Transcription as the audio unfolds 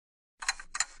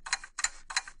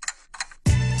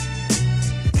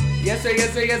Yes, sir,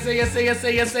 yes, sir, yes, sir, yes, sir, yes, sir,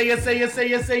 yes, sir, yes, sir,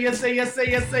 yes, sir, yes, sir, yes, sir,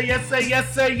 yes, sir, yes, sir, yes,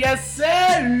 sir, yes, sir, yes,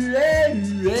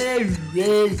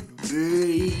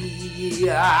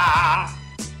 sir.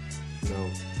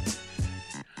 No.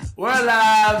 We're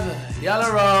live, y'all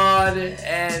are on,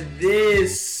 and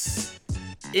this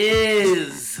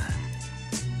is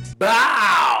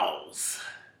Bows.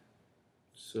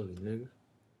 Silly nigga.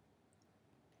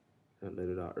 I let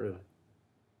it out early.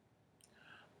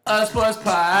 A sports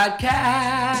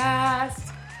podcast.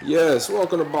 Yes,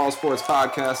 welcome to Ball Sports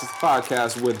Podcast. It's a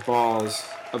podcast with balls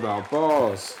about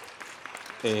balls.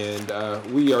 And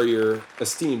we are your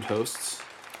esteemed hosts.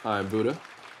 I'm Buddha.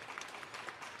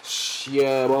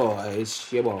 Shaboy.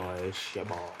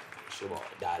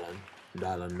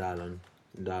 Dylan.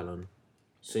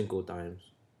 5 times.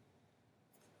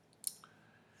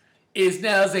 It's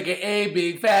now second A,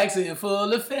 big facts and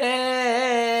full of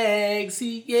facts.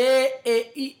 Yeah.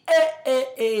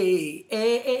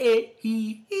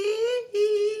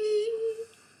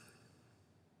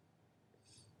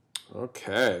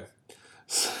 Okay.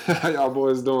 How y'all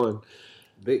boys doing?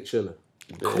 Big chillin'.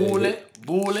 Coolin',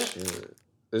 bullin'.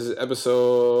 This is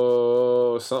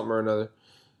episode something or another.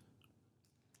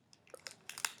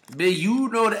 Man, you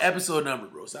know the episode number,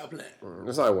 bro. Stop playing.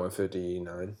 It's like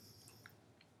 159.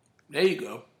 There you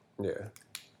go. Yeah.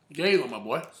 There you go, my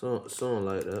boy. Something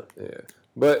like that. Yeah.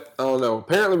 But, I don't know.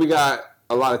 Apparently we got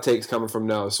a lot of takes coming from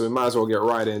Nell, so we might as well get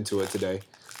right into it today.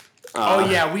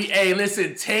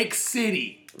 Listen, Take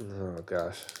City. Oh,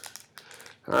 gosh.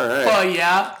 All right. Oh,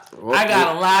 yeah. Well, I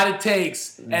got a lot of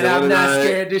takes, and I'm not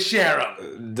scared to share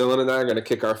them. Dylan and I are going to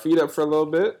kick our feet up for a little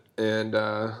bit and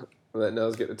let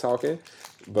Nels get to talking.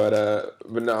 But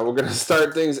no, we're gonna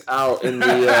start things out in the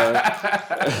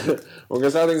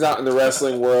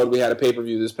wrestling world. We had a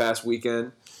pay-per-view this past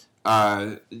weekend.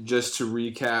 Just to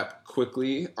recap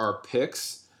quickly, our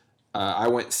picks. I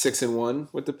went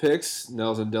 6-1 with the picks.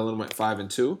 Nels and Dylan went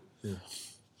 5-2.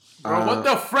 Bro, what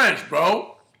the French,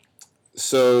 bro?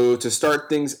 So to start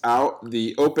things out,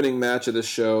 the opening match of the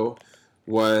show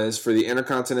was for the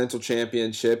Intercontinental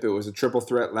Championship. It was a triple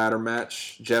threat ladder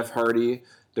match. Jeff Hardy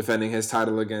defending his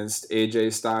title against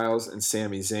AJ Styles and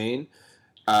Sami Zayn.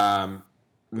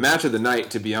 Match of the night,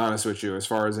 to be honest with you, as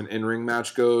far as an in-ring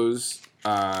match goes.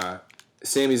 Sami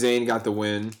Zayn got the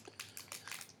win,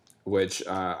 which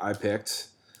I picked.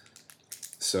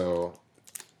 So,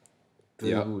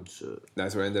 yeah,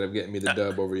 that's what ended up getting me the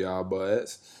dub over y'all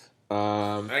butts.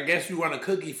 I guess you want a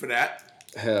cookie for that.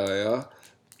 Hell yeah.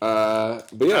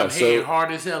 But yeah, I'm hitting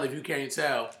hard as hell if you can't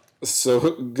tell. So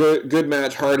good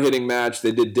match, hard-hitting match.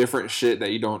 They did different shit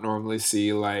that you don't normally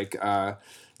see, like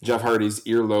Jeff Hardy's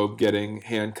earlobe getting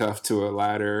handcuffed to a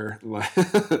ladder, like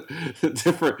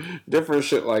different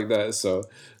shit like that. So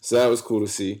that was cool to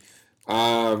see.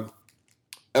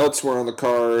 Elsewhere on the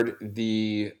card,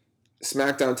 the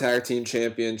SmackDown Tag Team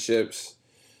Championships.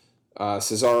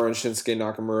 Cesaro and Shinsuke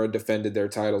Nakamura defended their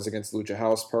titles against Lucha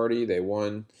House Party. They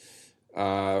won.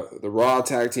 The Raw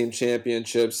Tag Team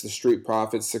Championships, the Street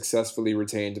Profits successfully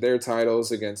retained their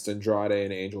titles against Andrade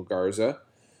and Angel Garza.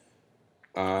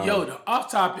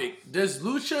 Off topic, does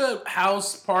Lucha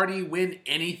House Party win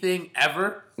anything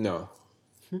ever? No.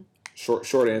 Short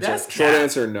answer. That's Short cap.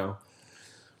 answer, no.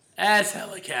 That's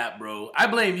hella cap, bro. I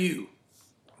blame you.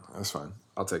 That's fine.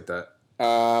 I'll take that.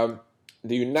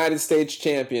 The United States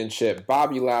Championship,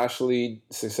 Bobby Lashley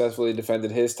successfully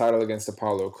defended his title against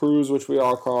Apollo Crews, which we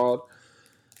all called.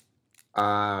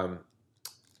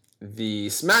 The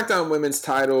SmackDown Women's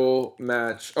title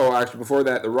match. Oh, actually, before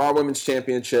that, the Raw Women's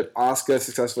Championship, Asuka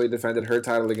successfully defended her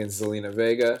title against Zelina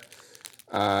Vega.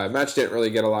 Match didn't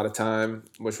really get a lot of time,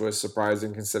 which was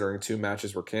surprising considering 2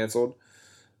 matches were canceled.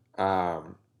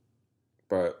 But,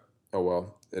 oh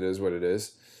well, it is what it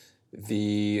is.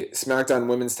 The SmackDown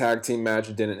Women's Tag Team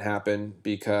match didn't happen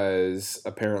because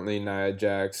apparently Nia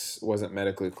Jax wasn't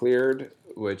medically cleared,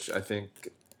 which I think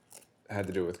had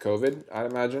to do with COVID,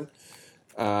 I'd imagine.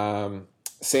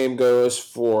 Same goes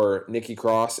for Nikki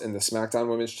Cross in the SmackDown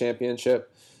Women's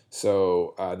Championship.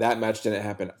 So that match didn't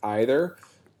happen either.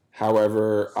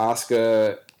 However,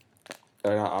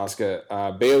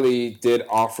 Bayley did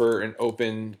offer an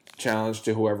open challenge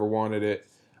to whoever wanted it.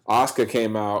 Asuka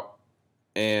came out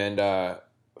and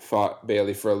fought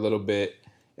Bayley for a little bit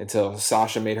until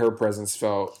Sasha made her presence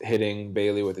felt, hitting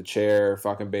Bayley with a chair,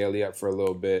 fucking Bayley up for a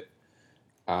little bit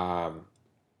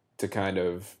to kind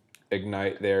of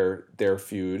ignite their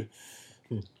feud,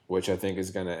 which I think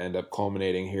is going to end up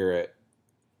culminating here at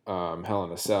Hell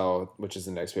in a Cell, which is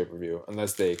the next pay-per-view,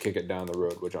 unless they kick it down the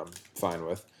road, which I'm fine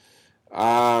with.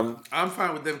 I'm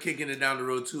fine with them kicking it down the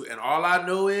road too. And all I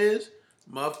know is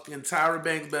Motherfucking Tyra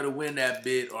Banks better win that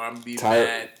bit, or I'm gonna be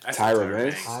mad. I said Tyra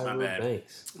Banks? My Tyra bad.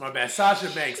 Banks. My bad. Sasha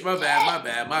Banks. My bad.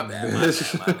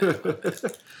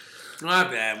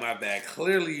 My bad.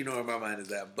 Clearly, you know where my mind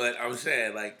is at. But I'm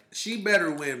saying, like, she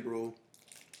better win, bro.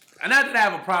 And not that I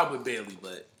have a problem with Bayley,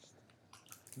 but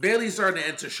Bayley's starting to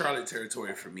enter Charlotte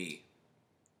territory for me.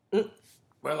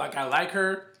 But, like, I like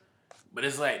her, but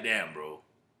it's like, damn, bro.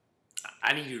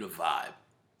 I need you to vibe.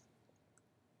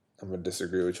 I'm going to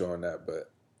disagree with you on that,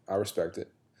 but I respect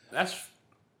it. That's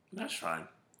fine.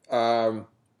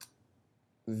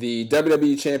 The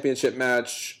WWE Championship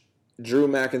match, Drew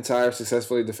McIntyre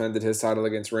successfully defended his title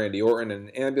against Randy Orton in an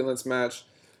ambulance match.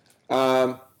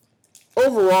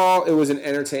 Overall, it was an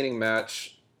entertaining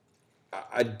match.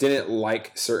 I didn't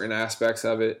like certain aspects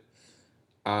of it.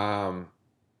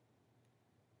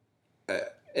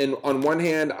 And on one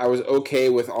hand, I was okay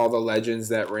with all the legends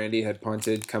that Randy had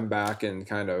punted come back and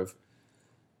kind of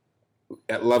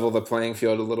level the playing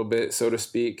field a little bit, so to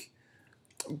speak.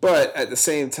 But at the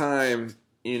same time,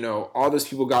 you know, all those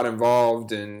people got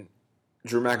involved and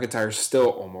Drew McIntyre still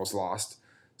almost lost.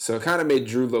 So it kind of made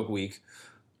Drew look weak.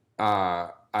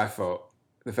 I felt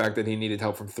the fact that he needed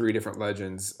help from 3 different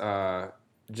legends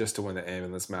just to win the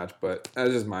ambulance match. But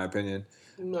that's just my opinion.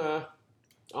 Nah, I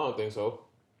don't think so.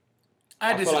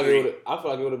 I feel like disagree. I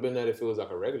feel like it would have been that if it was like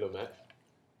a regular match.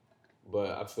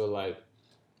 But I feel like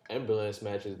ambulance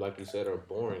matches, like you said, are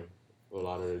boring a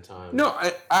lot of the time. No,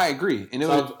 I agree. And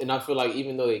I feel like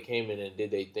even though they came in and did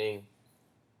their thing,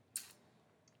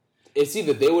 it's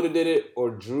either they would have did it or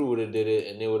Drew would have did it,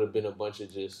 and there would have been a bunch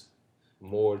of just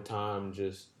more time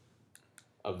just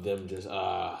of them just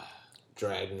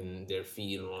dragging their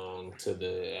feet along to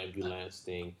the ambulance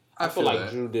thing. I feel like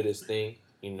that. Drew did his thing.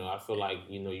 You know, I feel like,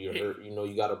 you know, you're hurt. You know,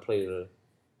 you got to play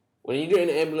when you're in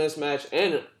an ambulance match,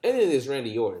 and it is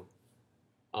Randy Orton.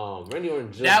 Randy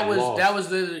Orton just lost. That was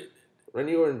the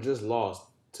Randy Orton just lost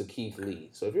to Keith Lee.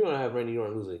 So if you're going to have Randy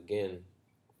Orton lose again,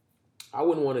 I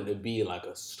wouldn't want it to be like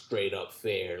a straight up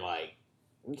fair, like,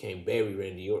 you can't bury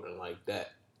Randy Orton like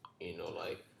that. You know,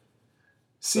 like.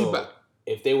 See, so but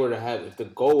if the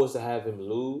goal was to have him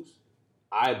lose,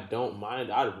 I don't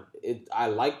mind. I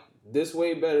like this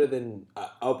way better than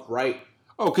upright.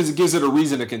 Oh, because it gives it a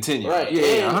reason to continue. Right.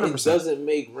 Yeah, and 100%. It doesn't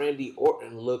make Randy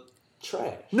Orton look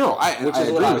trash. No, which is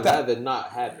agree what I'd with that. rather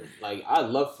not happen. Like, I'd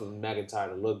love for McIntyre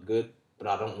to look good, but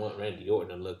I don't want Randy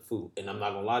Orton to look fool. And I'm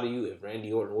not going to lie to you, if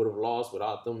Randy Orton would have lost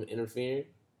without them interfering,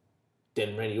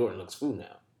 then Randy Orton looks fool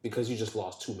now. Because you just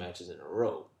lost 2 matches in a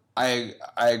row. I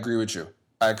agree with you.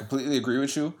 I completely agree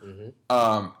with you.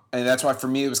 Mm-hmm. And that's why for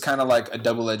me it was kind of like a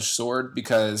double-edged sword,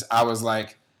 because I was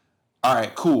like, all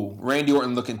right, cool. Randy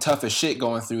Orton looking tough as shit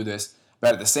going through this.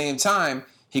 But at the same time,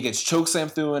 he gets chokeslammed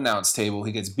through an announce table.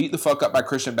 He gets beat the fuck up by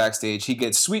Christian backstage. He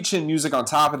gets sweet chin music on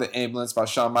top of the ambulance by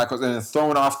Shawn Michaels and then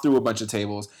thrown off through a bunch of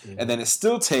tables. Mm-hmm. And then it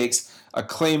still takes a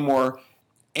Claymore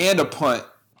and a punt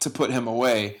to put him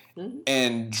away. Mm-hmm.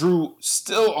 And Drew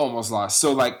still almost lost.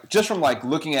 So, like, just from, like,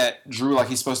 looking at Drew like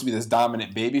he's supposed to be this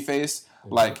dominant babyface,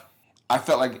 mm-hmm. like, I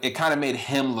felt like it kind of made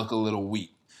him look a little weak.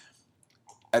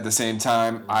 At the same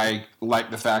time, mm-hmm. I like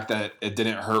the fact that it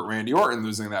didn't hurt Randy Orton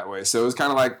losing that way. So it was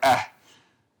kind of like,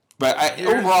 But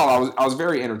overall, I was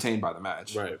very entertained by the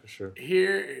match. Right, for sure.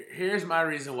 Here's my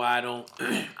reason why I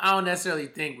don't necessarily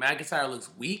think McIntyre looks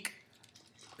weak,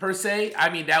 per se. I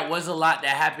mean, that was a lot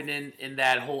that happened in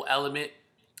that whole element.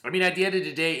 I mean, at the end of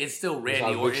the day, it's still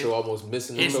Randy Orton. Big Show almost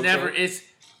missing. It's never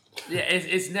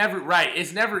right.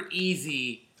 It's never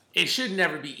easy. It should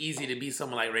never be easy to be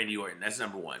someone like Randy Orton. That's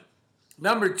number one.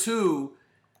 Number two,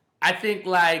 I think,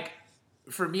 like,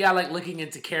 for me, I like looking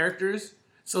into characters.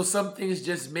 So some things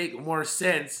just make more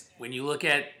sense when you look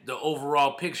at the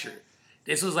overall picture.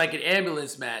 This was like an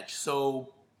ambulance match.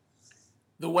 So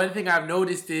the one thing I've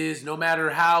noticed is no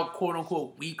matter how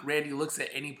quote-unquote weak Randy looks at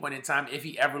any point in time, if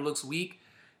he ever looks weak,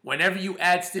 whenever you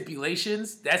add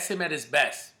stipulations, that's him at his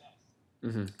best.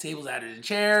 Mm-hmm. Tables added in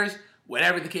chairs,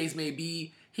 whatever the case may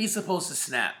be, he's supposed to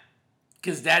snap.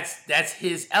 Because that's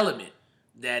his element.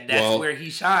 That's where he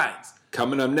shines.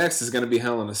 Coming up next is going to be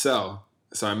Hell in a Cell.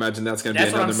 So I imagine that's going to be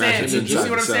another match. You see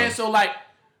what I'm saying? So, like,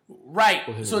 right.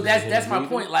 So that's my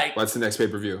point. Like, what's the next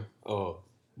pay-per-view? Oh.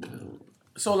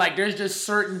 So, like, there's just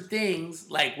certain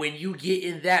things, like, when you get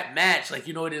in that match, like,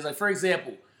 you know what it is? Like, for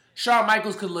example, Shawn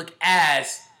Michaels could look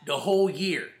ass the whole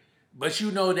year. But you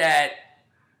know that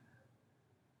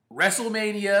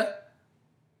WrestleMania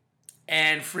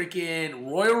and freaking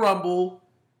Royal Rumble,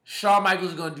 Shawn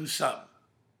Michaels is going to do something.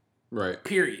 Right.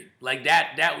 Period. Like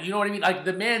that, you know what I mean? Like,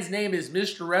 the man's name is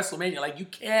Mr. WrestleMania. Like,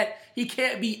 he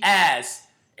can't be ass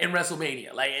in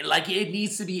WrestleMania. Like it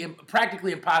needs to be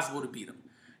practically impossible to beat him.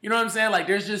 You know what I'm saying? Like,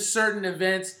 there's just certain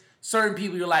events, certain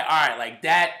people you're like, all right, like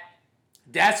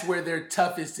that's where they're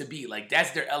toughest to beat. Like,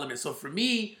 that's their element. So for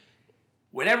me,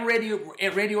 whenever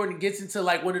Randy Orton gets into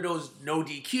like one of those no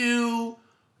DQ,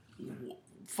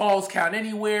 falls count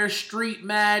anywhere, street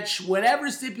match,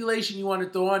 whatever stipulation you want to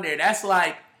throw on there, that's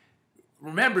like,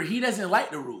 remember, he doesn't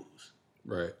like the rules.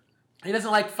 Right. He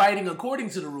doesn't like fighting according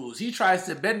to the rules. He tries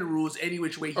to bend the rules any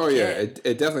which way he can. Oh yeah, it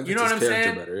definitely fits his character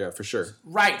saying? better. Yeah, for sure.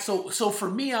 Right. So for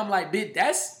me, I'm like, bitch,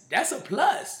 that's a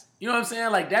plus. You know what I'm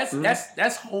saying? Like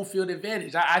that's home field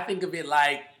advantage. I think of it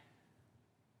like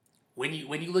when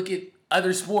you look at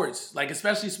other sports, like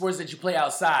especially sports that you play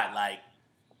outside, like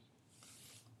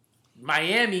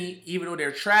Miami, even though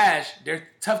they're trash, they're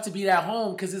tough to beat at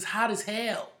home because it's hot as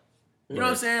hell. You know what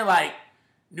I'm saying? Like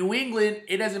New England,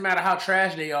 it doesn't matter how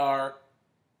trash they are.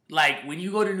 Like, when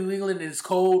you go to New England and it's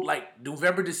cold, like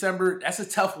November, December, that's a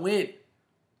tough win.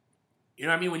 You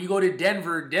know what I mean? When you go to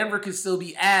Denver, Denver can still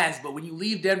be ass, but when you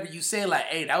leave Denver, you say like,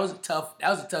 hey, that was a tough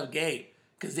game.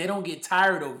 Because they don't get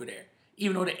tired over there.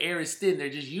 Even though the air is thin, they're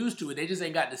just used to it. They just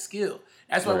ain't got the skill.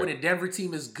 That's why when a Denver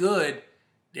team is good,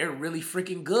 they're really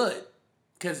freaking good.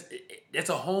 Because it's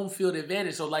a home field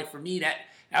advantage. So, like, for me, that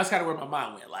was kind of where my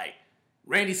mind went. Like,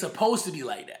 Randy's supposed to be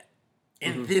like that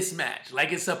in this match.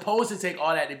 Like, it's supposed to take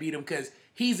all that to beat him because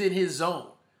he's in his zone.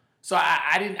 So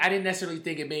I didn't necessarily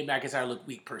think it made McIntyre look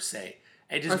weak per se.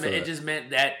 It just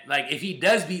meant that, like, if he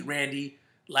does beat Randy,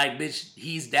 like, bitch,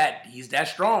 he's that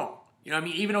strong. You know what I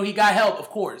mean? Even though he got help, of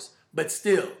course, but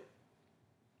still.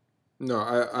 No,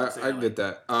 I get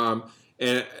that.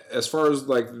 And as far as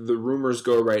like the rumors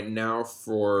go right now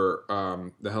for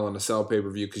the Hell in a Cell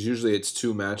pay-per-view, because usually it's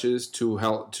two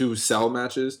Cell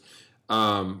matches.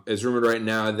 It's rumored right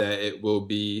now that it will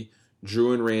be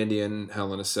Drew and Randy in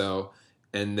Hell in a Cell,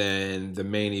 and then the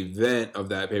main event of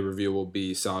that pay-per-view will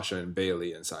be Sasha and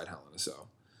Bayley inside Hell in a Cell.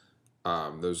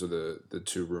 Those are the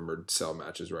two rumored Cell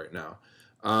matches right now.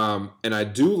 And I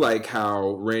do like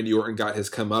how Randy Orton got his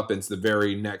comeuppance the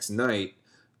very next night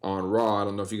on Raw. I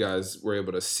don't know if you guys were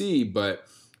able to see, but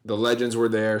the legends were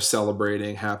there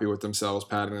celebrating, happy with themselves,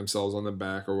 patting themselves on the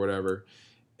back or whatever.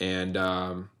 And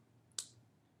that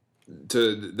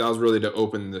was really to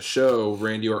open the show.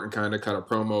 Randy Orton kind of cut a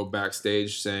promo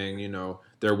backstage saying, you know,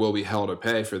 there will be hell to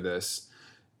pay for this.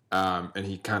 And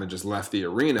he kind of just left the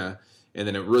arena. And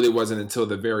then it really wasn't until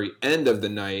the very end of the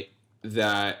night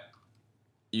that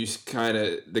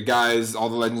the guys, all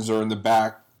the legends are in the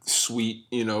back suite,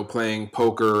 you know, playing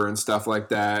poker and stuff like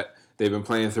that. They've been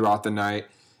playing throughout the night,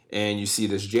 and you see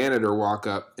this janitor walk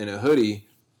up in a hoodie,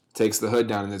 takes the hood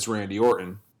down, and it's Randy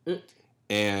Orton.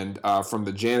 And from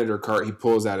the janitor cart, he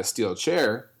pulls out a steel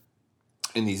chair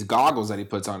and these goggles that he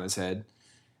puts on his head.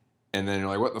 And then you're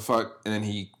like, what the fuck? And then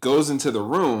he goes into the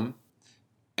room,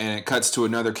 and it cuts to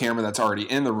another camera that's already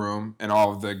in the room, and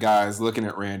all of the guys looking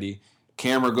at Randy.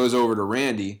 Camera goes over to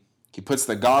Randy. He puts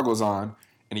the goggles on,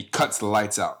 and he cuts the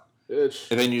lights out.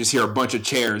 Bitch. And then you just hear a bunch of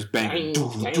chairs banging.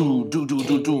 And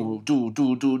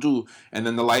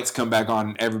then the lights come back on,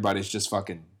 and everybody's just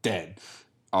fucking dead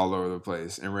all over the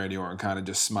place. And Randy Orton kind of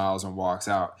just smiles and walks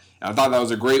out. And I thought that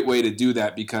was a great way to do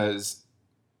that because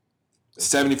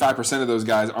 75% of those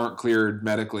guys aren't cleared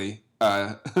medically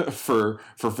for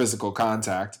physical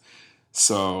contact.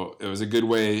 So it was a good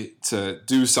way to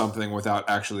do something without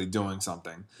actually doing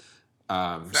something.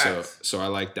 So I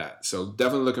like that. So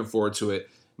definitely looking forward to it.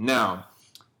 Now,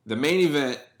 the main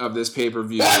event of this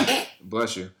pay-per-view,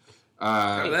 bless you.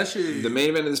 Bless you. The main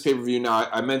event of this pay-per-view. Now,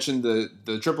 I mentioned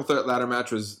the triple threat ladder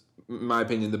match was, in my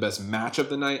opinion, the best match of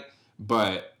the night.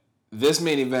 But this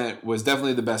main event was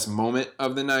definitely the best moment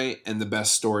of the night and the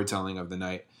best storytelling of the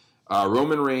night.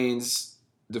 Roman Reigns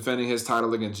defending his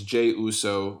title against Jey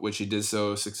Uso, which he did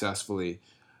so successfully.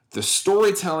 The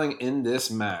storytelling in this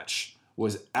match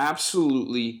was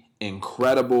absolutely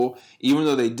incredible. Even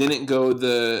though they didn't go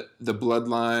the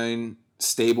bloodline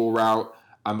stable route,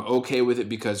 I'm okay with it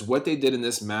because what they did in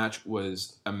this match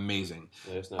was amazing.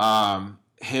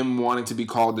 Him wanting to be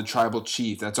called the tribal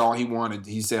chief, that's all he wanted.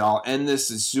 He said, I'll end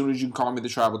this as soon as you call me the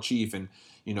tribal chief. And,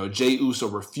 you know, Jey Uso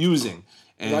refusing.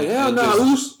 And,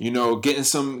 you know, getting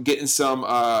some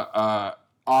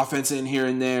offense in here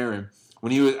and there. And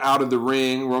when he was out of the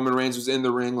ring, Roman Reigns was in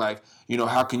the ring, like, you know,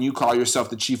 how can you call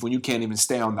yourself the chief when you can't even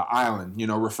stay on the island, you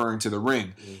know, referring to the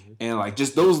ring. Mm-hmm. And, like,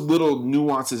 just those little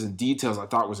nuances and details I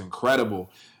thought was incredible.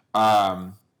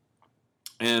 And,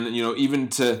 you know, even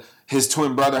to his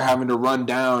twin brother having to run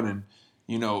down and,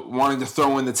 you know, wanting to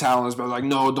throw in the towel. And his brother like,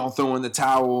 no, don't throw in the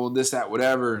towel, this, that,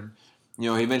 whatever. And, you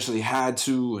know, he eventually had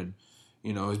to. And,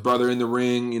 you know, his brother in the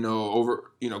ring, you know,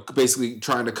 over, you know, basically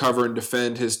trying to cover and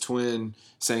defend his twin,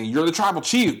 saying, you're the tribal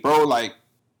chief, bro. Like,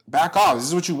 back off. This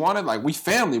is what you wanted? Like, we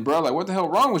family, bro. Like, what the hell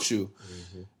wrong with you?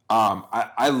 Mm-hmm.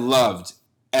 I loved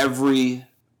every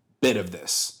bit of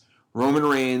this. Roman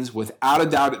Reigns, without a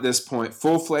doubt at this point,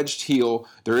 full-fledged heel.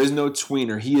 There is no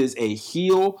tweener. He is a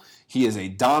heel. He is a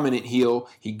dominant heel.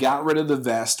 He got rid of the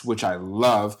vest, which I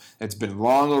love. It's been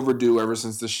long overdue ever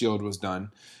since the Shield was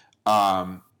done.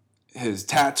 His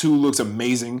tattoo looks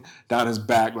amazing down his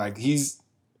back. Like, he's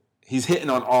hitting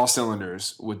on all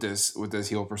cylinders with this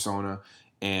heel persona,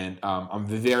 and I'm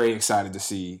very excited to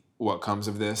see what comes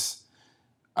of this.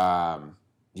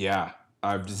 Yeah,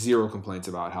 I have zero complaints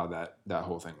about how that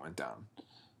whole thing went down.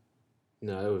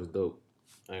 No, it was dope.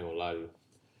 I ain't gonna lie to you.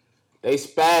 They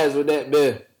spazzed with that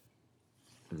bit.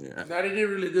 Yeah. No, they did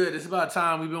really good. It's about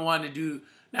time. We've been wanting to do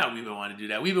that. We've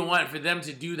been wanting for them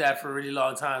to do that for a really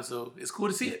long time, so it's cool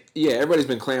to see it. Yeah, everybody's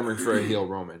been clamoring for a heel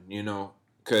Roman, you know,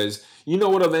 because you know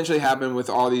what will eventually happen with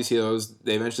all these heels.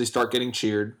 They eventually start getting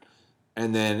cheered,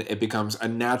 and then it becomes a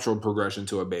natural progression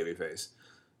to a babyface.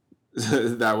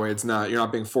 That way, you're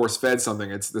not being force-fed something.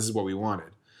 This is what we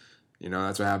wanted. You know,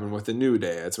 that's what happened with the New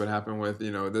Day. That's what happened with,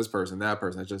 you know, this person, that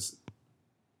person.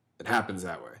 It happens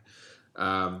that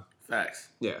way. Facts.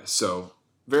 Yeah, so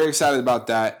very excited about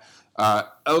that.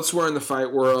 Elsewhere in the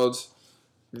fight world,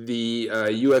 the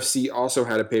UFC also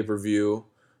had a pay-per-view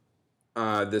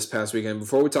this past weekend.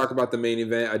 Before we talk about the main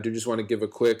event, I do just want to give a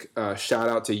quick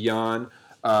shout-out to Jan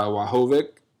Wachowicz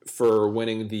for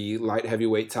winning the light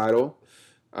heavyweight title.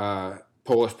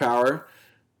 Polish Power.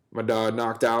 My dog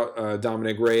knocked out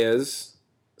Dominic Reyes,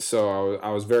 so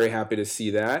I was very happy to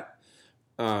see that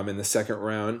in the second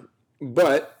round.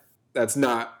 But that's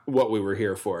not what we were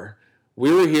here for.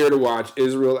 We were here to watch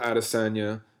Israel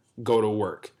Adesanya go to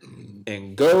work.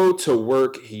 And go to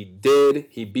work he did.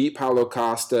 He beat Paulo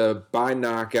Costa by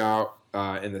knockout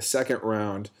in the second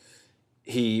round.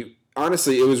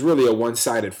 Honestly, it was really a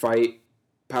one-sided fight.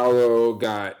 Paulo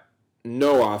got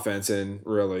no offense in,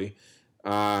 really.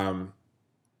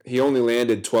 He only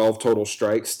landed 12 total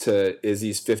strikes to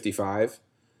Izzy's 55.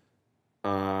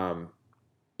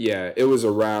 Yeah, it was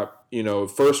a wrap. You know,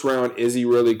 first round, Izzy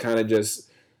really kind of just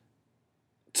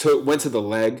went to the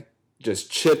leg, just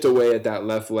chipped away at that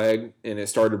left leg, and it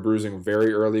started bruising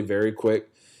very early, very quick.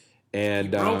 And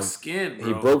he broke skin, bro.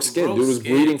 He broke skin. Dude was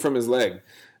bleeding from his leg.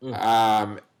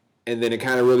 And then it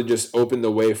kind of really just opened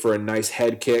the way for a nice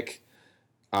head kick,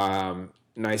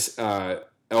 nice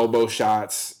elbow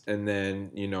shots, and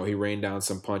then, you know, he rained down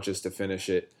some punches to finish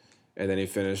it. And then he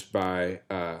finished by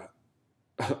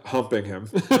humping him.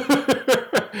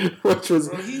 which was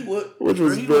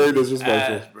very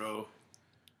disrespectful, ass, bro.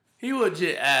 He was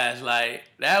legit ass. Like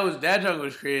that joke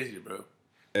was crazy, bro.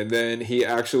 And then he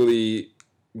actually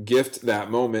gifted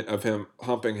that moment of him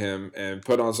humping him and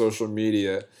put on social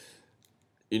media,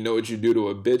 "You know what you do to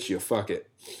a bitch, you fuck it."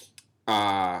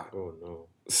 Oh no.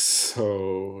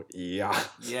 So yeah.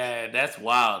 Yeah, that's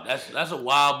wild. That's a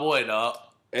wild boy, dog.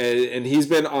 And he's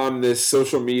been on this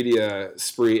social media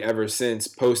spree ever since,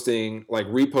 reposting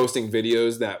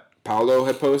videos that Paulo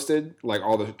had posted, like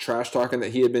all the trash talking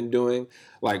that he had been doing.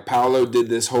 Like, Paulo did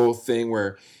this whole thing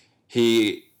where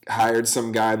he hired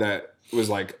some guy that was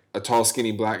like a tall,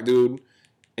 skinny black dude,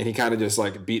 and he kind of just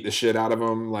like beat the shit out of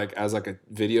him, like as like a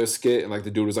video skit, and like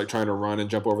the dude was like trying to run and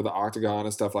jump over the octagon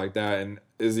and stuff like that. And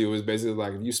Izzy was basically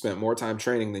like, if you spent more time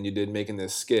training than you did making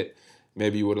this skit,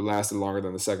 maybe you would have lasted longer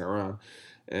than the second round.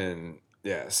 And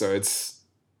yeah, so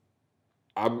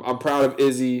I'm proud of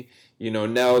Izzy. You know,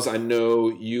 Nels, I know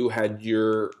you had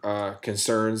your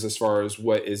concerns as far as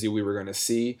what Izzy we were going to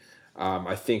see.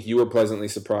 I think you were pleasantly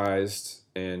surprised,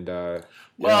 and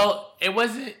well, it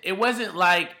wasn't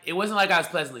like I was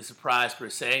pleasantly surprised per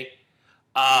se.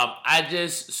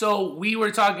 So we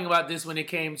were talking about this when it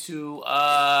came to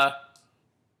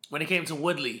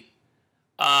Woodley,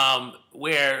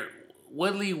 where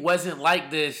Woodley wasn't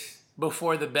like this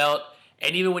before the belt,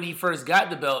 and even when he first got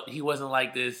the belt, he wasn't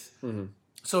like this. Mm-hmm.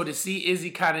 So to see Izzy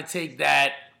kind of take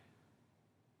that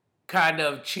kind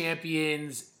of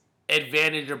champion's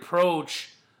advantage approach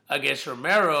against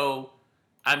Romero,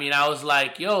 I mean, I was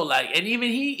like, yo, like, and even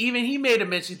he made a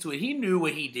mention to it. He knew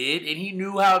what he did, and he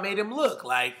knew how it made him look.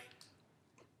 Like,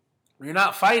 you're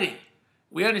not fighting.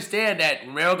 We understand that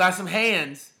Romero got some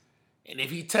hands, and if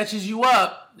he touches you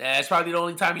up, that's probably the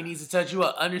only time he needs to touch you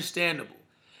up. Understandable.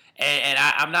 And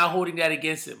I'm not holding that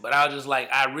against him, but I was just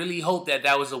like, I really hope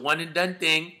that was a one and done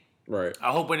thing. Right.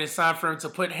 I hope when it's time for him to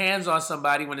put hands on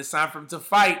somebody, when it's time for him to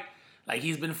fight, like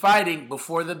he's been fighting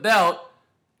before the belt,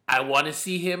 I want to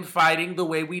see him fighting the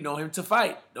way we know him to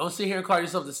fight. Don't sit here and call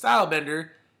yourself the style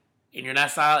bender, and you're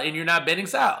not bending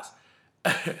styles.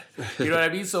 You know what I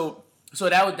mean? So So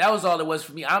that was all it was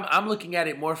for me. I'm looking at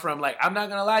it more from like, I'm not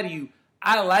gonna lie to you.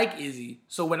 I like Izzy.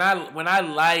 So when I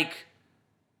like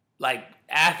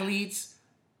athletes,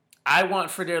 I want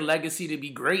for their legacy to be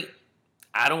great.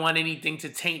 I don't want anything to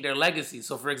taint their legacy.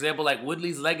 So for example, like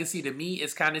Woodley's legacy to me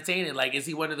is kind of tainted. Like, is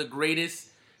he one of the greatest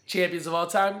champions of all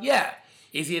time? Yeah.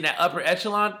 Is he in that upper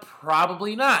echelon?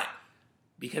 Probably not.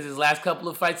 Because his last couple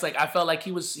of fights, like I felt like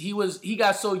he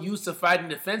got so used to fighting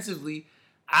defensively.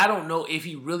 I don't know if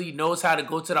he really knows how to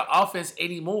go to the offense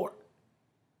anymore.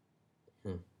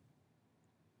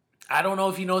 I don't know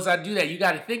if he knows how to do that. You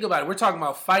got to think about it. We're talking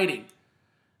about fighting.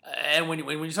 And when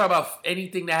you talk about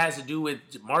anything that has to do with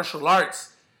martial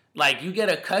arts, like you get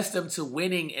accustomed to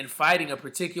winning and fighting a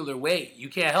particular way. You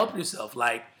can't help yourself.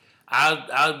 Like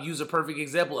I'll use a perfect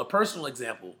example, a personal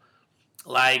example.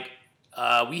 Like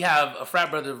we have a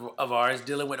frat brother of ours,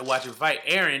 Dylan went to watch him fight.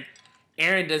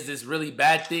 Aaron does this really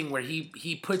bad thing where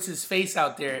he puts his face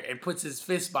out there and puts his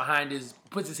hands behind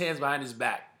his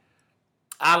back,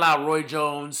 a la Roy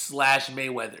Jones /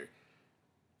 Mayweather.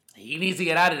 He needs to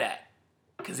get out of that.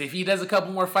 Because if he does a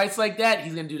couple more fights like that,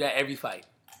 he's going to do that every fight.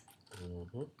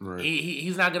 Mm-hmm. Right.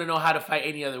 He's not going to know how to fight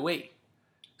any other way.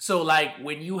 So, like,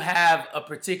 when you have a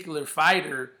particular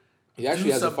fighter... He actually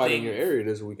has a fight in your area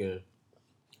this weekend.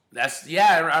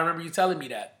 I remember you telling me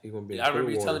that. He's going to be I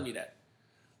remember you telling me that.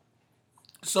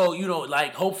 So,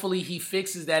 like, hopefully he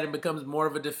fixes that and becomes more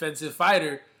of a defensive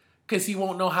fighter because he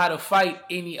won't know how to fight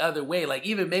any other way. Like,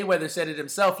 even Mayweather said it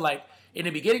himself, like, in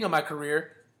the beginning of my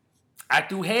career, I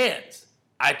threw hands.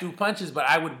 I threw punches, but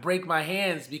I would break my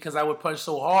hands because I would punch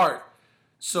so hard.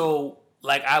 So,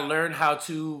 like, I learned how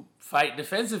to fight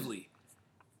defensively.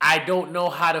 I don't know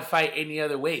how to fight any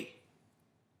other way.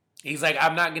 He's like,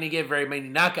 I'm not going to get very many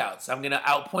knockouts. I'm going to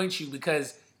outpoint you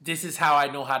because this is how I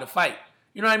know how to fight.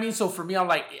 You know what I mean? So for me, I'm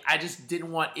like, I just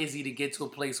didn't want Izzy to get to a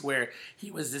place where he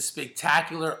was this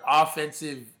spectacular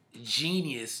offensive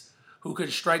genius who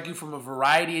could strike you from a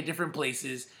variety of different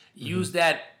places, use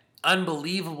that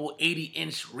unbelievable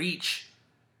 80-inch reach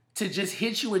to just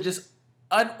hit you with just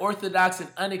unorthodox and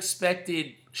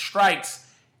unexpected strikes,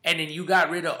 and then you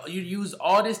used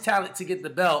all this talent to get the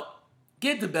belt,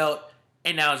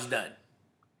 and now it's done.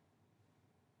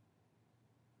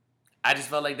 I just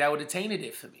felt like that would have tainted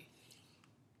it for me.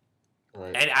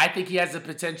 Right. And I think he has the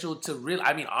potential to really,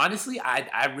 I mean, honestly,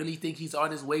 I really think he's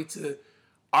on his way to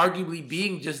arguably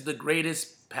being just the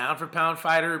greatest pound for pound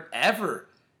fighter ever.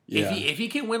 Yeah. If he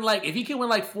can win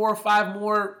like 4 or 5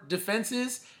 more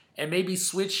defenses and maybe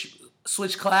switch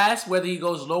class, whether he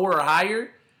goes lower or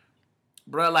higher,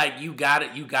 bro, like you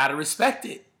gotta respect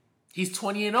it. He's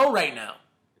 20-0 right now.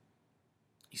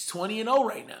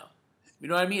 You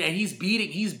know what I mean? And he's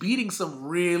beating some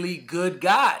really good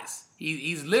guys.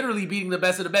 He's literally beating the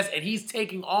best of the best, and he's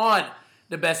taking on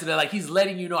the best of the, like, he's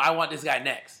letting you know, I want this guy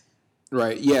next.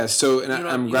 Right, yeah, so, and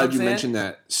I'm glad you mentioned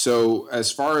that. So,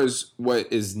 as far as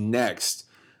what is next,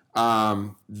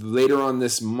 later on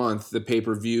this month, the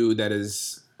pay-per-view that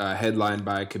is headlined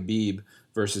by Khabib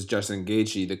versus Justin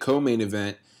Gaethje, the co-main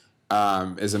event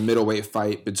is a middleweight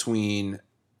fight between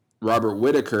Robert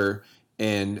Whittaker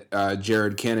and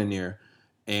Jared Cannonier.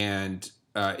 And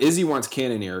Izzy wants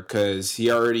Cannonier because he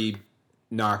already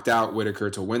knocked out Whittaker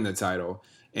to win the title.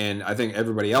 And I think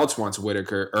everybody else wants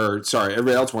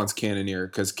everybody else wants Cannonier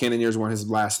because Cannonier's won his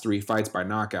last 3 fights by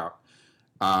knockout.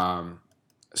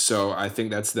 So I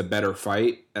think that's the better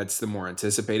fight. That's the more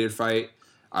anticipated fight.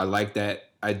 I like that.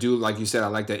 I do, like you said, I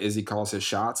like that Izzy calls his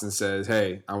shots and says,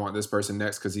 hey, I want this person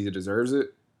next because he deserves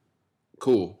it.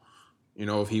 Cool.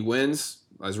 If he wins,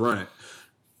 let's run it.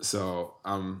 So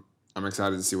I'm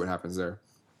excited to see what happens there.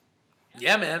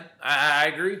 Yeah, man. I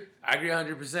agree. I agree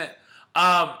 100%.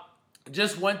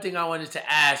 Just one thing I wanted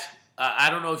to ask. I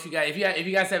don't know if you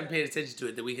guys haven't paid attention to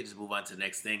it, then we can just move on to the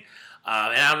next thing.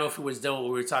 And I don't know if it was done when we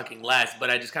were talking last, but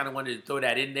I just kind of wanted to throw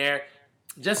that in there,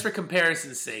 just for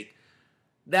comparison's sake.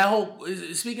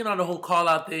 Speaking on the whole call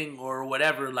out thing or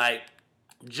whatever, like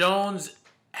Jones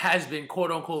has been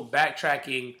quote unquote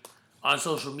backtracking on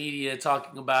social media,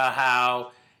 talking about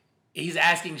how he's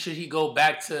asking should he go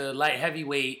back to light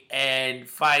heavyweight and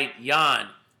fight Jan.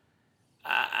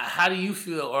 How do you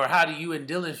feel, or how do you and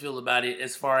Dylan feel about it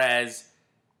as far as,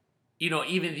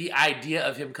 even the idea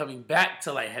of him coming back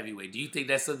to light heavyweight? Do you think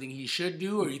that's something he should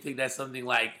do, or you think that's something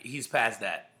like he's past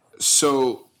that?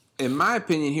 So, in my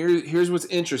opinion, here's what's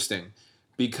interesting.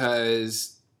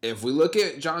 Because if we look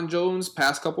at Jon Jones'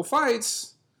 past couple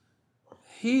fights,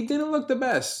 he didn't look the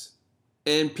best.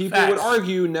 And people would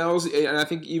argue, Nels, and I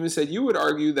think even said you would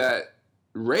argue that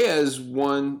Reyes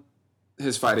won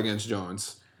his fight against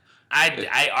Jones.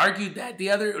 I argued that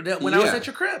when I was at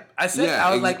your crib. I said,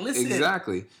 I was like, listen.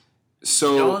 Exactly.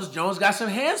 So Jones got some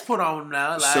hands put on him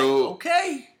now. Like,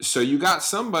 okay. So you got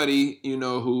somebody,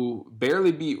 who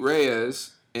barely beat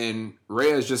Reyes, and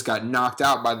Reyes just got knocked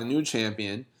out by the new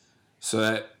champion. So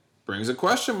that brings a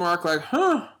question mark, like,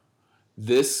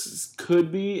 this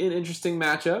could be an interesting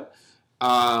matchup.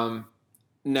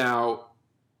 Now,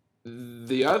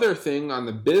 the other thing on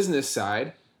the business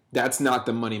side, that's not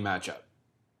the money matchup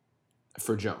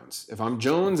for Jones. If I'm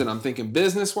Jones and I'm thinking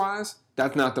business-wise,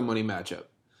 that's not the money matchup.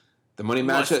 The money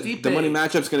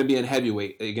matchup's going to be in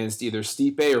heavyweight against either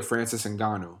Stipe or Francis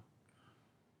Ngannou.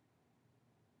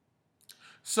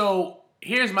 So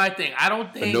here's my thing. I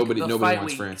don't think nobody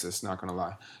wants Francis. Not going to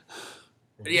lie.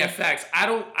 Yeah, facts. I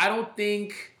don't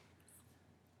think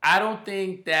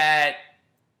that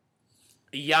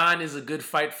Jan is a good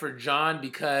fight for John,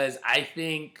 because I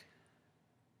think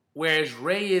whereas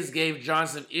Reyes gave John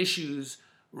some issues,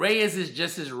 Reyes is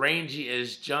just as rangy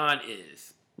as John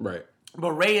is. Right.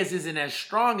 But Reyes isn't as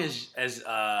strong as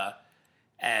Jan.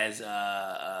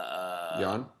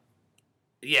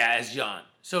 Yeah, as Jan.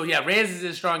 So yeah, Reyes is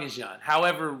as strong as Jan.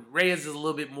 However, Reyes is a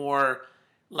little bit more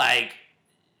like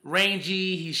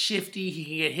rangy. He's shifty. He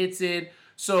can get hits in.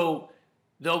 So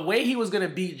the way he was going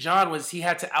to beat Jan was he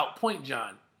had to outpoint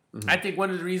Jan. Mm-hmm. I think one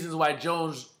of the reasons why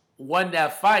Jones won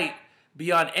that fight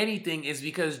beyond anything is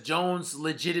because Jones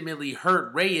legitimately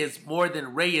hurt Reyes more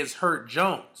than Reyes hurt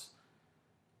Jones.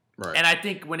 Right. And I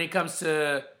think when it comes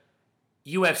to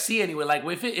UFC anyway, like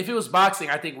if it was boxing,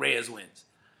 I think Reyes wins.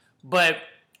 But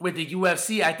with the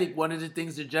UFC, I think one of the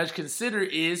things the judge consider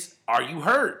is, are you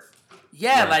hurt?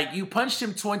 Yeah, right. Like you punched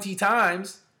him 20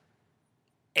 times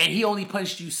and he only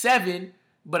punched you 7,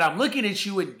 but I'm looking at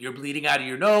you and you're bleeding out of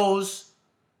your nose,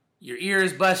 your ear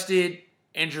is busted,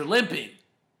 and you're limping.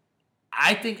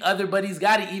 I think other buddies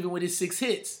got it even with his 6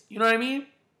 hits. You know what I mean?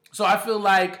 So I feel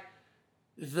like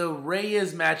the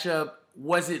Reyes matchup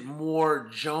wasn't more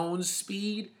Jones'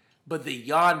 speed, but the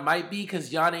Jan might be, because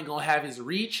Jan ain't going to have his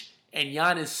reach, and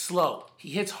Jan is slow. He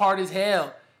hits hard as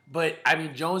hell, but,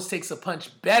 Jones takes a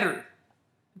punch better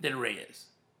than Reyes.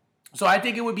 So I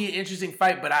think it would be an interesting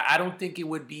fight, but I don't think it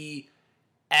would be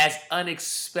as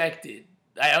unexpected.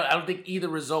 I don't think either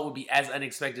result would be as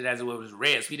unexpected as it was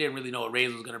Reyes. We didn't really know what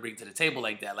Reyes was going to bring to the table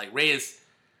like that. Like Reyes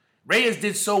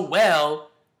did so well,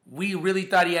 we really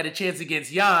thought he had a chance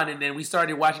against Jan, and then we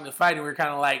started watching the fight, and we were kind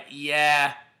of like,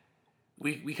 yeah,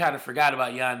 we kind of forgot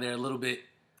about Jan there a little bit.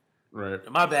 Right.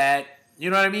 My bad. You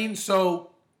know what I mean?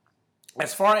 So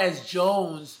as far as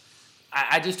Jones,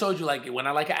 I just told you, like, when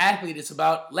I like an athlete, it's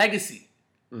about legacy.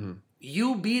 Mm-hmm.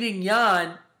 You beating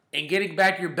Jan and getting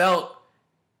back your belt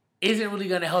isn't really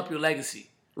going to help your legacy.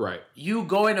 Right. You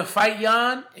going to fight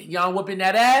Jan and Jan whooping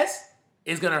that ass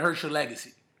is going to hurt your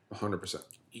legacy. 100%.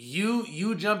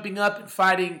 You jumping up and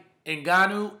fighting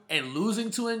Ngannou and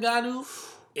losing to Ngannou,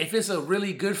 if it's a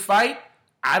really good fight,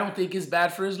 I don't think it's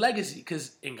bad for his legacy,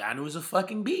 because Ngannou is a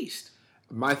fucking beast.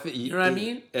 You know what I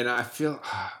mean? And I feel...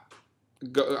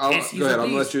 Go ahead. I'm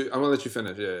gonna let you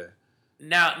finish. Yeah.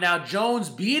 Now Jones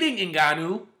beating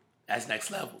Ngannou, that's next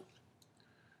level.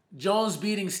 Jones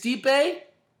beating Stipe,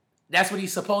 that's what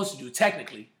he's supposed to do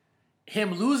technically.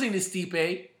 Him losing to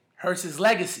Stipe hurts his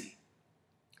legacy.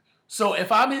 So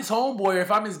if I'm his homeboy or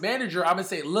if I'm his manager, I'm gonna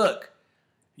say, look,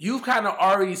 you've kind of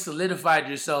already solidified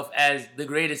yourself as the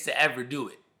greatest to ever do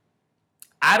it.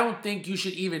 I don't think you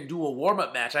should even do a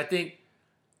warm-up match. I think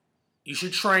you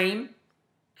should train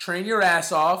your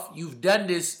ass off. You've done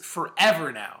this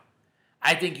forever now.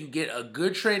 I think you get a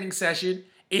good training session.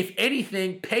 If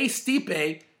anything, pay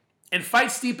Stipe and fight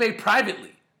Stipe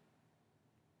privately.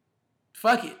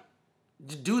 Fuck it.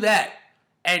 Do that.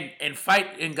 And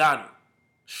fight Ngannou.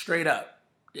 Straight up.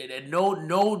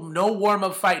 No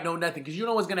warm-up fight, no nothing. Because you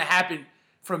know what's going to happen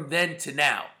from then to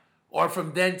now. Or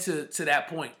from then to that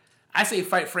point. I say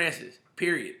fight Francis.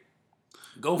 Period.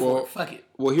 Go for it. Fuck it.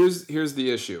 Well, here's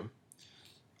the issue.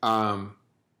 And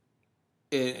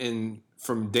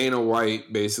from Dana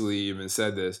White basically even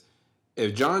said this.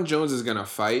 If Jon Jones is going to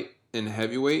fight in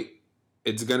heavyweight,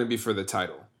 it's going to be for the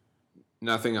title.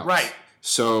 Nothing else. Right.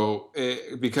 So,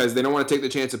 because they don't want to take the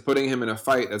chance of putting him in a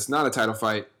fight that's not a title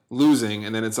fight, losing,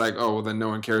 and then it's like, oh, well, then no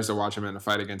one cares to watch him in a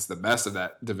fight against the best of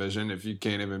that division if you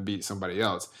can't even beat somebody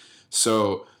else.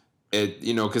 So,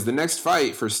 because the next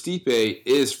fight for Stipe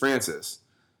is Francis.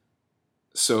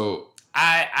 So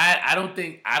I don't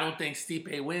think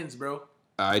Stipe wins, bro.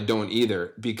 I don't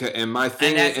either, because my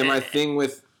thing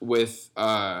with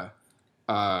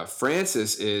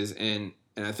Francis is, and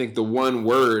I think the one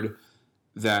word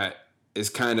that is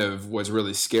kind of what's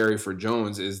really scary for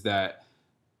Jones is that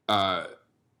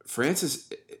Francis,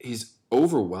 he's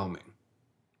overwhelming.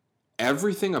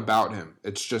 Everything about him,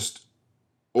 it's just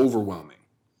overwhelming.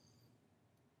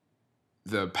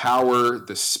 The power,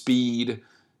 the speed,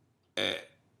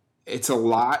 it's a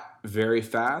lot very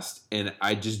fast, and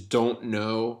I just don't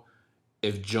know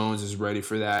if Jones is ready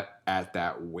for that at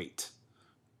that weight.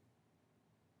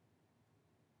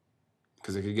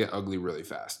 Because it could get ugly really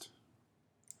fast.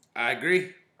 I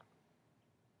agree.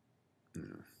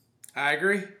 I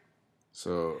agree.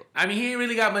 So I mean, he ain't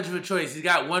really got much of a choice. He's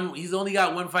only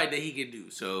got one fight that he can do.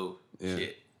 So yeah.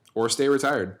 shit. Or stay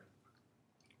retired,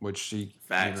 which he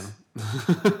Facts.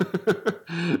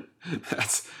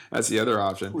 That's the other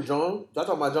option. Who, John? Y'all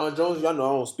talking about John Jones? Y'all know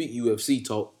I don't speak UFC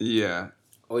talk. Yeah.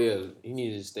 Oh yeah, he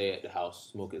needed to stay at the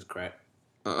house, smoke his crack.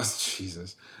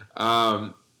 Jesus.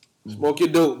 Smoke your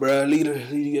dope, bro. Leave the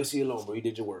UFC alone, bro. You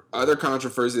did your work. Other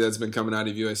controversy that's been coming out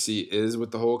of UFC is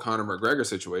with the whole Conor McGregor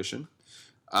situation.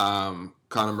 Conor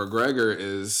McGregor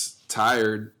is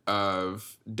tired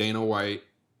of Dana White,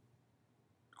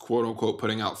 quote unquote,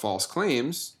 putting out false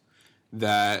claims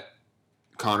that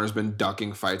Conor's been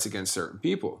ducking fights against certain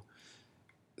people.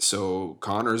 So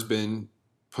Conor's been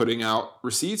putting out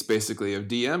receipts basically of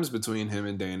DMs between him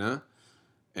and Dana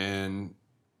and,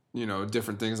 you know,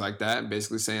 different things like that. And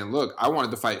basically saying, look, I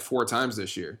wanted to fight 4 times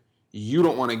this year. You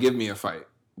don't want to give me a fight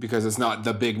because it's not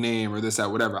the big name or this,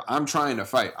 that, whatever. I'm trying to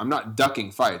fight. I'm not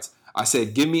ducking fights. I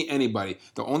said, give me anybody.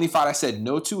 The only fight I said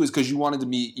no to is because you wanted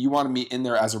me in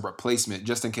there as a replacement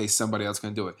just in case somebody else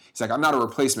can do it. He's like, I'm not a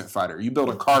replacement fighter. You build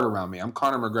a card around me. I'm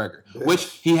Conor McGregor,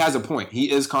 which he has a point. He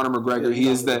is Conor McGregor. Yeah, he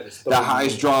is the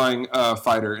highest drawing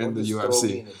fighter in the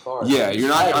UFC. Yeah, you're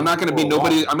not. I'm not going to be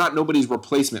nobody. I'm not nobody's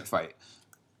replacement fight.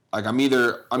 Like I'm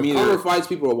either. Conor fights,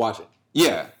 people are watching.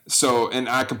 Yeah. So, and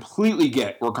I completely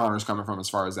get where Conor's coming from as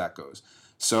far as that goes.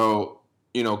 So,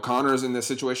 you know, Conor's in this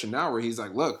situation now where he's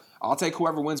like, look, I'll take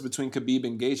whoever wins between Khabib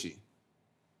and Gaethje.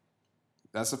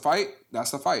 That's a fight. That's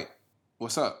the fight.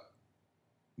 What's up?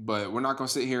 But we're not going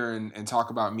to sit here and talk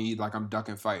about me like I'm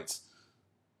ducking fights.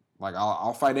 Like,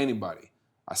 I'll fight anybody.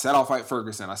 I said I'll fight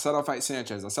Ferguson. I said I'll fight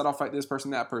Sanchez. I said I'll fight this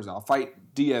person, that person. I'll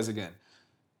fight Diaz again.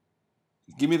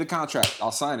 Give me the contract.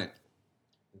 I'll sign it.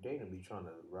 Dana be trying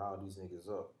to rile these niggas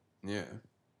up. Yeah.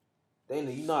 Dana,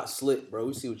 you not slick, bro.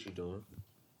 We see what you doing.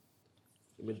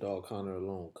 Leave me dog Conor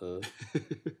alone, cuz.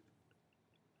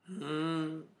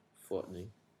 Fuck me.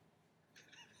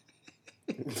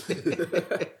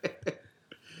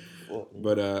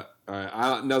 But all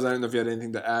right, Nels, I don't know if you had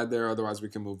anything to add there. Otherwise, we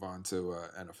can move on to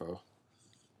NFL.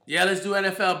 Yeah, let's do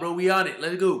NFL, bro. We on it.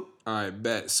 Let's go. All right,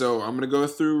 bet. So I'm gonna go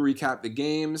through, recap the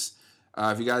games.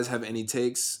 If you guys have any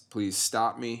takes, please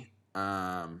stop me.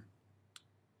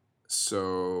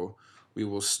 So we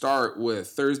will start with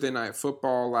Thursday Night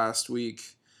Football last week,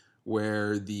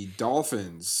 where the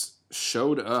Dolphins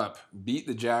showed up, beat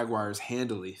the Jaguars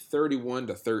handily,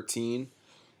 31-13.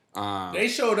 They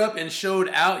showed up and showed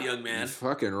out, young man.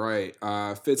 Fucking right.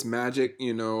 Fitzmagic,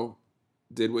 you know,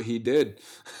 did what he did.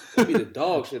 They beat the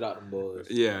dog shit out of them boys.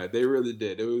 Yeah, they really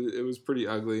did. It was pretty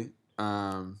ugly.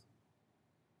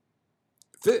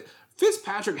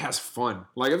 Fitzpatrick has fun.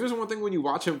 Like, if there's one thing when you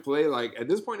watch him play, like, at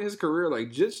this point in his career,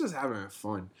 like, just having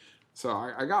fun. So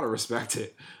I gotta respect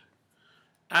it.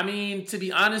 I mean, to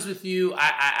be honest with you,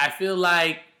 I feel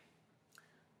like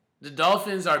the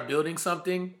Dolphins are building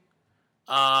something.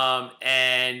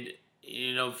 And,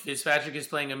 you know, Fitzpatrick is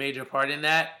playing a major part in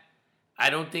that. I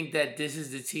don't think that this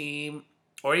is the team,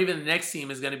 or even the next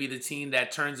team is going to be the team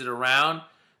that turns it around.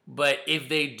 But if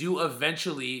they do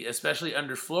eventually, especially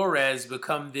under Flores,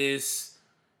 become this,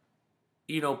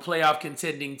 you know, playoff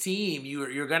contending team,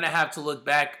 you're going to have to look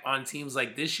back on teams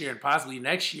like this year and possibly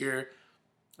next year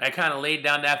that kind of laid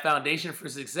down that foundation for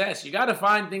success. You got to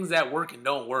find things that work and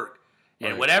don't work.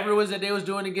 And whatever it was that they was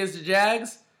doing against the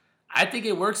Jags, I think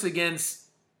it works against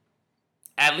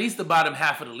at least the bottom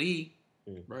half of the league.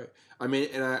 Right. I mean,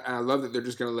 and I love that they're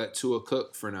just going to let Tua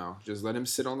cook for now. Just let him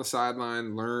sit on the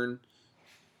sideline, learn.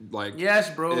 Like, yes,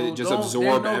 bro. Just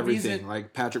absorb everything.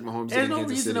 Like Patrick Mahomes did in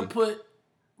Kansas City.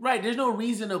 There's no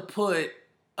reason to put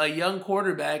a young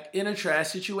quarterback in a trash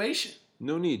situation.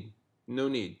 No need.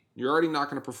 You're already not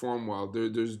going to perform well.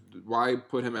 There's why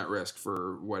put him at risk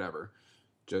for whatever?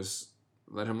 Just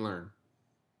let him learn.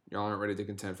 Y'all aren't ready to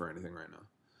contend for anything right now.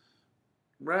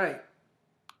 Right.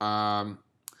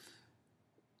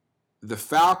 The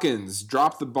Falcons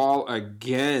drop the ball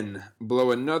again, blow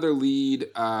another lead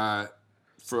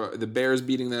for the Bears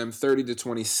beating them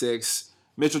 30-26.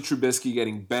 Mitchell Trubisky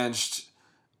getting benched.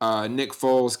 Nick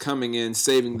Foles coming in,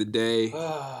 saving the day.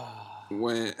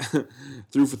 Went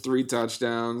threw for 3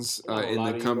 touchdowns in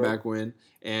the comeback win,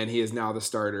 and he is now the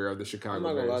starter of the Chicago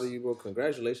Bears. I'm not gonna lie to you, bro.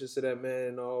 Congratulations to that man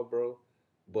and all, bro.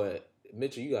 But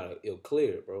Mitchell, you gotta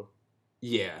clear it, bro.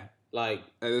 Yeah, Like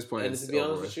At this point, and it's to be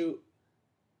honest over with you,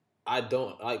 I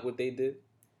don't like what they did.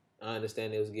 I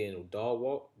understand they was getting a dog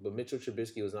walk, but Mitchell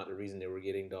Trubisky was not the reason they were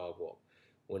getting dog walk.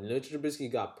 When Mitchell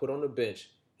Trubisky got put on the bench,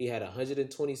 he had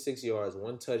 126 yards,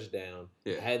 1 touchdown,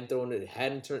 Yeah. hadn't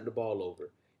turned the ball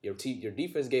over. Your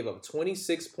defense gave up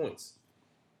 26 points.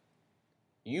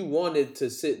 You wanted to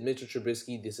sit Mitchell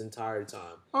Trubisky this entire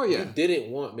time. Oh yeah. You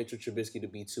didn't want Mitchell Trubisky to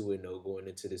be 2-0 going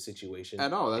into this situation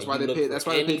At all. That's And why you they looked paid. for That's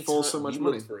why they any paid Foles time- so much you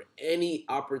money. looked for any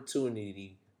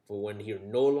opportunity for when you're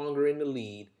no longer in the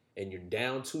lead and you're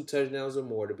down 2 touchdowns or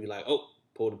more to be like, oh,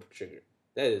 pull the trigger.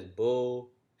 That is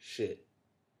bullshit.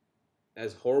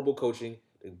 That's horrible coaching.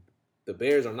 The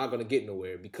Bears are not going to get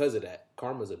nowhere because of that.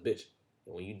 Karma's a bitch.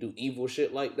 And when you do evil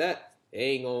shit like that,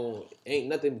 ain't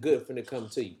nothing good finna come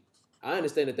to you. I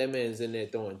understand that man's in there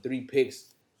throwing 3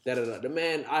 picks. The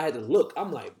man, I had to look.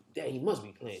 I'm like, damn, he must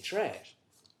be playing trash.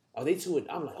 Are they 2?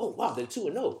 I'm like, oh wow, they're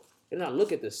 2-0. And I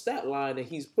look at the stat line that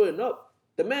he's putting up.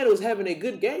 The man was having a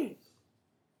good game.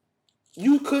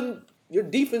 Your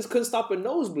defense couldn't stop a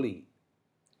nosebleed.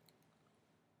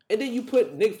 And then you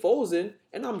put Nick Foles in,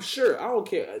 and I'm sure, I don't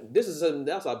care. This is something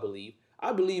else I believe.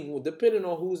 I believe depending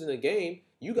on who's in the game,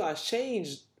 you guys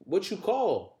change what you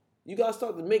call. You guys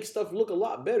start to make stuff look a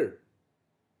lot better.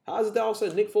 How is it that all of a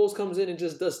sudden Nick Foles comes in and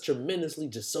just does tremendously,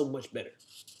 just so much better?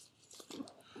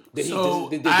 Did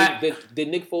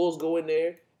Nick Foles go in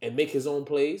there and make his own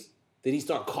plays? Did he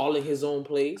start calling his own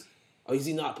plays? Or is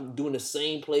he not doing the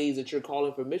same plays that you're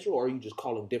calling for Mitchell, or are you just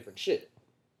calling different shit?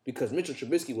 Because Mitchell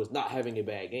Trubisky was not having a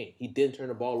bad game. He didn't turn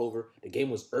the ball over. The game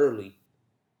was early.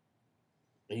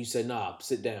 And you said, nah,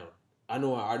 sit down. I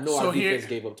know our defense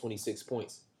gave up 26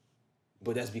 points.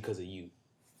 But that's because of you.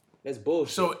 That's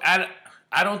bullshit. So I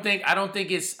don't think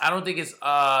it's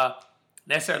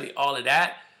necessarily all of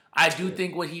that. I do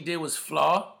think what he did was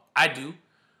flawed. I do.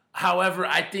 However,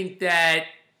 I think that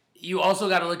you also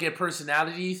got to look at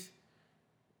personalities.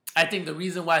 I think the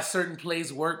reason why certain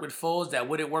plays work with Foles that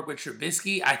wouldn't work with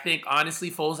Trubisky, I think honestly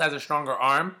Foles has a stronger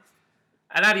arm.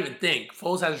 I not even think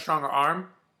Foles has a stronger arm.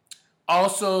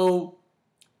 Also,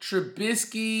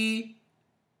 Trubisky,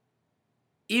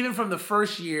 even from the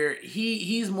first year,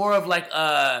 he's more of like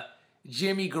a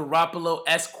Jimmy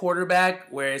Garoppolo-esque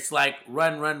quarterback where it's like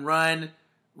run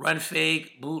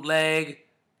fake, bootleg,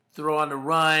 throw on the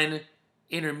run,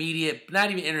 intermediate, not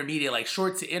even intermediate, like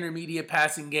short to intermediate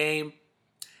passing game.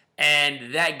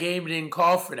 And that game didn't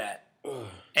call for that.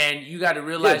 And you got to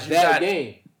realize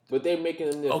game, but they're making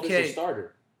him the official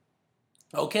starter.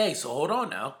 Okay, so hold on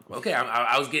now. Okay,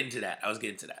 I was getting to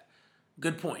that.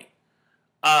 Good point.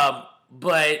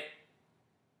 But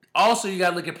also you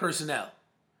got to look at personnel.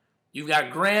 You've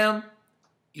got Graham,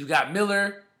 you got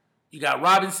Miller, you got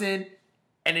Robinson,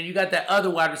 and then you got that other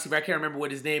wide receiver. I can't remember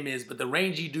what his name is, but the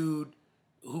rangy dude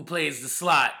who plays the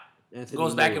slot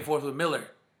goes back and forth with Miller.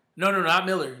 No, not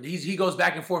Miller. He goes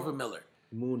back and forth with Miller.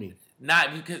 Mooney. Not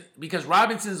because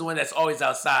Robinson's the one that's always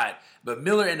outside, but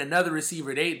Miller and another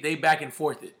receiver they back and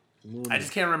forth it. Mooney. I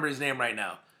just can't remember his name right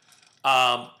now.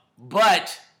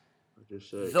 But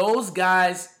those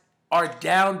guys are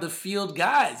down the field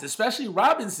guys, especially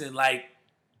Robinson. Like,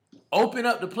 open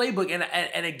up the playbook,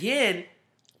 and again,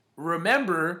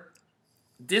 remember,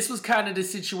 this was kind of the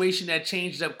situation that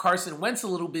changed up Carson Wentz a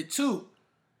little bit too.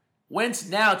 Wentz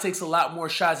now takes a lot more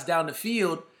shots down the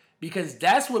field because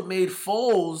that's what made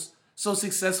Foles so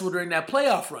successful during that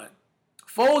playoff run.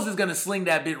 Foles is gonna sling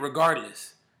that bit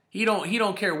regardless. He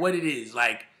don't care what it is.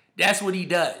 Like, that's what he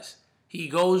does. He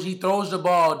throws the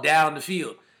ball down the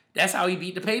field. That's how he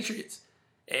beat the Patriots.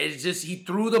 It's just he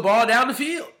threw the ball down the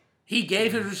field. He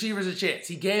gave his receivers a chance.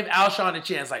 He gave Alshon a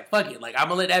chance. Like, fuck it. Like, I'm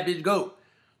gonna let that bitch go.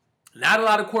 Not a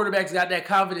lot of quarterbacks got that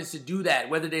confidence to do that,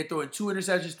 whether they're throwing 2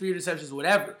 interceptions, 3 interceptions,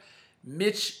 whatever.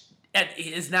 Mitch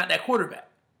is not that quarterback.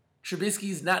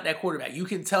 Trubisky's not that quarterback. You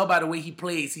can tell by the way he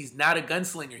plays, he's not a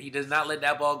gunslinger. He does not let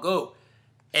that ball go.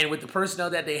 And with the personnel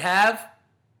that they have,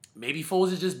 maybe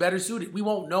Foles is just better suited. We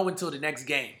won't know until the next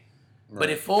game. Right. But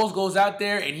if Foles goes out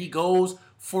there and he goes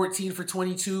 14 for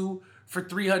 22 for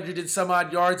 300 and some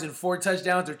odd yards and 4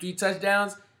 touchdowns or 3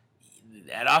 touchdowns,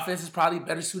 that offense is probably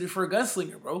better suited for a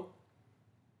gunslinger, bro.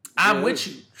 I'm with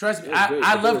you. Trust me.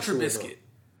 I love Trubisky.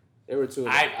 They were 2-0.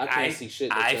 I can't see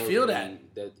shit that tells feel me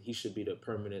that he should be the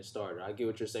permanent starter. I get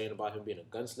what you're saying about him being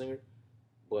a gunslinger,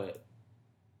 but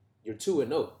you're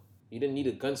 2-0. You didn't need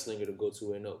a gunslinger to go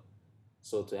 2-0.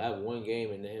 So to have one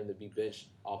game and then him to be benched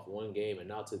off one game and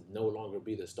now to no longer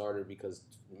be the starter because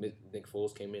Nick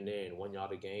Foles came in there and won y'all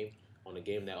the game on a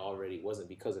game that already wasn't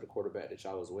because of the quarterback that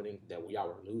y'all was winning, that y'all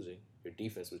were losing. Your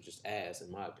defense was just ass,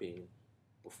 in my opinion.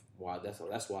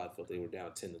 That's why I felt they were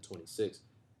down 10-26.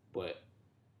 But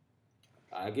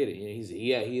I get it.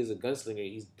 He is a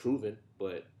gunslinger. He's proven,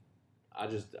 but I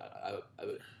just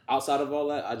outside of all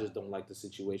that, I just don't like the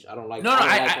situation. I don't like. No,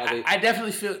 I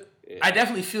definitely feel. Yeah. I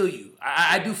definitely feel you.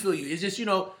 I do feel you. It's just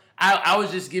I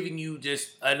was just giving you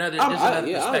just another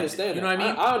perspective. I understand. You know what I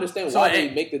mean? I understand why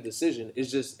they make the decision.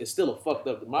 It's still a fucked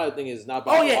up. My thing is not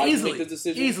about why easily you make the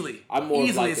decision. Easily, I'm more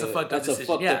easily like it's a fucked up decision. That's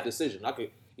a fucked up decision.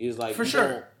 It's like for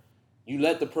sure. You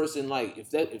let the person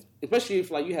especially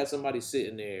if like you had somebody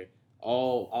sitting there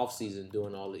all off season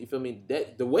doing all that. You feel me?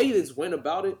 That the way this went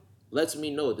about it lets me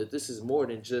know that this is more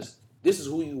than just. This is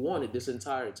who you wanted this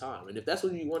entire time. And if that's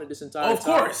who you wanted this entire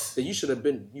time, then you should have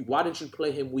been... Why didn't you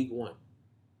play him week 1?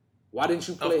 Why didn't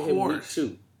you play him week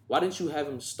 2? Why didn't you have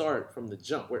him start from the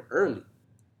jump? We're early.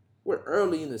 We're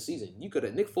early in the season. Nick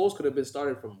Foles could have been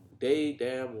started from day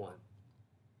damn one.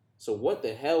 So what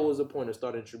the hell was the point of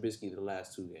starting Trubisky the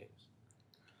last 2 games?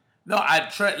 No,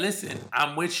 listen,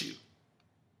 I'm with you.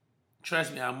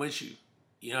 Trust me, I'm with you.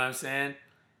 You know what I'm saying?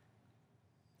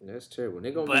 That's terrible.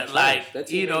 They're gonna but be like that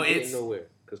team ain't getting nowhere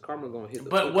because Karma gonna hit.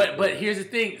 But here's the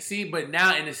thing. See, but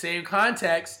now in the same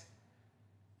context,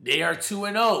 they are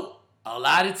 2-0. A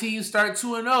lot of teams start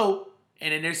 2-0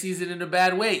 and then their season in a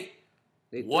bad way.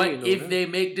 What if they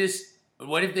make this?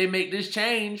 What if they make this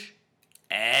change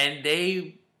and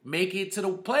they make it to the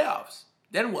playoffs?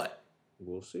 Then what?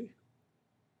 We'll see.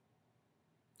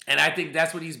 And I think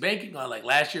that's what he's banking on. Like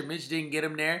last year, Mitch didn't get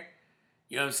him there.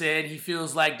 You know what I'm saying? He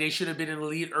feels like they should have been in the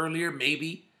lead earlier,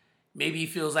 maybe. Maybe he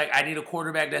feels like I need a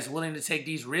quarterback that's willing to take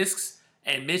these risks,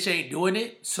 and Mitch ain't doing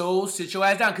it, so sit your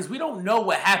ass down. Because we don't know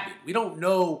what happened. We don't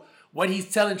know what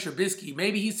he's telling Trubisky.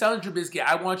 Maybe he's telling Trubisky,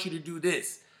 I want you to do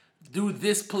this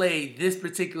play this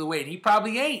particular way. And he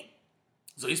probably ain't.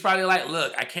 So he's probably like,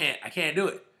 look, I can't do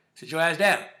it. Sit your ass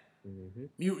down. Mm-hmm.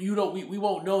 We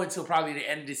won't know until probably the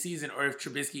end of the season or if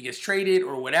Trubisky gets traded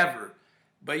or whatever.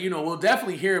 But, we'll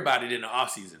definitely hear about it in the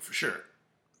offseason for sure.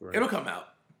 Right. It'll come out.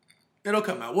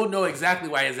 We'll know exactly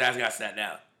why his ass got sat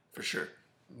down for sure.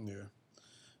 Yeah.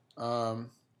 All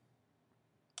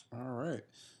right.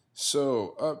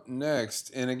 So up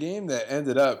next, in a game that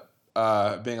ended up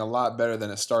being a lot better than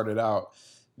it started out,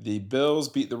 the Bills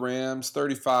beat the Rams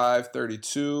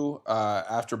 35-32.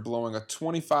 After blowing a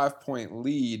 25-point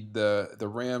lead, the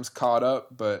Rams caught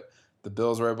up, but the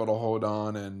Bills were able to hold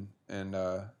on and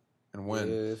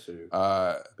win.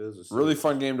 Yeah, really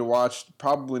fun game to watch.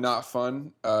 Probably not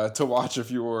fun to watch if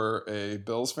you were a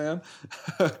Bills fan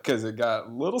because it got a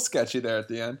little sketchy there at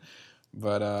the end.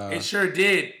 But it sure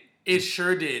did.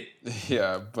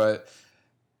 Yeah, but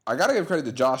I gotta give credit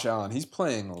to Josh Allen. He's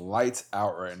playing lights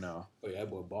out right now. Oh yeah, that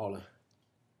boy balling.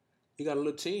 He got a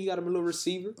little team. He got him a little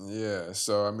receiver. Yeah,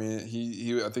 so I mean,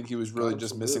 he I think he was really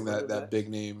just missing that big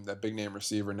name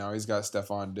receiver. Now he's got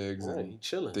Stephon Diggs, and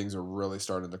chilling. Things are really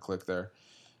starting to click there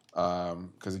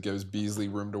because it gives Beasley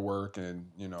room to work,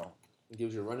 and it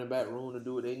gives your running back room to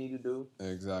do what they need to do.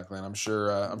 Exactly, and I'm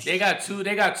sure they got two.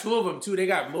 They got two of them too. They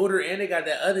got Motor and they got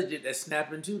that other jit that's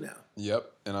snapping too now. Yep,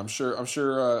 and I'm sure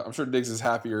Diggs is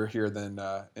happier here than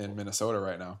in Minnesota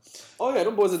right now. Oh yeah,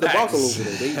 them boys at the debacle over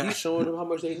there. He's showing them how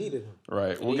much they needed him.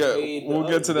 Right, we'll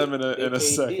get to them in a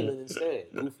second.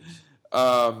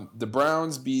 The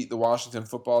Browns beat the Washington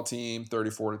football team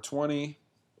 34-20.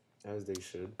 As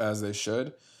they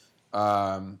should.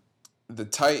 The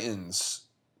Titans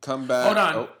come back. Hold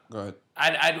on. Oh, go ahead.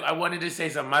 I wanted to say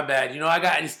something. My bad. I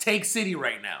got it's Take City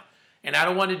right now, and I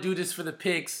don't want to do this for the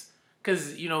picks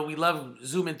because we love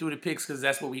zooming through the picks because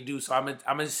that's what we do. So I'm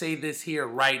gonna say this here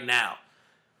right now.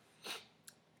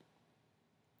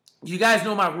 You guys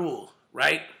know my rule,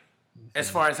 right? As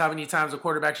far as how many times a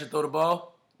quarterback should throw the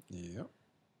ball. Yep.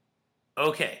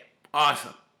 Okay.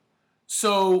 Awesome.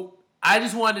 So I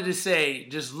just wanted to say,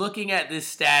 just looking at this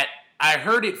stat, I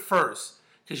heard it first.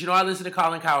 Because, I listened to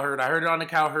Colin Cowherd. I heard it on the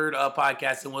Cowherd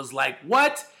podcast and was like,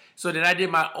 what? So then I did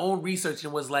my own research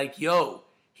and was like, yo,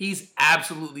 he's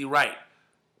absolutely right.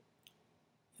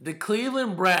 The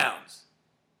Cleveland Browns,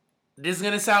 this is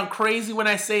going to sound crazy when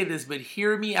I say this, but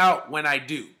hear me out when I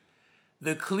do.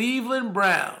 The Cleveland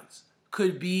Browns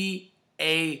could be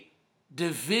a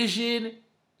division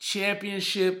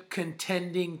championship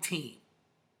contending team.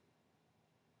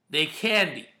 They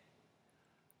can be.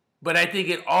 But I think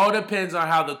it all depends on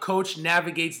how the coach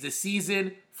navigates the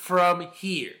season from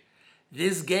here.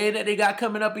 This game that they got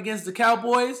coming up against the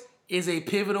Cowboys is a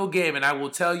pivotal game, and I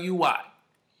will tell you why.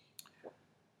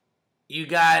 You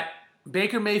got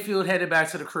Baker Mayfield headed back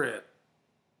to the crib.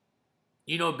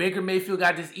 Baker Mayfield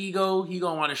got this ego. He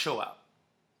going to want to show out.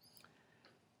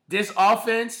 This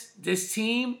offense, this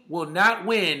team will not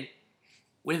win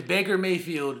with Baker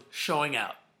Mayfield showing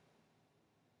out.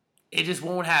 It just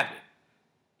won't happen.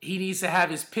 He needs to have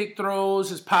his pick throws,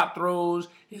 his pop throws.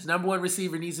 His number one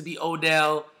receiver needs to be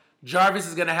Odell. Jarvis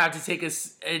is going to have to take a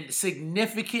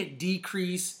significant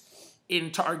decrease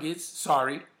in targets.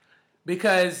 Sorry.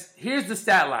 Because here's the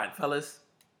stat line, fellas.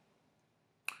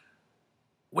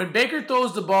 When Baker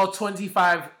throws the ball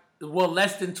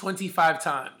less than 25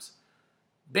 times,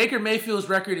 Baker Mayfield's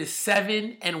record is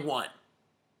 7-1.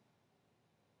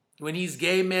 When he's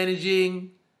game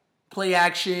managing, play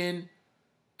action,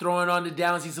 throwing on the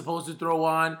downs he's supposed to throw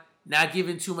on, not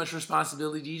giving too much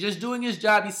responsibility, just doing his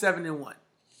job, he's 7-1.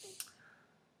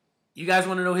 You guys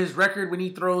want to know his record when he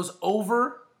throws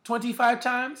over 25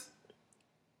 times?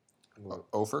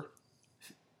 Over?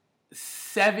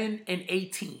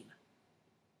 7-18.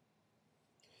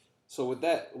 So with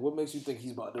that, what makes you think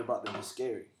they're about to be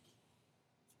scary?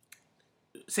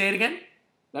 Say it again?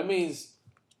 That means,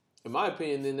 in my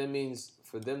opinion, then that means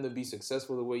for them to be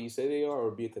successful the way you say they are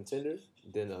or be a contender,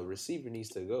 then a receiver needs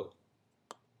to go.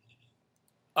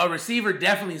 A receiver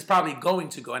definitely is probably going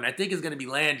to go, and I think it's going to be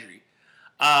Landry.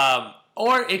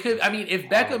 Or it could, if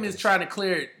Beckham is trying to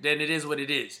clear it, then it is what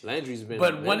it is. Landry's been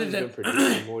Landry's been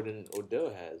producing more than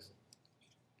Odell has.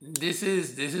 This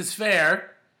is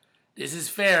fair. This is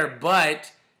fair,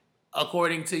 but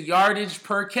according to yardage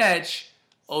per catch,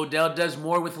 Odell does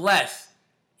more with less.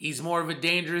 He's more of a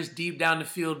dangerous, deep down the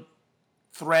field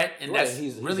threat, and that's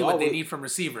really what they need from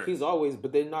receiver.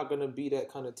 But they're not going to be that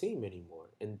kind of team anymore.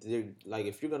 And they're like,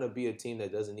 if you're going to be a team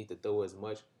that doesn't need to throw as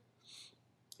much,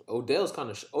 Odell's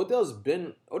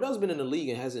been in the league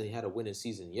and hasn't had a winning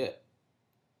season yet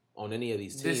on any of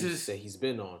these teams that he's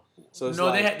been on. So it's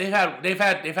they've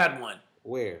had one.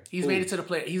 Where He's made it to the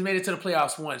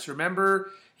playoffs once.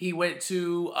 Remember, he went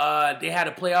to they had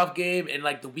a playoff game, and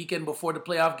like the weekend before the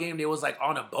playoff game, they was like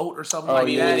on a boat or something that.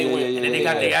 And then they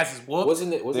got their asses whooped.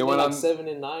 Wasn't they like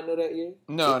 7-9 though that year?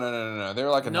 No. They were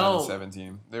like a 9-7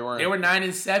 team. They weren't. They were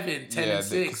 9-7,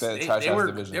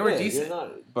 10-6. They were decent.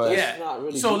 Not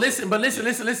really so decent.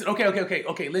 Listen.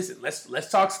 Okay. Listen.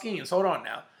 Let's talk schemes. Hold on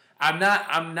now. I'm not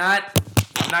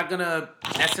gonna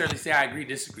necessarily say I agree,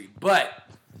 disagree, but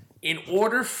in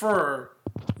order for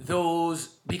those,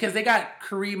 because they got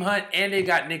Kareem Hunt and they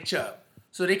got Nick Chubb,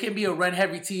 so they can be a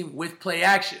run-heavy team with play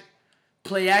action.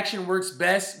 Play action works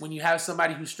best when you have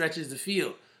somebody who stretches the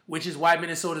field, which is why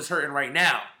Minnesota's hurting right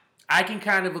now. I can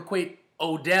kind of equate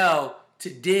Odell to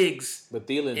Diggs. But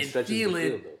Thielen stretches the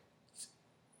field,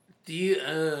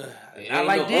 though. I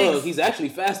like Diggs. He's actually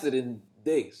faster than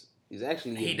Diggs. He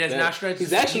does not stretch.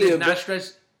 He's actually a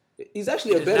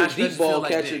better deep ball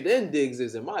catcher than Diggs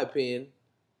is, in my opinion.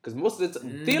 Because most of the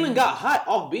time, Thielen got hot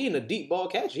off being a deep ball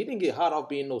catcher. He didn't get hot off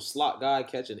being no slot guy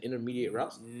catching intermediate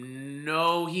routes.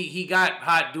 No, he got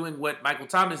hot doing what Michael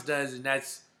Thomas does, and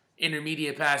that's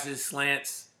intermediate passes,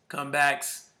 slants,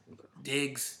 comebacks,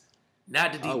 digs.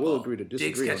 Not the deep ball. I will agree to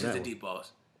disagree. Diggs catches the deep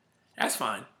balls. That's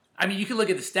fine. I mean, you can look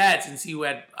at the stats and see who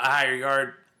had a higher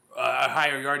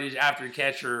yardage after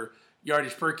catch or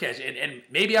yardage per catch. And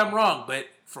maybe I'm wrong, but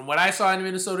from what I saw in the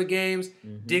Minnesota games,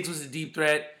 Diggs was the deep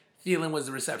threat. Thielen was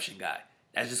the reception guy.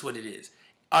 That's just what it is.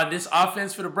 On this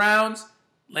offense for the Browns,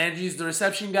 Landry's the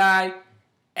reception guy,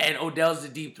 and Odell's the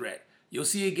deep threat. You'll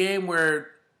see a game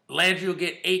where Landry will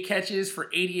get 8 catches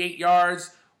for 88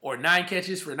 yards or 9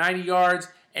 catches for 90 yards,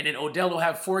 and then Odell will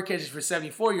have 4 catches for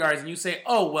 74 yards, and you say,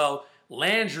 oh, well,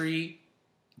 Landry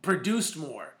produced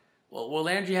more. Well,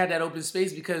 Landry had that open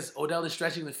space because Odell is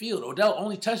stretching the field. Odell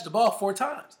only touched the ball 4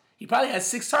 times. He probably had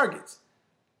 6 targets.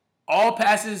 All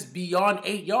passes beyond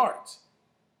 8 yards.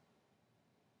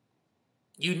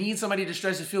 You need somebody to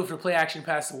stretch the field for play action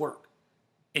pass to work.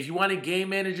 If you want a game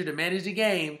manager to manage the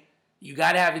game, you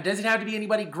got to have, it doesn't have to be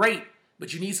anybody great,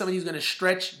 but you need somebody who's going to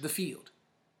stretch the field.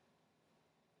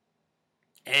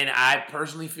 And I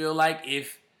personally feel like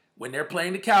when they're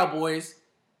playing the Cowboys,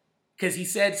 because he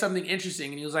said something interesting,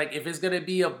 and he was like, if it's going to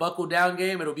be a buckle down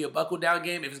game, it'll be a buckle down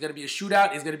game. If it's going to be a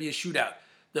shootout, it's going to be a shootout.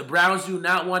 The Browns do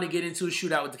not want to get into a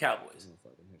shootout with the Cowboys.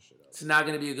 It's not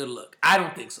going to be a good look. I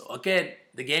don't think so. Again,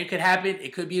 the game could happen.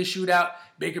 It could be a shootout.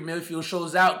 Baker Mayfield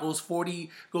shows out, goes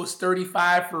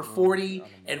 35 for 40,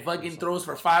 and fucking throws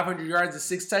for 500 yards and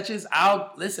 6 touches.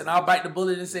 I'll bite the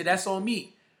bullet and say that's on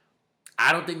me.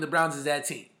 I don't think the Browns is that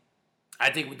team.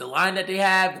 I think with the line that they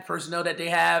have, the personnel that they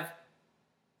have,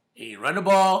 they run the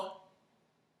ball,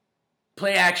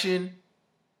 play action,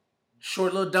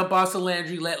 short little dump offs to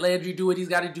Landry, let Landry do what he's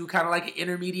got to do, kind of like an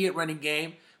intermediate running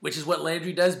game, which is what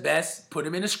Landry does best. Put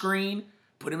him in a screen,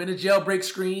 put him in a jailbreak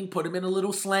screen, put him in a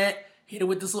little slant, hit it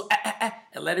with this little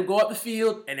and let him go up the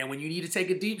field. And then when you need to take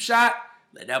a deep shot,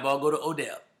 let that ball go to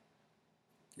Odell.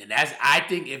 And I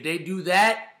think if they do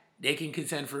that, they can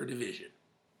contend for a division.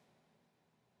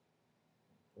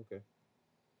 Okay.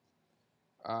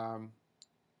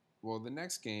 Well, the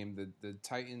next game, the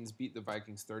Titans beat the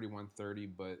Vikings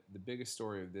 31-30, but the biggest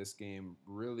story of this game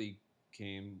really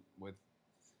came with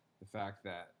the fact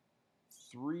that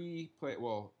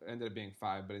ended up being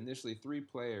 5, but initially 3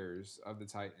 players of the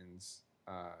Titans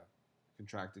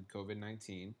contracted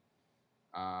COVID-19.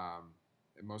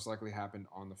 It most likely happened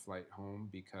on the flight home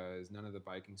because none of the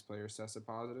Vikings players tested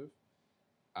positive.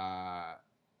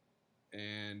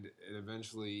 And it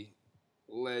eventually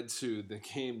led to the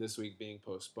game this week being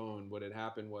postponed. What had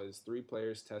happened was 3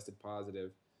 players tested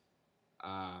positive,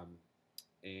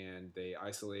 and they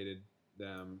isolated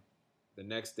them. The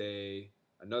next day,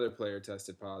 another player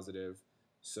tested positive,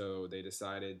 so they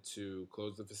decided to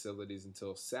close the facilities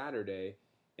until Saturday,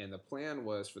 and the plan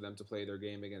was for them to play their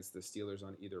game against the Steelers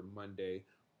on either Monday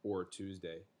or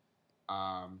Tuesday.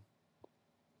 But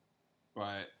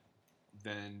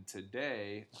then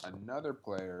today, another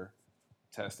player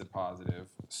tested positive,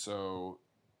 so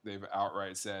they've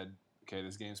outright said, okay,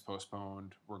 this game's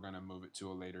postponed. We're going to move it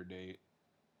to a later date.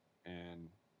 And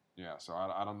yeah, so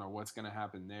I don't know what's going to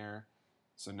happen there.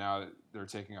 So now they're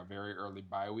taking a very early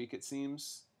bye week, it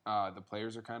seems. The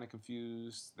players are kind of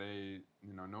confused.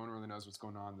 No one really knows what's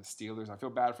going on. The Steelers, I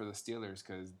feel bad for the Steelers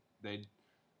because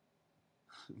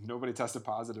nobody tested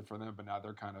positive for them, but now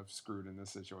they're kind of screwed in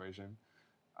this situation.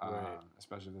 Right.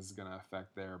 Especially if this is going to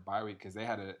affect their bye week because they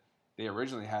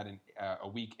originally had a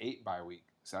week 8 bye week,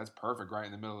 so that's perfect right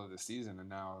in the middle of the season, and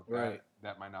now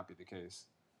that might not be the case.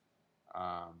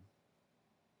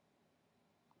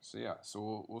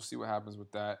 So we'll see what happens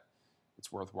with that.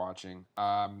 It's worth watching.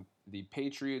 The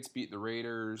Patriots beat the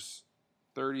Raiders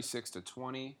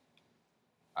 36-20.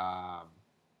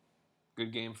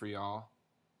 Good game for y'all.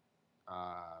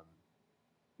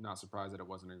 Not surprised that it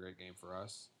wasn't a great game for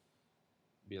us.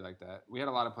 Be like that. We had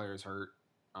a lot of players hurt,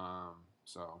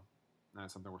 so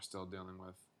that's something we're still dealing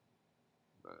with.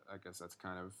 But I guess that's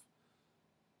kind of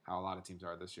how a lot of teams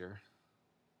are this year.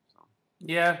 So.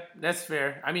 Yeah, that's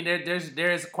fair. I mean,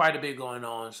 there's quite a bit going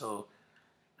on. So,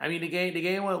 I mean, the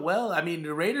game went well. I mean,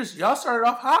 the Raiders, y'all started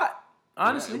off hot.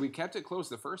 Honestly, we kept it close.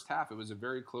 The first half, it was a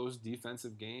very close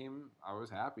defensive game. I was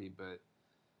happy, but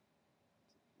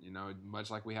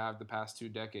much like we have the past 2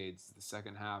 decades, the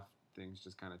second half things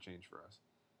just kind of changed for us.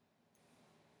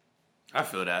 I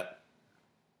feel that.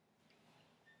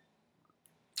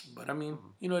 But I mean,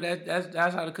 that's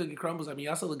how the cookie crumbles. I mean,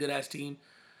 y'all still a good ass team.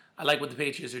 I like what the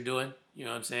Patriots are doing. You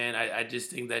know what I'm saying? I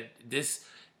just think that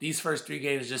these first 3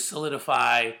 games just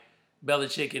solidify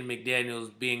Belichick and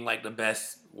McDaniels being like the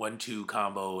best 1-2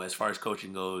 combo as far as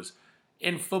coaching goes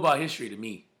in football history to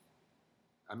me.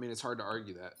 I mean, it's hard to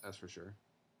argue that. That's for sure.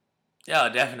 Yeah,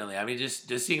 definitely. I mean, just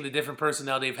seeing the different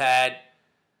personnel they've had,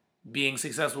 being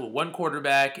successful with one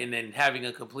quarterback and then having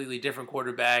a completely different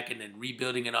quarterback and then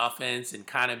rebuilding an offense and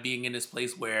kind of being in this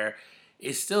place where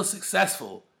it's still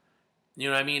successful. You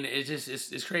know what I mean? It's just,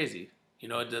 it's crazy.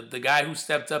 The guy who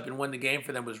stepped up and won the game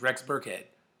for them was Rex Burkhead.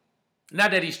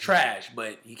 Not that he's trash,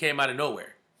 but he came out of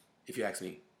nowhere, if you ask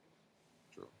me.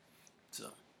 True. So.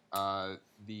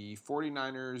 The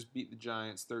 49ers beat the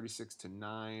Giants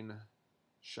 36-9.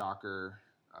 Shocker.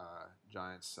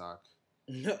 Giants suck.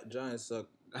 Giants suck.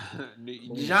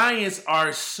 Giants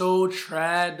are so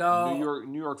trad, dog.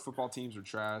 New York football teams are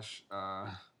trash.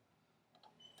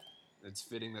 It's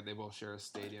fitting that they both share a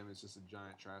stadium. It's just a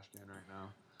giant trash can right now.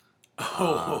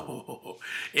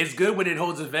 It's good when it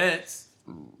holds events.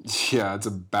 Yeah, it's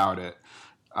about it.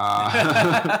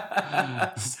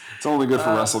 It's only good for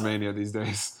WrestleMania these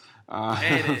days.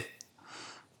 Ain't it?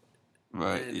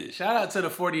 But shout out to the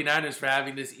 49ers for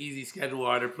having this easy schedule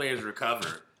while their players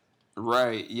recover.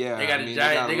 Right, yeah. They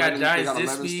got Giants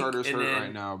this week, starters hurt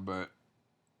right now, but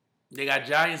they got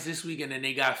Giants this week, and then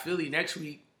they got Philly next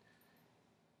week.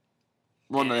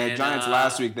 Well, no, they had Giants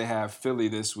last week. They have Philly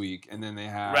this week, and then they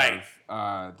have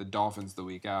the Dolphins the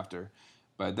week after.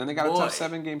 But then they got a tough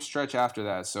 7-game stretch after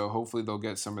that, so hopefully they'll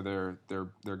get some of their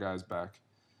guys back.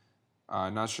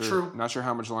 Not sure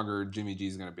how much longer Jimmy G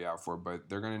is going to be out for, but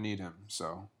they're going to need him,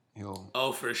 so he'll.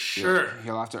 Oh, for sure.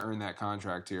 He'll have to earn that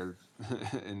contract here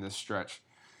in this stretch.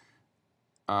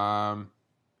 In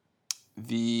an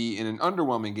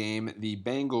underwhelming game, the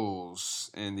Bengals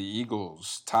and the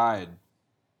Eagles tied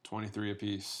 23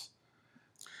 apiece.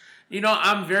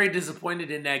 I'm very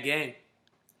disappointed in that game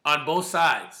on both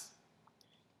sides.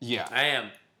 Yeah, I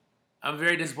am. I'm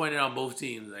very disappointed on both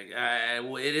teams. Like,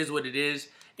 it is what it is.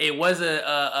 It was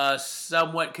a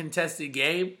somewhat contested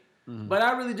game, but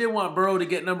I really did want Burrow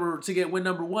to win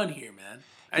number 1 here, man.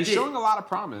 He's showing a lot of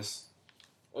promise.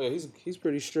 Oh, yeah, he's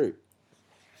pretty straight.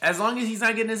 As long as he's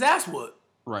not getting his ass whooped.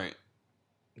 Right.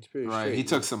 It's pretty Right. straight, He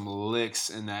took dude. some licks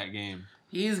in that game.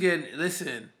 He's getting.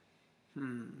 Listen,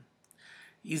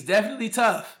 he's definitely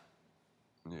tough.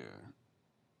 Yeah.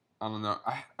 I don't know.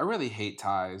 I really hate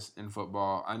ties in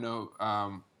football. I know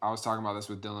I was talking about this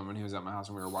with Dylan when he was at my house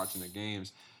when we were watching the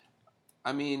games.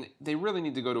 I mean, they really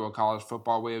need to go to a college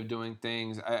football way of doing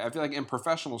things. I feel like in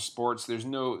professional sports,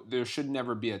 there should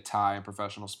never be a tie in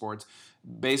professional sports.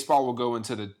 Baseball will go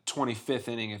into the 25th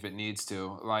inning if it needs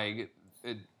to. Like,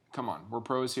 come on, we're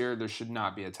pros here. There should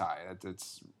not be a tie.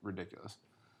 That's ridiculous.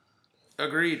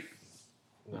 Agreed.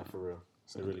 Not for real.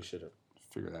 They really shouldn't.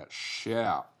 Figure that shit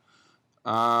out.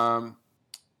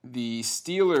 The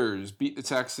Steelers beat the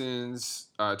Texans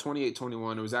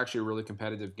 28-21. It was actually a really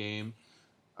competitive game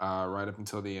right up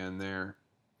until the end there.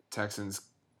 Texans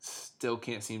still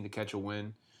can't seem to catch a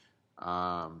win.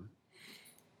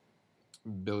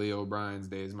 Billy O'Brien's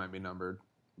days might be numbered,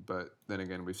 but then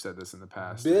again, we've said this in the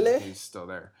past. Billy? He's still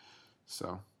there.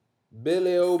 So,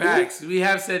 Billy O.B. Facts.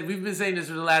 We've been saying this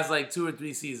for the last like 2 or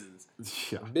 3 seasons.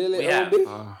 yeah. Billy Yeah. O.B.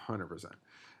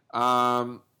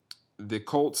 100%. The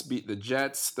Colts beat the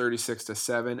Jets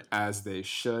 36-7, as they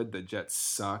should. The Jets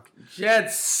suck.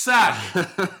 Jets suck.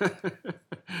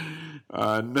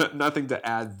 Nothing to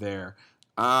add there.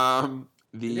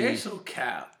 They're so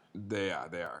cap. They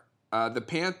are. The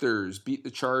Panthers beat the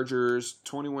Chargers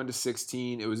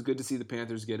 21-16. It was good to see the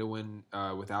Panthers get a win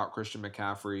without Christian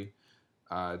McCaffrey.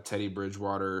 Teddy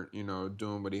Bridgewater,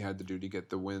 doing what he had to do to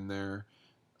get the win there.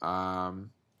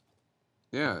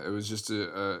 Yeah, it was just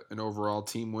an overall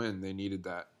team win. They needed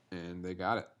that, and they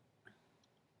got it.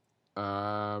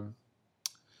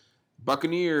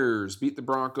 Buccaneers beat the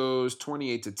Broncos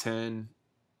 28-10,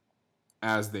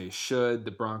 as they should.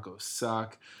 The Broncos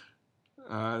suck.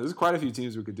 There's quite a few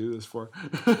teams we could do this for.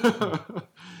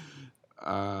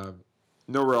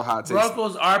 No real hot takes.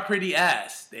 Broncos are pretty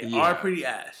ass. They are pretty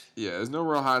ass. Yeah, there's no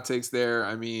real hot takes there.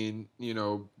 I mean,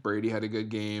 Brady had a good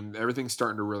game. Everything's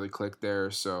starting to really click there.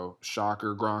 So,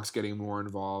 shocker, Gronk's getting more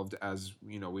involved, as,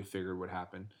 we figured would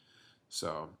happen.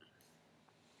 So,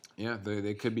 yeah,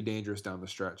 they could be dangerous down the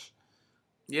stretch.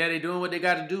 Yeah, they doing what they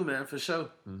got to do, man, for sure.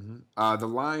 Mm-hmm. The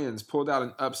Lions pulled out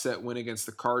an upset win against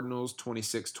the Cardinals,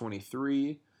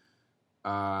 26-23.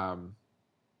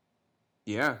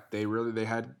 Yeah, they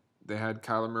had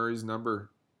Kyler Murray's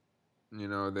number.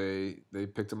 They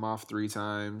picked him off 3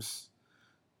 times.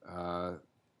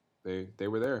 They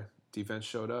were there. Defense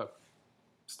showed up,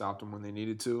 stopped them when they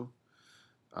needed to.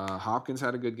 Hopkins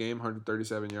had a good game,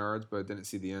 137 yards, but didn't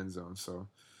see the end zone. So,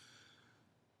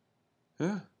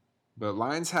 yeah. But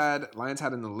Lions had an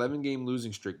 11-game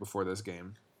losing streak before this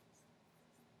game.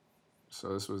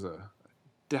 So this was a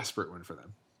desperate win for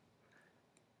them.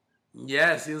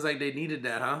 Yeah, seems like they needed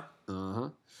that, huh?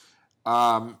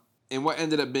 Uh-huh. In what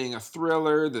ended up being a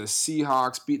thriller, the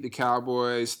Seahawks beat the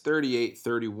Cowboys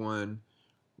 38-31.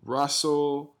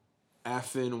 Russell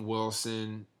effing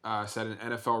Wilson set an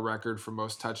NFL record for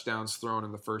most touchdowns thrown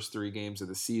in the first 3 games of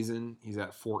the season. He's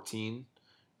at 14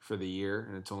 for the year,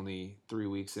 and it's only 3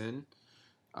 weeks in.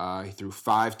 He threw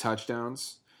 5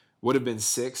 touchdowns. Would have been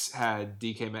 6 had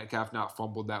DK Metcalf not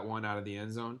fumbled that one out of the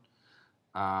end zone.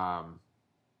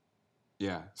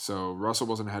 Yeah, so Russell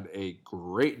Wilson had a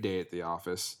great day at the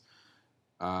office.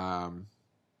 Yeah,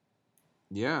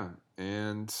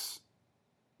 and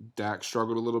Dak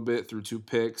struggled a little bit, threw 2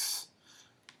 picks.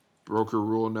 Broker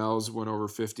Rule Nels went over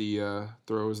 50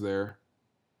 throws there.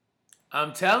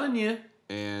 I'm telling you.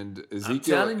 And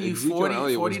Ezekiel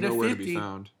Elliott was nowhere to be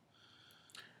found.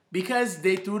 Because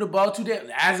they threw the ball too damn.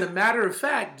 As a matter of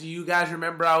fact, do you guys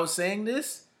remember I was saying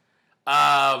this?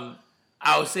 I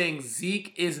was saying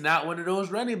Zeke is not one of those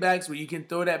running backs where you can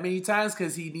throw that many times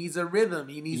because he needs a rhythm.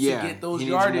 He needs to get those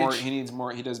yardage. He needs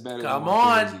more. He does better. Come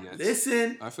on,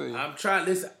 listen. I feel you. I'm trying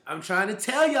to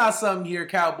tell y'all something here,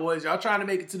 Cowboys. Y'all trying to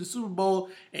make it to the Super Bowl,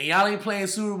 and y'all ain't playing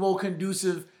Super Bowl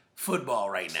conducive football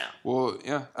right now. Well,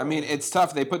 yeah. I mean, it's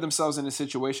tough. They put themselves in a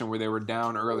situation where they were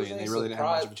down early and they really didn't have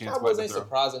much of a chance. Cowboys ain't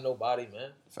surprising nobody,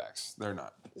 man. Facts. They're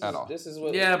not at all. This is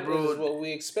what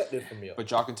we expected from you.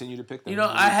 But y'all continue to pick them.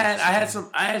 I had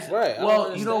some. Right.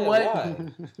 Well, you know what?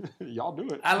 Y'all do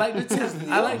it. I like the test.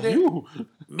 I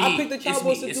picked the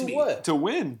Cowboys to do what? To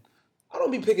win. I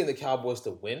don't be picking the Cowboys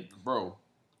to win, bro.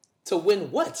 To win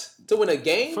what? To win a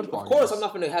game? Football of course, games. I'm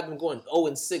not going to have them going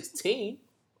 0-16.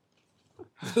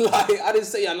 Like, I didn't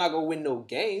say I'm not going to win no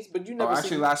games, but you never.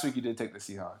 Actually, last week you did take the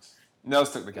Seahawks.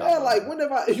 Nels took the Cowboys. Yeah, like when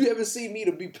have you ever seen me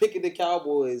to be picking the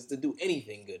Cowboys to do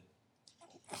anything good?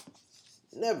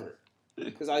 Never,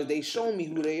 because they show me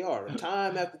who they are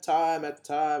time after time after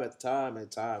time after time after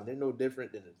time. They're no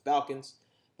different than the Falcons.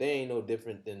 They ain't no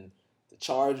different than the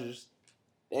Chargers.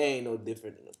 They ain't no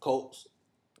different than the Colts.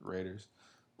 Raiders.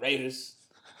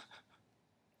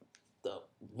 The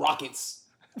Rockets.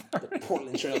 The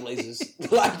Portland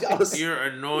Trailblazers. Like, y'all You're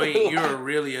annoying. You're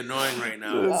really annoying right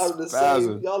now.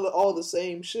 y'all are all the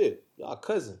same shit. Y'all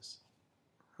cousins.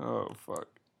 Oh, fuck.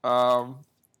 All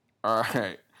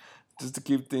right. Just to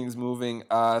keep things moving,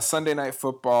 Sunday Night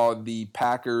Football, the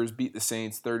Packers beat the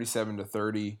Saints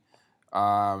 37-30.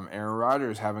 Aaron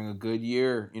Rodgers having a good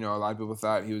year. You know, a lot of people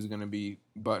thought he was going to be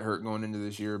butthurt going into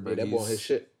this year, but that boy on his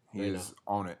shit. He is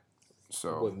on it.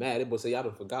 So that boy mad. That boy say, y'all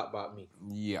done forgot about me.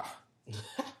 Yeah.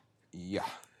 Yeah.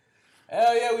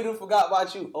 Hell yeah, we done forgot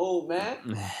about you, old man.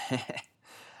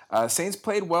 Saints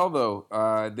played well,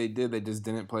 though. They did. They just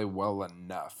didn't play well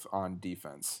enough on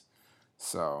defense.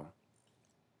 So,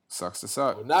 sucks to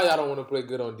suck. Well, now y'all don't want to play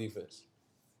good on defense.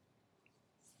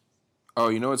 Oh,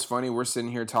 you know what's funny? We're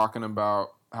sitting here talking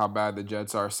about how bad the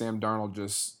Jets are. Sam Darnold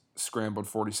just scrambled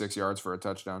 46 yards for a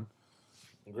touchdown.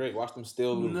 Great. Watch them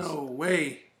still lose. No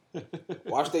way.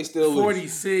 Watch they still lose.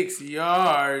 46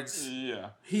 yards. Yeah.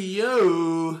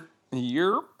 Yo.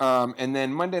 And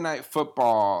then Monday Night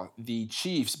Football, the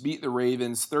Chiefs beat the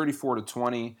Ravens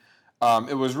 34-20.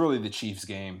 It was really the Chiefs'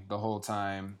 game the whole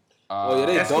time.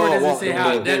 That score doesn't say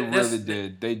how. They really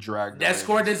did. They dragged that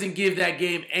score doesn't give that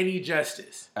game any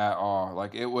justice at all.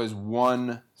 Like, it was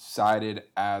one-sided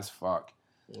as fuck.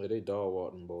 Yeah, they dog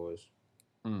walked them boys.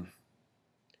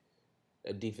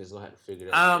 That defense gonna have to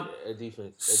figure that. That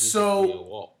defense so be a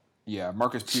walk. Yeah,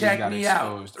 Marcus Peters got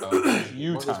exposed a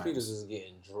few times. Marcus Peters is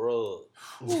getting drugged.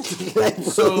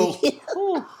 So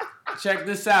check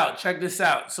this out.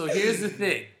 So here's the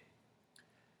thing.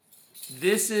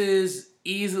 This is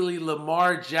easily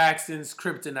Lamar Jackson's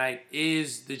kryptonite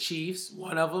is the Chiefs,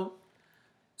 one of them.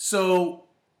 So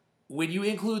when you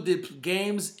include the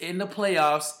games in the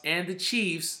playoffs and the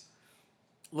Chiefs,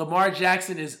 Lamar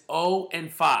Jackson is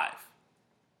 0-5.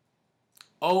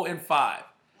 0-5.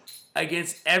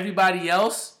 Against everybody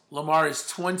else, Lamar is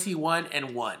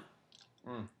 21-1.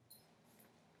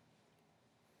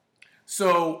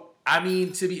 So, I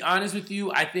mean, to be honest with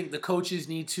you, I think the coaches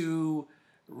need to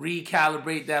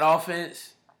recalibrate that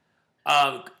offense.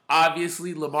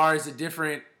 Obviously, Lamar is a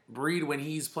different breed when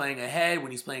he's playing ahead,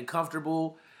 when he's playing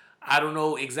comfortable. I don't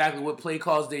know exactly what play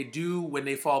calls they do when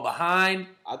they fall behind.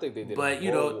 I think they did. I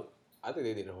think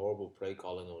they did a horrible play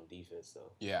calling on defense,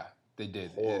 though. Yeah, they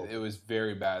did. It was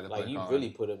very bad. Like, you really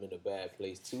put them in a bad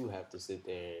place to have to sit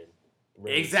there and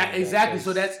exactly.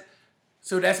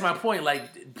 So that's my point. Like,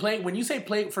 when you say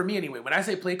play, for me anyway, when I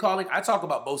say play calling, I talk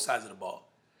about both sides of the ball.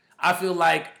 I feel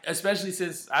like, especially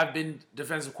since I've been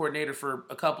defensive coordinator for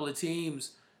a couple of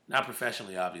teams, not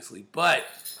professionally, obviously, but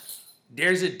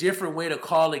there's a different way to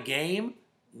call a game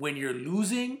when you're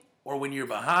losing or when you're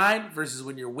behind versus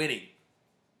when you're winning.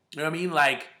 You know what I mean?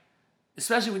 Like,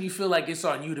 especially when you feel like it's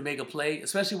on you to make a play,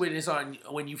 especially when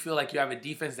you feel like you have a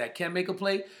defense that can make a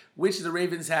play, which the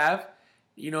Ravens have.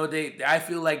 You know, I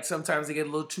feel like sometimes they get a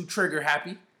little too trigger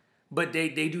happy, but they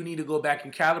do need to go back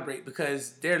and calibrate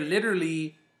because they're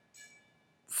literally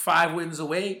 5 wins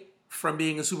away from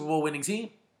being a Super Bowl winning team.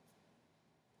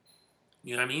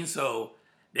 You know what I mean? So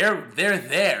they're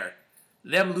there.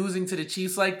 Them losing to the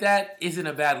Chiefs like that isn't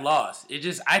a bad loss.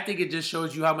 I think it just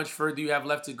shows you how much further you have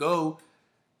left to go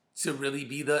to really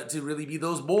be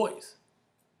those boys.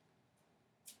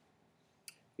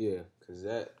 Yeah, because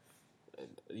that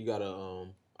you gotta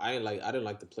I didn't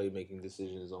like the playmaking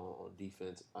decisions on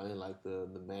defense. I didn't like the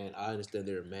man. I understand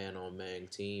they're a man-on-man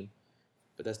team,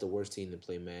 but that's the worst team to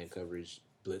play man coverage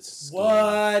blitz scheme.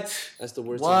 What? That's the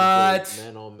worst team to play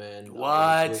man-on-man.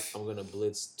 What? I'm gonna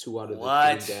blitz 2 out of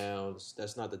the 3 downs.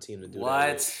 That's not the team to do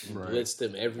that with. You blitz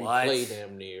them every play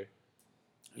damn near.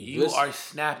 You are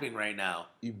snapping right now.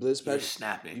 You blitz Patrick. You're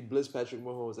snapping. You blitz Patrick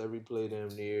Mahomes every play damn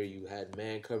near. You had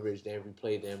man coverage every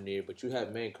play damn near. But you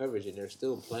had man coverage and they're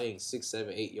still playing 6,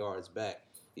 7, 8 yards back.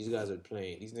 These guys are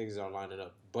playing. These niggas are lining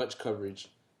up bunch coverage.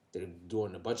 They're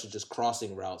doing a bunch of just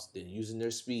crossing routes. They're using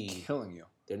their speed. Killing you.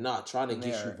 They're not trying to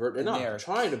get you They're not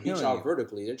trying to beat y'all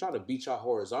vertically. They're trying to beat y'all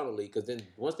horizontally because then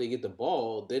once they get the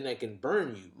ball, then they can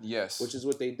burn you. Yes. Which is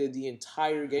what they did the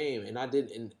entire game.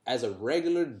 And as a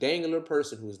regular dangler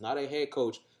person who is not a head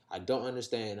coach, I don't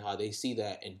understand how they see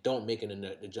that and don't make an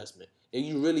adjustment. And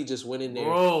you really just went in there.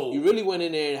 Bro. You really went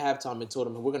in there at halftime and told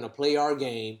them, we're going to play our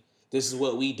game. This is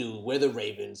what we do. We're the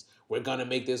Ravens. We're going to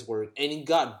make this work. And he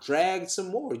got dragged some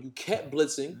more. You kept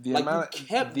blitzing. The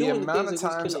amount of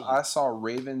times I saw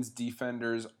Ravens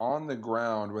defenders on the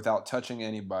ground without touching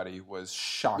anybody was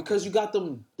shocking. Because you got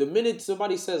them, the minute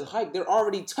somebody says hike, they're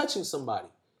already touching somebody.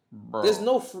 Bro.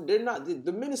 They're not,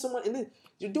 the minute someone, and then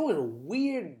you're doing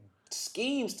weird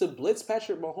schemes to blitz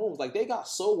Patrick Mahomes. Like, they got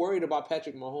so worried about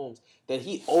Patrick Mahomes that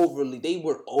they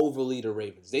were overly the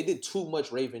Ravens. They did too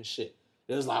much Raven shit.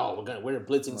 It was like, oh, we're a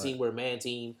blitzing team, we're a man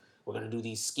team. We're gonna do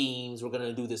these schemes. We're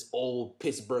gonna do this old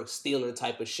Pittsburgh Steeler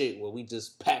type of shit where we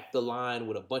just pack the line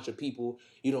with a bunch of people.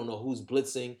 You don't know who's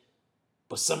blitzing,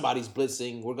 but somebody's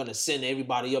blitzing. We're gonna send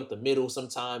everybody up the middle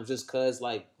sometimes just cause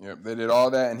like. Yep, they did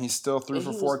all that, and he still threw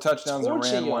for 4 touchdowns and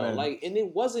ran one. And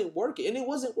it wasn't working, and it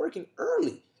wasn't working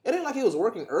early. It ain't like it was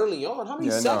working early on. How many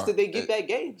sacks did they get that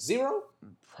game? 0.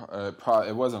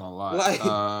 It wasn't a lot. Like,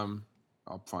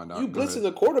 I'll find out. You blitzing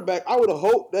the quarterback. I would have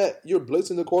hoped that you're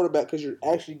blitzing the quarterback because you're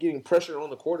actually getting pressure on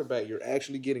the quarterback. You're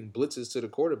actually getting blitzes to the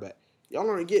quarterback. Y'all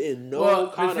aren't getting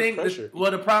kind of pressure.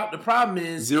 The problem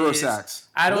is 0 sacks.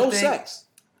 Sacks.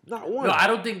 Not one. No, I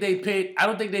don't think they've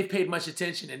paid much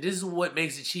attention, and this is what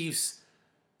makes the Chiefs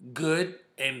good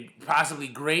and possibly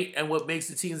great, and what makes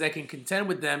the teams that can contend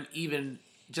with them even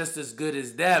just as good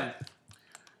as them.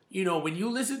 You know, when you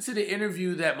listen to the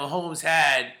interview that Mahomes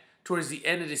had towards the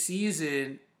end of the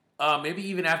season, maybe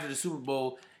even after the Super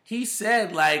Bowl, he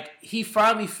said, like, he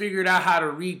finally figured out how to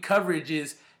read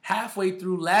coverages halfway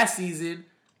through last season,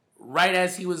 right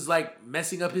as he was, like,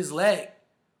 messing up his leg.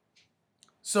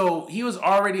 So he was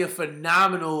already a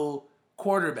phenomenal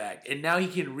quarterback, and now he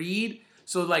can read.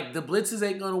 So, like, the blitzes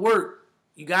ain't going to work.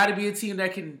 You got to be a team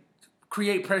that can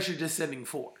create pressure just sending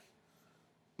 4.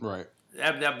 Right.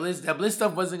 That blitz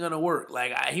stuff wasn't gonna work.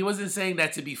 Like, he wasn't saying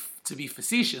that to be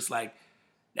facetious. Like,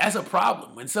 that's a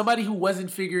problem. When somebody who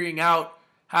wasn't figuring out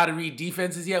how to read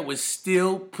defenses yet was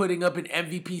still putting up an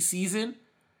MVP season,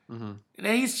 and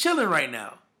then he's chilling right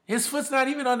now. His foot's not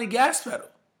even on the gas pedal.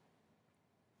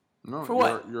 No, for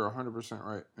what? You're 100%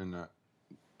 right in that.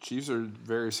 Chiefs are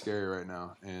very scary right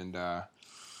now, and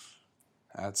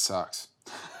that sucks.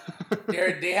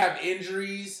 They have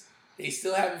injuries. They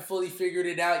still haven't fully figured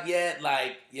it out yet.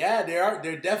 Like, yeah,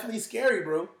 they're definitely scary,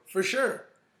 bro. For sure.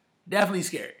 Definitely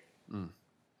scary. I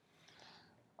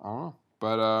don't know.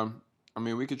 But, I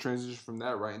mean, we could transition from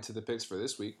that right into the picks for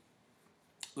this week.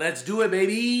 Let's do it,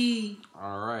 baby.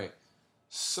 All right.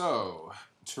 So,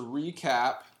 to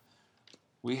recap,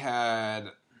 we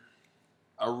had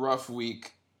a rough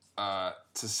week, to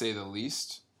say the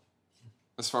least,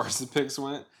 as far as the picks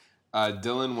went.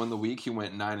 Dylan won the week. He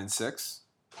went 9-6.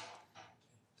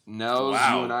 Nels,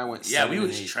 you and I went 7-8. Yeah, we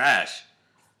was trash.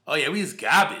 Oh yeah, we was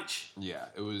garbage. Yeah,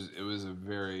 it was a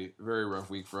very, very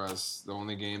rough week for us. The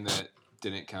only game that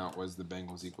didn't count was the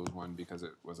Bengals =1 because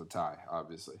it was a tie,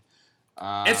 obviously.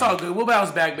 It's all good. We'll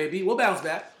bounce back, baby. We'll bounce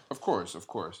back. Of course.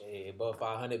 Hey, above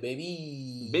 500,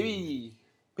 baby.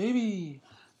 Baby.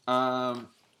 All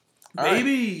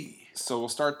baby. Right. So we'll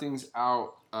start things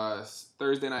out.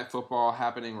 Thursday Night Football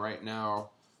happening right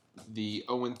now. The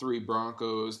 0-3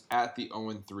 Broncos at the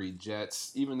 0-3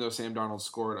 Jets. Even though Sam Darnold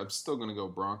scored, I'm still going to go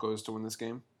Broncos to win this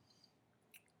game.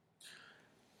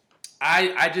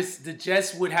 The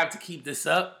Jets would have to keep this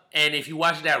up. And if you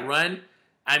watch that run,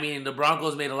 I mean, the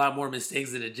Broncos made a lot more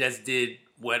mistakes than the Jets did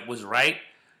what was right.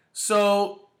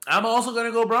 So I'm also going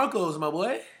to go Broncos, my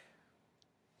boy.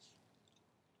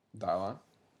 Dial on.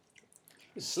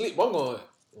 Sleep. I'm going.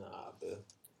 Nah, man.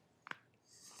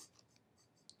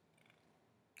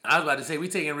 I was about to say, we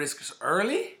taking risks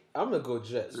early? I'm going to go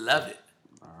Jets. Love it.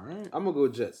 All right. I'm going to go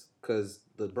Jets because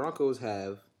the Broncos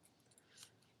have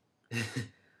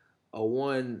a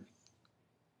one.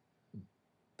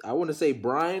 I want to say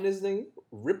Brian is the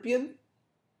Ripien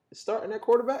starting at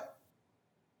quarterback.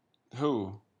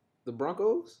 Who? The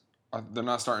Broncos? They're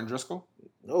not starting Driscoll?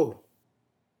 No.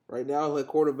 Right now, the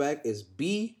quarterback is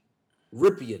B.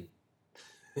 Ripien.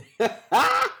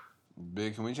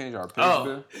 Big, can we change our picks,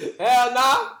 Hell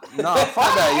nah. No,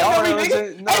 fuck that. Y'all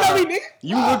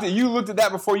You looked at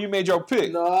that before you made your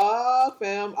pick. Nah,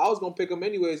 fam. I was gonna pick them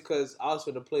anyways because I was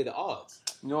gonna play the odds.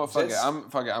 You know what? Fuck it.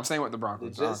 I'm staying with the The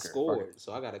Broncos. Jets scored,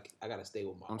 so I gotta stay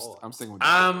with my odds. I'm sticking with.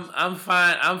 I'm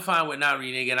fine with not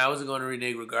reneging. I wasn't going to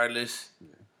renege regardless. Yeah.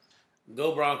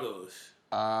 Go Broncos.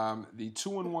 The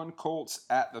 2-1 Colts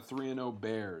at the 3-0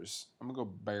 Bears. I'm gonna go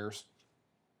Bears.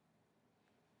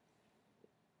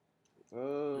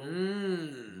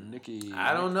 Nicky.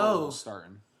 I don't know.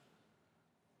 Starting.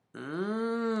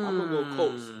 I'm gonna go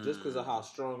Colts just because of how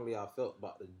strongly I felt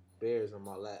about the Bears in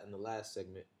the last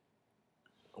segment.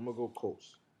 I'm gonna go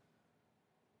Colts.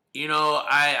 You know,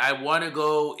 I want to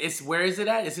go. Where is it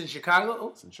at? It's in Chicago.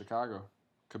 It's in Chicago.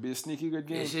 Could be a sneaky good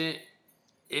game.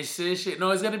 It's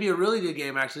No, it's gonna be a really good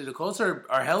game. Actually, the Colts are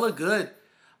hella good.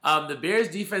 The Bears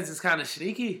defense is kind of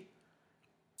sneaky.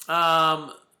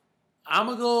 I'm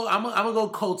gonna go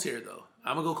Colts here though.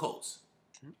 I'm gonna go Colts.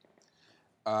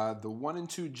 The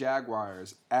 1-2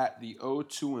 Jaguars at the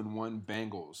 0-2-1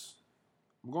 Bengals.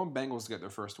 I'm going Bengals to get their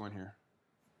first win here.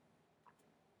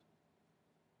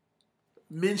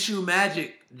 Minshew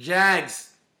Magic.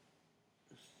 Jags.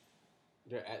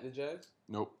 They're at the Jags?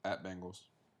 Nope, at Bengals.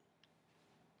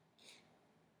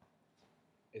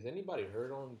 Is anybody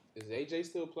hurt on? Is AJ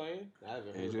still playing? I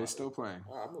haven't heard. AJ's still playing.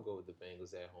 All right, I'm gonna go with the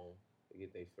Bengals at home to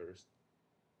get their first.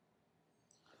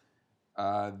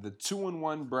 The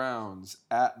 2-1 Browns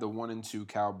at the 1-2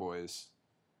 Cowboys.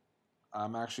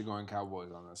 I'm actually going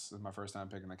Cowboys on this. This is my first time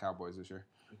picking the Cowboys this year.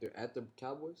 They're at the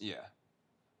Cowboys? Yeah.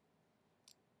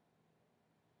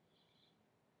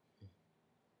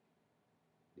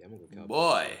 Yeah, I'm gonna go Cowboys.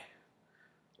 Boy.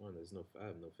 Oh, I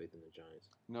have no faith in the Giants.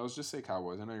 No, let's just say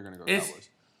Cowboys. I know you're going to go It's- Cowboys.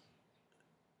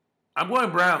 I'm going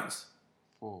Browns.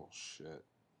 Bullshit.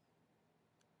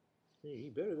 Hey, you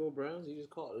better go Browns. He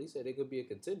just called. He said they could be a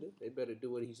contender. They better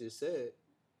do what he just said.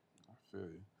 I feel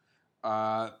you.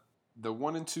 The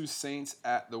 1-2 Saints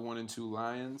at the 1-2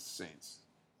 Lions. Saints.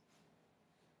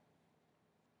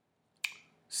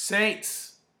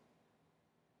 Saints.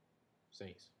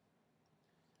 Saints.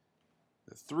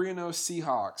 The 3-0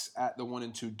 Seahawks at the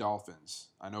 1-2 Dolphins.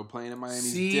 I know playing in Miami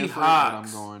is Seahawks. different, but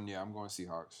I'm going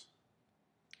Seahawks.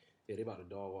 Yeah, they about to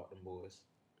dog walk them boys.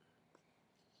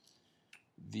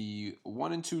 The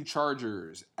 1-2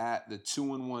 Chargers at the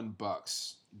 2-1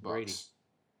 Bucks. Brady.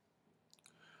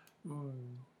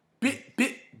 Big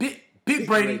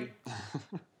Brady.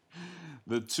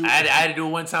 The two. I had to do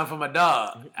it one time for my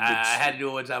dog. I had to do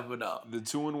it one time for my dog. The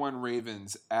 2-1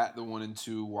 Ravens at the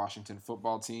 1-2 Washington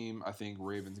football team. I think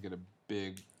Ravens get a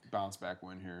big bounce back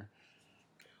win here.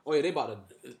 Oh yeah, they about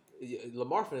to.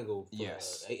 Lamar finna go for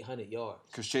Yes. 800 yards.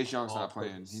 Because Chase Young's All not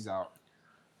playing. purpose. He's out.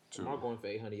 Too. Lamar going for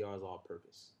 800 yards all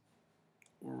purpose.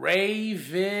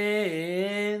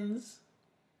 Ravens.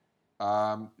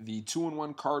 The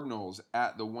 2-1 Cardinals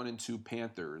at the 1-2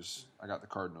 Panthers. I got the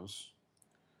Cardinals.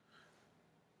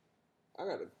 I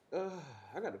got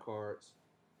the Cards.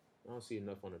 I don't see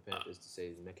enough on the Panthers to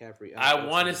say McCaffrey. I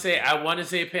want to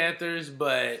say Panthers,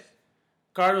 but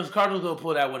Cardinals gonna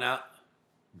pull that one out.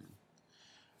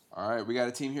 All right, we got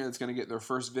a team here that's going to get their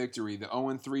first victory. The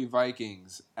 0-3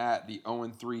 Vikings at the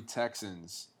 0-3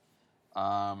 Texans.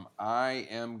 I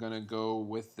am going to go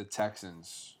with the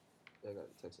Texans. I got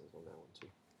the Texans on that one too.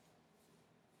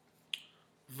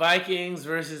 Vikings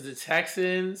versus the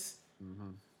Texans.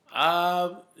 Mm-hmm.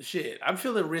 I'm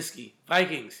feeling risky.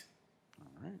 Vikings.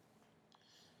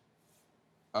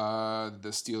 All right. The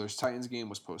Steelers-Titans game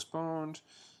was postponed.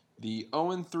 The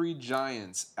 0-3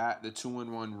 Giants at the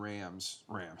 2-1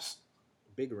 Rams.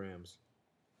 Big Rams.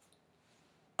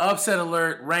 Upset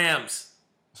alert. Rams.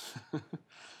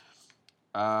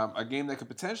 A game that could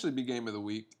potentially be game of the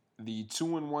week. The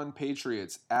 2-1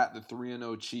 Patriots at the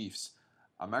 3-0 Chiefs.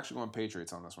 I'm actually going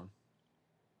Patriots on this one.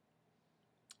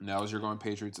 Nels, you're going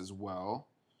Patriots as well.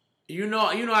 You know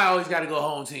I always got to go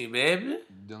home team, baby.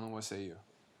 Dylan, what say you?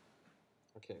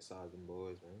 I can't side them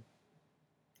boys, man.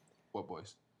 What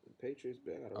boys? The Patriots,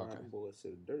 I gotta ride them boys to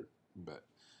the dirt. Bet.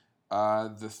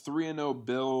 The 3-0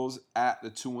 Bills at the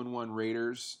 2-1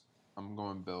 Raiders. I'm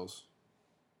going Bills.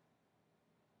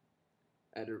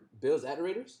 At the Bills at the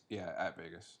Raiders? Yeah, at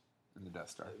Vegas in the Death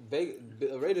Star. The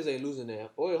Raiders ain't losing there.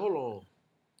 Oh, wait, hold on.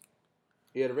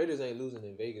 Yeah, the Raiders ain't losing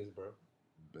in Vegas, bro.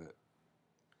 Bet.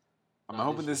 I'm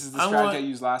hoping this is the I strategy want- I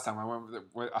used last time.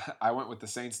 I went with the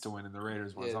Saints to win and the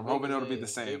Raiders won. Yeah, So I'm Vegas hoping it'll be ain't- the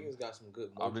same. Vegas got some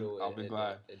good I'll be mojo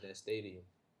glad. at that stadium.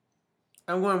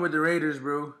 I'm going with the Raiders,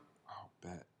 bro. Oh,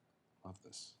 bet. Love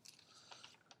this.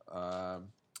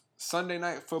 Sunday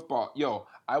Night Football. Yo,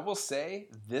 I will say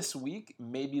this week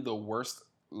may be the worst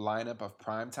lineup of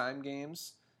primetime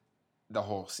games the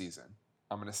whole season.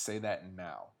 I'm going to say that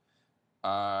now.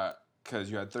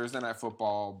 Because you had Thursday Night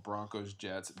Football, Broncos,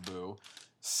 Jets, boo.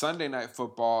 Sunday Night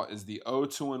Football is the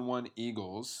 0-2-1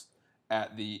 Eagles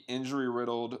at the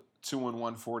injury-riddled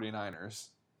 2-1 49ers.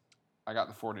 I got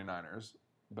the 49ers,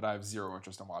 but I have zero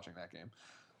interest in watching that game.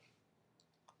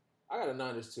 I got the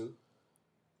Niners too.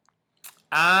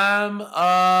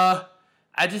 I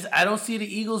don't see the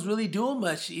Eagles really doing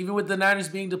much. Even with the Niners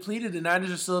being depleted, the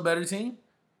Niners are still a better team.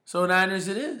 So Niners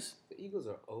it is. The Eagles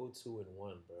are 0-2-1,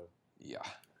 bro. Yeah.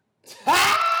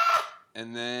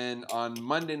 And then on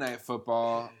Monday Night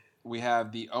Football, we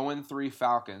have the 0-3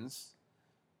 Falcons,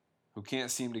 who can't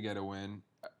seem to get a win,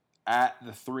 at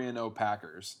the 3-0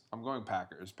 Packers. I'm going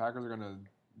Packers. Packers are going to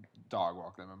dog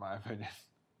walk them, in my opinion.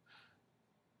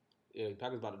 Yeah, the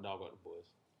Packers about to dog out the boys.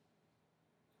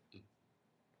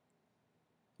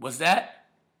 What's that?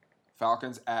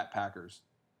 Falcons at Packers.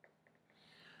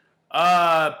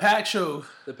 Pack show.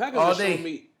 The Packers all are day. showing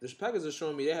me. The Packers are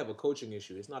showing me they have a coaching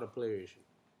issue. It's not a player issue.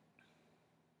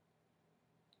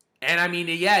 And I mean,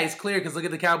 yeah, it's clear because look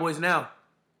at the Cowboys now.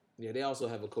 Yeah, they also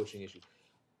have a coaching issue.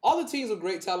 All the teams with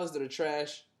great talents that are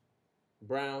trash.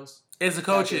 Browns. It's the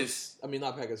coaches. Packers,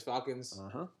 not Packers. Falcons.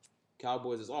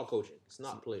 Cowboys. It's all coaching. It's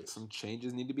not players. Some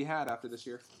changes need to be had after this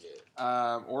year.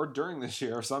 Yeah. Or during this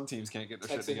year. Or some teams can't get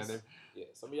their shit together. Yeah,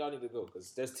 some of y'all need to go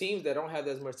because there's teams that don't have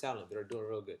as much talent that are doing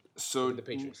real good. So, like the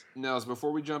Patriots. Nels,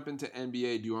 before we jump into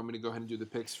NBA, do you want me to go ahead and do the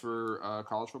picks for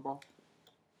college football?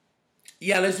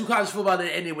 Yeah, let's do college football and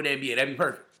end it with NBA. That'd be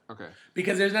perfect. Okay.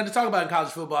 Because there's nothing to talk about in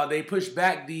college football. They pushed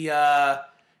back the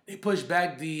college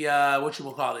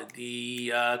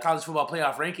football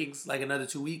playoff rankings like another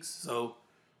 2 weeks. So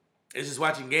it's just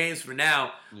watching games for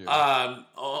now. Yeah.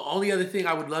 Only other thing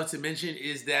I would love to mention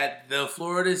is that the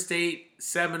Florida State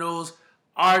Seminoles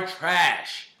are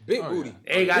trash. Big booty.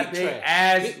 They got their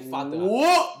ass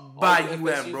whooped by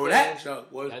UM, bro. That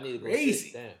shit was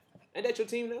crazy. Damn. Ain't that your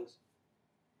team, Nels?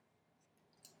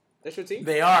 That's your team?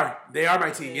 They are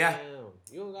my team, yeah. Damn.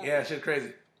 You don't got Shit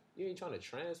crazy. You ain't trying to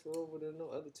transfer over to no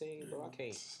other team, bro. I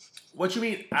can't. What you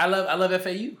mean? I love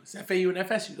FAU. It's FAU and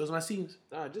FSU. Those are my teams.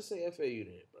 Nah, just say FAU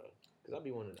then, bro. Because I'll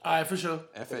be one of them. All right, for sure.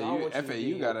 FAU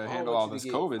got to handle all this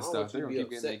COVID stuff. They're going to keep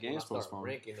getting their games postponed.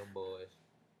 Ranking them boys.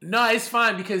 No, it's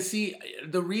fine because, see,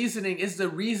 the reasoning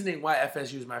why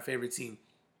FSU is my favorite team.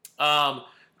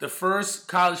 The first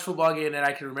college football game that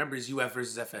I can remember is UF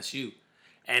versus FSU.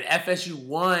 And FSU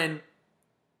won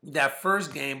that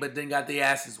first game, but then got their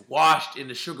asses washed in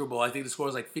the Sugar Bowl. I think the score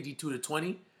was like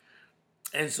 52-20.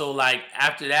 And so, like,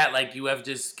 after that, like, UF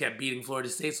just kept beating Florida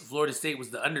State. So Florida State was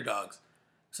the underdogs.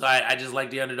 So I just like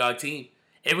the underdog team.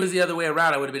 If it was the other way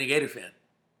around, I would have been a Gator fan.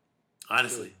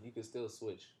 Honestly. You can still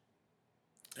switch.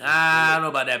 I don't know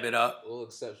about that bit up. We'll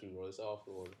accept you, bro. It's all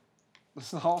Florida.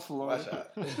 It's all Florida.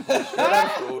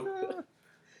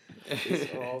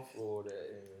 It's all Florida.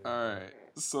 All right.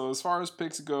 So as far as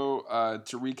picks go,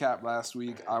 to recap last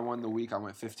week, I won the week. I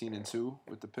went 15-2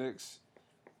 with the picks.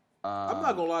 I'm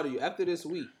not gonna lie to you. After this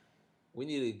week, we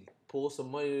need to pull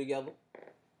some money together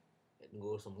and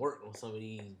go to some work on some of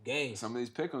these games. Some of these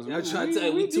pick'ems. I'm trying to tell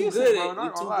you, we too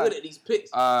good at these picks.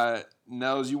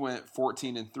 Nels, you went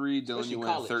 14-3. Dylan, you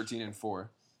went 13-4.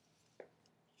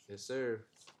 Yes, sir.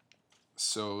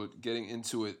 So getting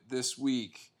into it this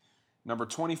week, number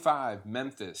 25,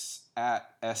 Memphis at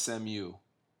SMU.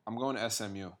 I'm going to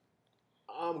SMU.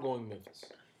 I'm going Memphis.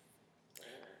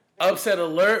 Upset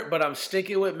alert, but I'm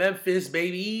sticking with Memphis,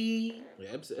 baby.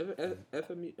 Yeah,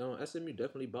 SMU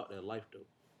definitely bought that life, though.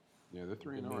 Yeah, they're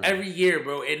 3-0. Every year,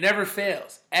 bro. It never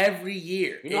fails. Every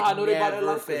year. You know how I know they bought that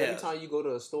life? Because every time you go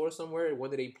to a store somewhere,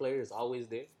 one of their players is always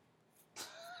there.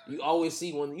 You always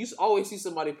see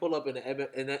somebody pull up in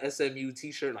an SMU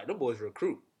t-shirt like them boys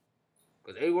recruit.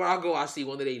 Because everywhere I go, I see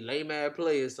one of they lame-ass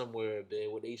players somewhere,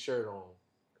 man, with their shirt on.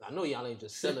 I know y'all ain't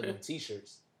just selling them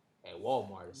t-shirts at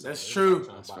Walmart or something. That's true.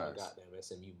 That's buy facts. a goddamn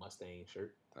SMU Mustang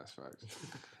shirt. That's facts.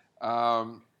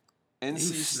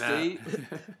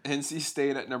 NC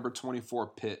State at number 24,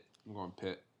 Pitt. I'm going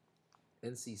Pitt.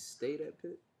 NC State at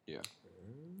Pitt? Yeah.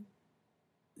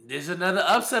 There's another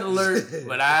upset alert,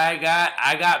 but I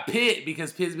got Pitt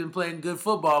because Pitt's been playing good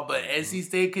football, but NC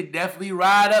State could definitely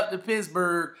ride up to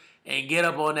Pittsburgh and get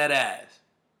up on that ass.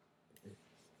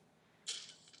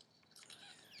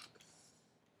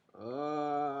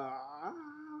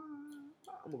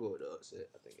 I'm gonna go with the upset.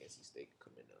 I think NC State can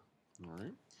come in now. All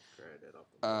right. That off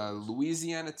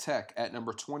Louisiana Tech at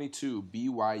number 22,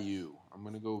 BYU. I'm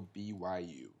going to go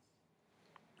BYU.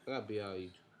 I got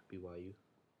BYU.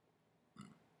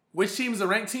 Which team's the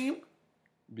ranked team?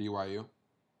 BYU.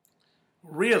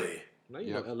 Really? Now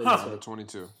you Yep. know LA Tech. Number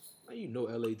 22. Now you know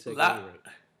LA Tech.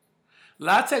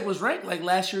 La Tech was ranked like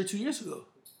last year or 2 years ago.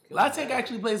 La Tech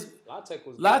actually plays. La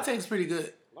Tech's pretty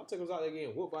good. La Tech was out there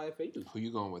getting whooped by FAU. Who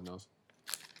you going with, Nose?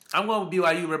 I'm going with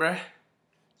BYU, remember?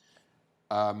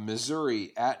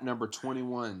 Missouri at number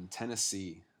 21,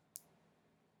 Tennessee.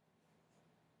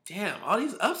 Damn, all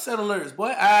these upset alerts,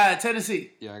 boy.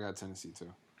 Tennessee. Yeah, I got Tennessee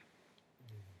too.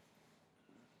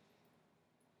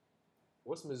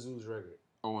 What's Mizzou's record?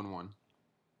 0-1.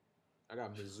 I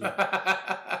got Mizzou.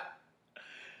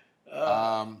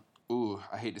 I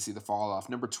hate to see the fall off.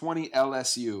 Number 20,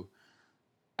 LSU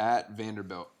at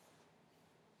Vanderbilt.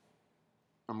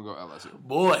 I'm going to go LSU.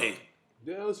 Boy.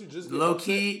 Did LSU just get low upset?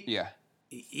 key? Yeah.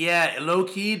 Yeah, low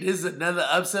key, this is another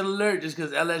upset alert just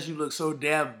because LSU looked so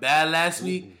damn bad last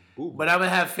week. But I'm gonna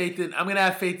have faith in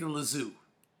Lazoo.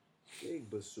 Big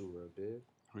Basura, dude.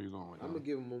 Who you going with? I'm gonna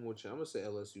give him one more chance. I'm gonna say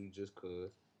LSU just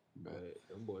cause. But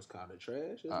them boys kind of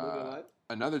trash. It's looking like.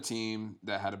 Another team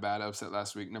that had a bad upset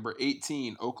last week. Number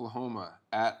 18, Oklahoma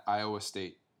at Iowa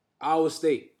State. Iowa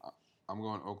State. I'm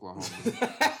going Oklahoma.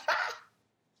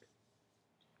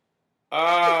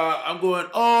 I'm going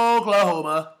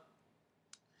Oklahoma.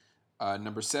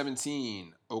 Number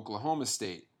 17, Oklahoma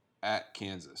State at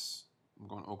Kansas. I'm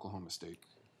going Oklahoma State.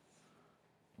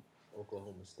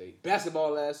 Oklahoma State.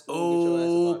 Basketball last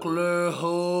school.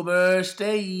 Oklahoma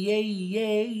State. Yeah.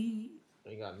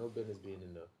 Ain't got no business being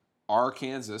in there.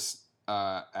 Arkansas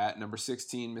at number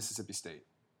 16, Mississippi State.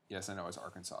 Yes, I know it's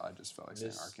Arkansas. I just felt like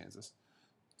saying Arkansas.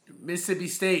 Mississippi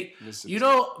State.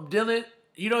 Dylan,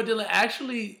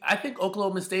 actually, I think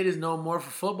Oklahoma State is known more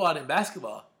for football than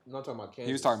basketball. I'm not talking about Kansas.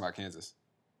 He was talking about Kansas.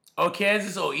 Oh,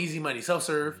 Kansas. Oh, easy money.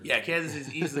 Self-serve. Yeah, Kansas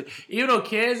is easily. even though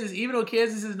Kansas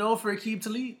is known for Aqib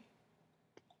Talib.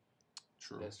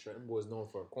 True. That's true. Them boys known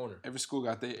for a corner. Every school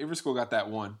got that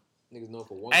one. Niggas known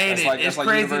for one. That's like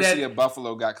University of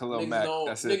Buffalo got Khalil Mack.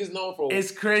 That's it. Niggas known for.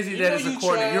 It's crazy that it's a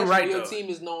corner. You're right, your though. team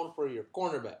is known for your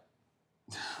cornerback.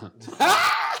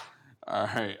 All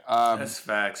right. That's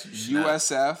facts.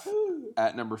 USF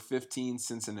at number 15,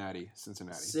 Cincinnati.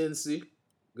 Cincy.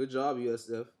 Good job,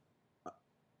 USF.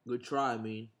 Good try, I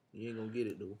mean. You ain't gonna get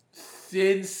it, though.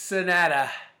 Cincinnati.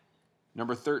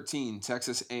 Number 13,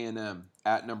 Texas A&M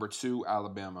at number 2,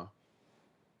 Alabama.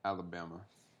 I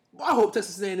hope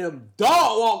Texas A&M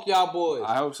dog walk y'all boys.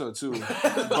 I hope so too, but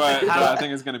I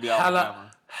think it's gonna be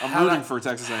Alabama. I'm rooting for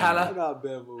Texas A&M. I got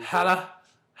bamboo. Alabama.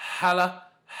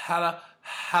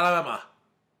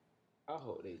 I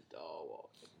hope they dog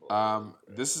walk.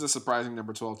 This is a surprising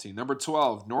number 12 team. Number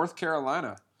 12, North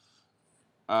Carolina.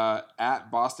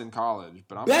 At Boston College,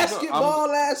 but I'm basketball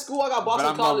last school. I got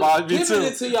Boston College. Giving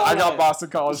it to y'all. I got Boston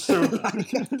College too.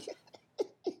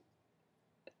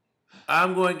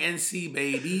 I'm going NC,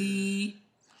 baby.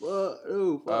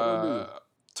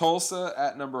 Tulsa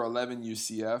at number 11,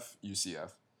 UCF.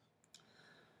 UCF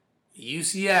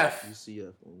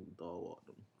on dog walk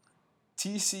them.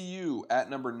 TCU at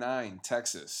number 9,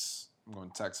 Texas. I'm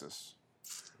going Texas.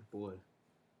 Boy.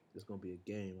 It's gonna be a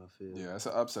game, I feel. Yeah, it's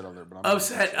an upset over there, but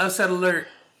upset alert,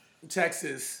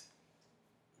 Texas.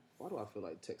 Why do I feel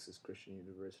like Texas Christian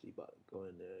University about to go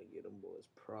in there and get them boys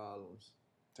problems?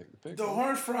 Take the pick. The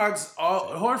Horned Frogs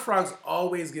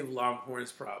always give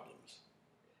Longhorns problems.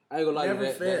 I ain't gonna lie to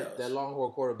you, fails. that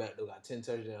Longhorn quarterback though got 10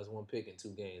 touchdowns, 1 pick in 2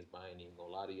 games, but I ain't even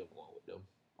gonna lie to you, I'm going with them.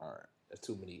 All right. That's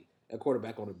too many. That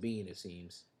quarterback on the bean, it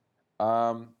seems.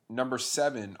 Number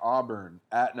 7, Auburn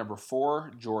at number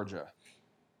 4, Georgia.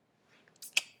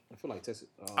 I feel like Texas.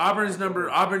 Auburn is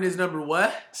number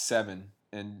what? 7,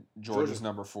 and Georgia's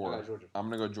number 4. I'm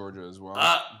gonna go Georgia as well.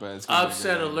 But it's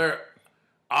upset alert.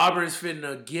 Auburn's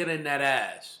finna get in that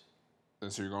ass.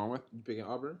 That's who you're going with? You picking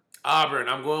Auburn? Auburn.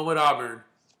 I'm going with Auburn.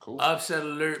 Cool. Upset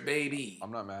alert, baby.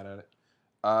 I'm not mad at it.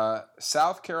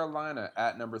 South Carolina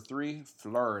at number 3,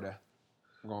 Florida.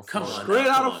 I'm going Florida. Straight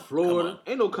out of Florida.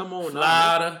 Ain't no come on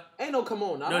now. Ain't no come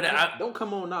on now. Don't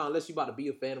come on now unless you about to be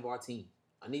a fan of our team.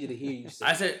 I need to hear you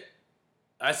say.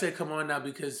 I said, come on now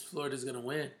because Florida's gonna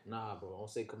win. Nah, bro, don't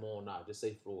say come on now. Just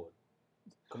say Florida.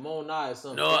 Come on now is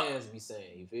something fans be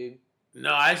saying. You feel me?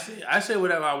 No, I say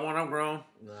whatever I want. I'm grown.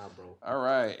 Nah, bro. All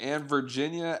right, and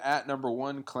Virginia at number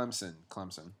 1, Clemson.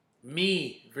 Clemson.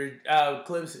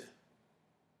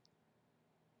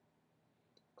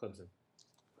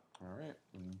 All right,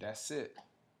 that's it.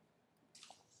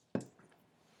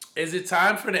 Is it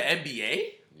time for the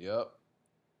NBA? Yep.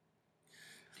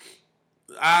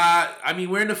 I mean,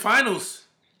 we're in the finals.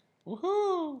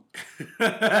 Woohoo!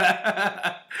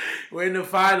 We're in the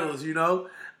finals, you know.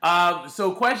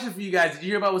 So, question for you guys: did you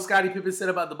hear about what Scottie Pippen said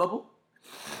about the bubble?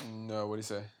 No, what did he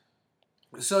say?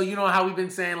 So, you know how we've been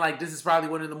saying like this is probably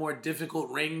one of the more difficult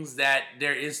rings that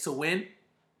there is to win.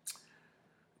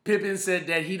 Pippen said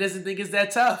that he doesn't think it's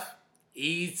that tough.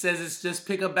 He says it's just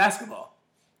pick up basketball.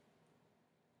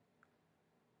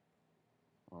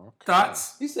 Okay.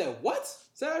 Thoughts? He said what?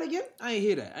 Say that again. I ain't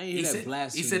hear that. I ain't hear that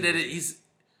blasphemy. He said that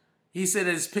he said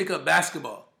it's pick up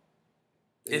basketball.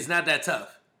 It's not that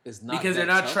tough. It's not because they're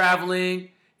not traveling.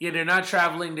 Yeah, they're not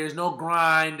traveling. There's no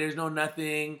grind. There's no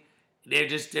nothing. They're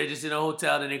just in a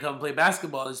hotel. Then they come play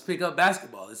basketball. It's pick up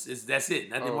basketball. It's that's it.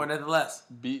 Nothing more, nothing less.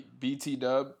 BT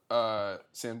Dub.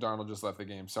 Sam Darnold just left the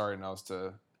game. Sorry, Nels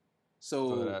to.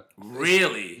 So that.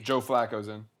 Really, Joe Flacco's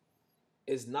in.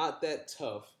 It's not that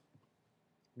tough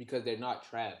because they're not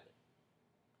traveling.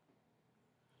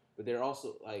 But they're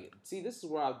also like, see, this is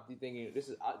where I be thinking. This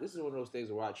is one of those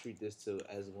things where I treat this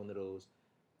as one of those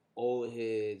old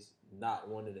heads not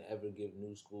wanting to ever give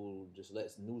new school, just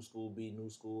lets new school be new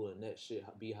school and that shit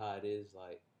be how it is.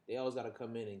 Like They always got to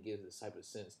come in and give this type of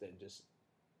sense that just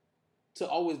to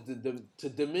always to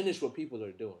diminish what people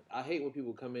are doing. I hate when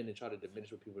people come in and try to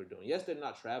diminish what people are doing. Yes, they're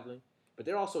not traveling, but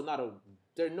they're also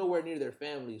they're nowhere near their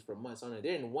families for months on end.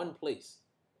 They're in one place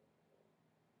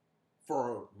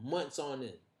for months on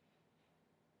end.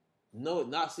 No,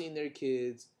 not seeing their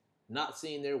kids, not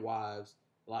seeing their wives,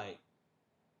 like,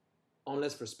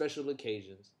 unless for special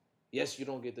occasions. Yes, you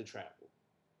don't get to travel.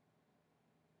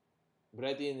 But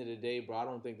at the end of the day, bro, I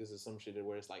don't think this is some shit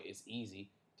where it's like it's easy.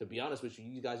 To be honest with you,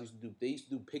 you guys used to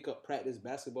do pick-up practice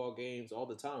basketball games all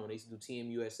the time when they used to do Team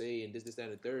USA and this, that,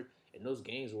 and the third, and those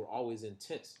games were always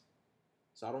intense.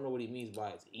 So I don't know what he means by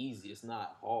it's easy. It's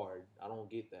not hard. I don't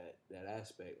get that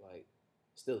aspect. Like,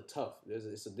 still tough.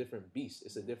 It's a different beast.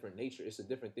 It's a different nature. It's a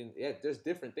different thing. Yeah, there's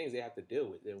different things they have to deal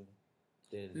with than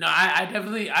No, I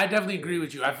definitely agree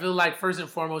with you. I feel like first and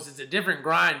foremost, it's a different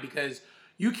grind because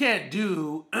you can't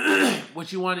do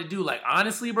what you want to do. Like,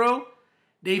 honestly, bro,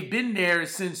 they've been there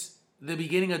since the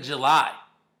beginning of July.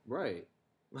 Right.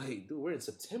 Like, dude, we're in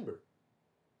September.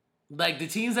 Like, the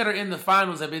teams that are in the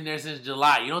finals have been there since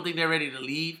July. You don't think they're ready to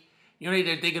leave? You don't think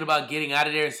they're thinking about getting out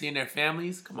of there and seeing their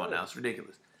families? Come on now, it's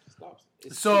ridiculous. Stop.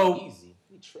 It's so too easy.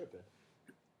 You tripping.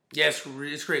 Yeah,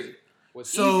 it's crazy.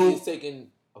 What's easy is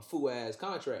taking a fool-ass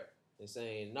contract and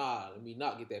saying, nah, let me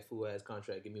not get that fool-ass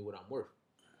contract. Give me what I'm worth.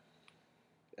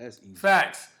 That's easy.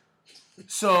 Facts.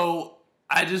 So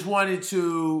I just wanted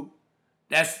to.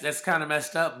 That's kind of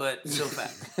messed up, but still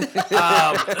fact.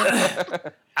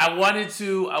 I wanted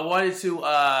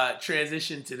to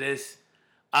transition to this.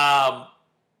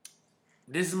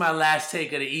 This is my last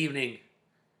take of the evening.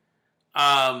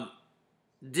 What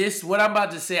I'm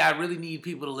about to say, I really need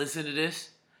people to listen to this.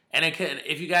 And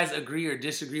if you guys agree or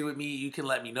disagree with me, you can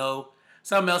let me know.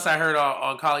 Something else I heard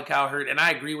on Colin Cowherd, and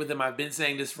I agree with him. I've been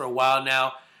saying this for a while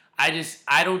now.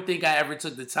 I don't think I ever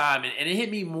took the time. And it hit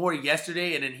me more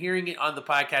yesterday. And then hearing it on the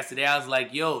podcast today, I was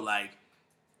like, yo, like,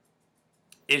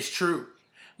 it's true.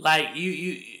 Like,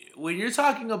 you when you're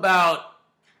talking about,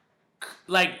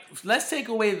 like, let's take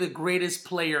away the greatest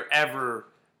player ever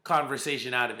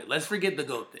conversation out of it. Let's forget the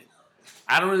GOAT thing.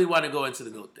 I don't really want to go into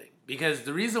the GOAT thing. Because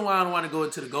the reason why I don't want to go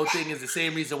into the GOAT thing is the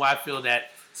same reason why I feel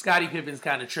that Scottie Pippen's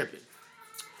kind of tripping.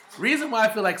 Reason why I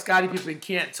feel like Scottie Pippen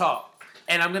can't talk.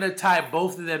 And I'm going to tie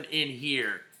both of them in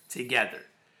here together.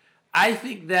 I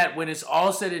think that when it's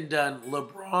all said and done,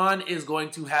 LeBron is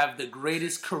going to have the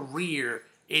greatest career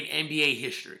in NBA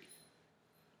history.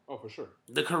 Oh, for sure.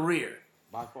 The career.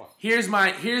 By far. Here's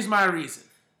my reason.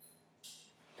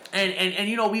 And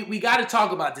you know, we got to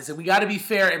talk about this, and we got to be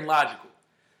fair and logical.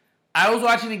 I was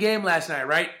watching the game last night,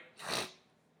 right?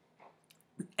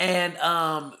 And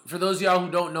for those of y'all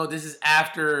who don't know, this is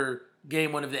after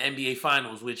Game 1 of the NBA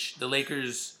Finals, which the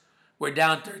Lakers were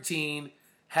down 13,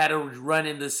 had a run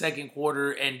in the second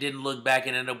quarter, and didn't look back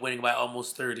and ended up winning by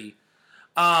almost 30.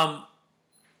 I'm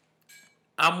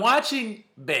watching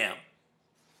Bam,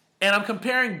 and I'm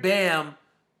comparing Bam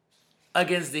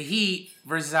against the Heat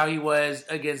versus how he was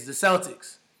against the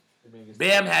Celtics.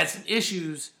 Bam had some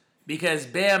issues because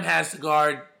Bam has to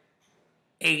guard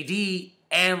AD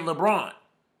and LeBron.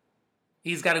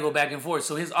 He's got to go back and forth.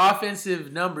 So his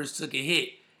offensive numbers took a hit.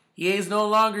 He is no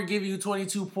longer giving you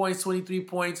 22 points, 23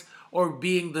 points, or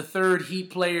being the third Heat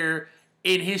player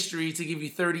in history to give you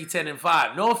 30, 10, and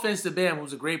 5. No offense to Bam,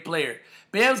 who's a great player.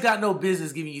 Bam's got no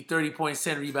business giving you 30 points,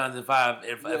 10 rebounds, and 5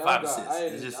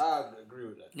 assists. I agree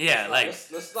with that. Yeah, let's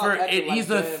stop acting like he's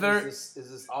the Bam third. Is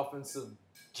this offensive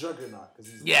juggernaut?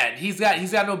 He's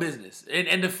got no business.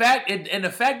 And the fact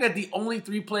that the only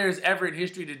 3 players ever in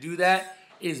history to do that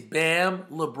is Bam,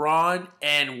 LeBron,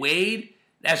 and Wade.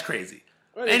 That's crazy.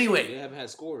 Well, anyway, they haven't had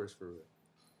scorers for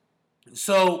it.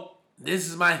 So this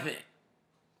is my thing.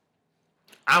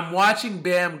 I'm watching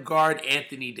Bam guard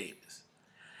Anthony Davis,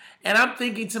 and I'm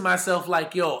thinking to myself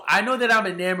like, yo, I know that I'm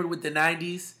enamored with the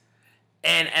 90s,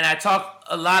 and I talk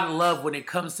a lot of love when it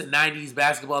comes to 90s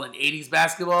basketball and 80s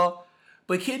basketball.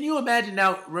 But can you imagine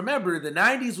now? Remember, the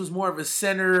 90s was more of a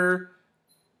center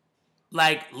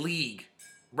like league.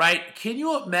 Right? Can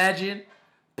you imagine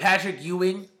Patrick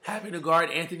Ewing having to guard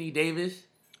Anthony Davis?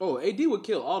 Oh, AD would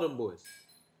kill all them boys.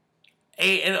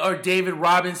 Or David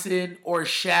Robinson or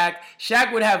Shaq.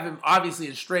 Shaq would have him obviously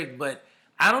in strength, but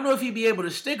I don't know if he'd be able to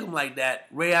stick him like that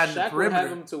right on the perimeter. Shaq would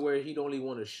have him to where he'd only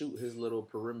want to shoot his little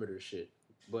perimeter shit.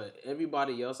 But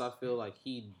everybody else, I feel like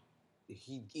he'd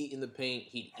eat in the paint.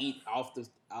 He'd eat out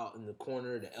in the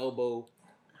corner, the elbow.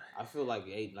 I feel like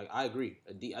I agree.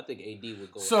 I think AD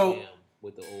would go ham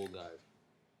with the old guys.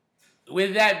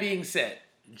 With that being said,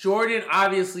 Jordan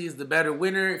obviously is the better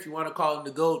winner. If you want to call him the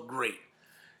GOAT, great.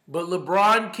 But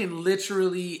LeBron can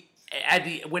literally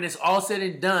when it's all said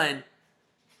and done,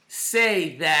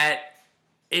 say that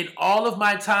in all of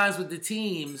my times with the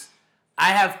teams,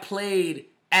 I have played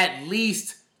at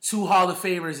least 2 Hall of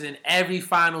Famers in every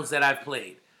finals that I've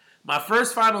played. My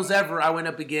first finals ever, I went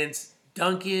up against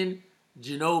Duncan,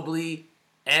 Ginobili,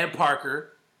 and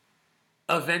Parker.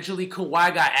 Eventually,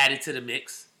 Kawhi got added to the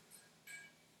mix.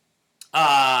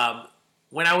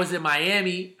 When I was in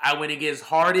Miami, I went against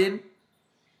Harden,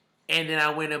 and then I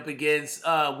went up against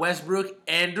Westbrook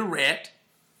and Durant,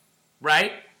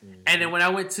 right? Mm-hmm. And then when I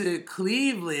went to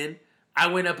Cleveland, I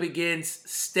went up against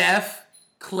Steph,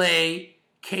 Clay,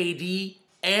 KD,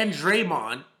 and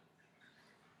Draymond.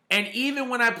 And even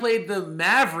when I played the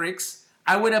Mavericks,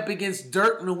 I went up against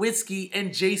Dirk Nowitzki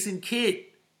and Jason Kidd.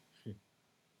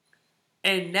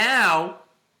 And now,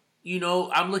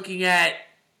 I'm looking at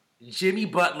Jimmy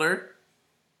Butler.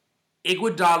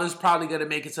 Iguodala's probably going to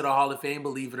make it to the Hall of Fame,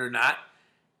 believe it or not.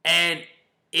 And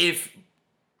if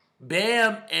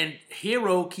Bam and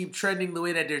Hero keep trending the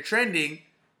way that they're trending,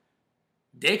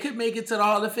 they could make it to the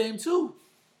Hall of Fame too.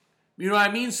 You know what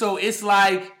I mean? So it's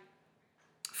like,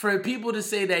 for people to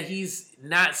say that he's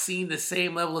not seen the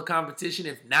same level of competition,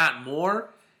 if not more,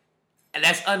 and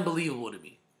that's unbelievable to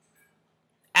me.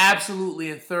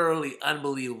 Absolutely and thoroughly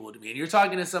unbelievable to me. And you're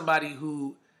talking to somebody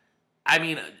who, I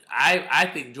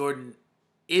think Jordan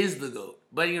is the GOAT.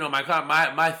 But,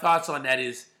 my thoughts on that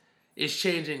is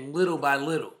changing little by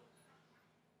little.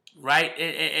 Right?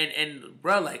 And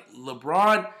bro, like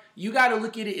LeBron, you got to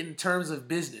look at it in terms of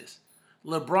business.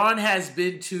 LeBron has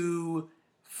been to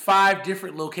 5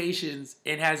 different locations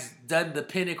and has done the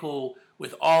pinnacle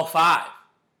with all 5.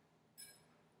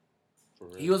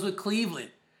 He was with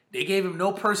Cleveland. They gave him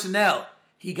no personnel.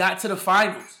 He got to the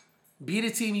finals. Beat a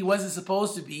team he wasn't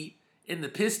supposed to beat in the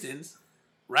Pistons,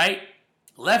 right?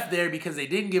 Left there because they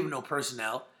didn't give him no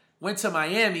personnel. Went to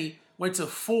Miami, went to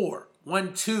 4,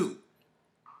 won 2,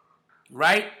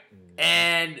 right? Mm-hmm.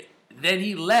 And then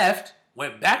he left,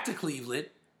 went back to Cleveland,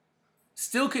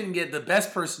 still couldn't get the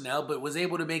best personnel, but was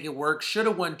able to make it work. Should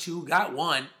have won 2, got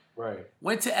 1. Right.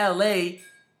 Went to LA,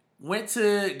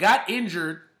 got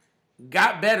injured,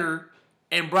 got better,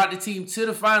 and brought the team to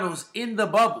the finals in the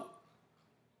bubble.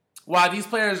 While these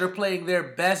players are playing their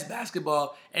best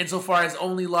basketball, and so far has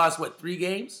only lost, 3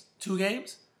 games? 2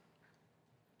 games?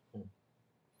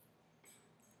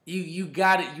 You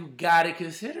gotta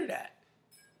consider that.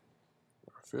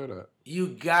 I feel that. You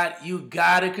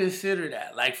gotta consider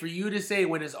that. Like, for you to say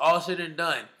when it's all said and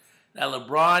done that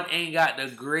LeBron ain't got the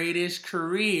greatest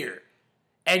career,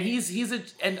 and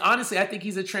and honestly, I think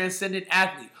he's a transcendent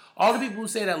athlete. All the people who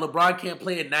say that LeBron can't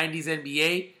play a 90s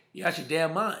NBA, you got your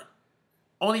damn mind.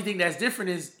 Only thing that's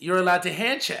different is you're allowed to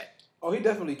hand check. Oh, he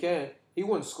definitely can. He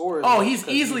wouldn't score. He's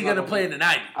easily going to play in the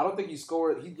 90s. I don't think he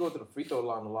scored. He'd go to the free throw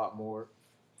line a lot more,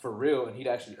 for real, and he'd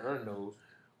actually earn those.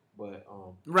 But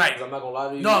right, I'm not gonna lie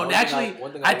to you. No, actually,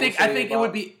 I think it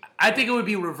would be. I think it would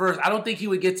be reversed. I don't think he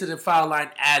would get to the foul line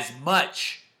as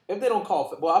much if they don't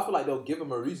call. Well, I feel like they'll give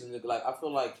him a reason. Like, I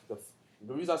feel like the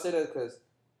reason I say that is because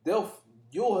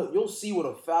you'll see what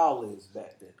a foul is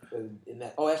back then. In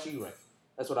that, actually, you're right.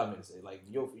 That's what I meant to say. Like,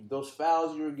 those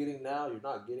fouls you're getting now, you're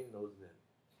not getting those then.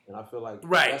 And I feel like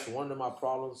that's one of my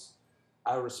problems.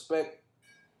 I respect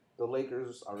the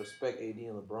Lakers. I respect AD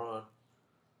and LeBron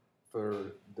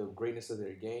for the greatness of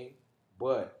their game.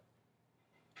 But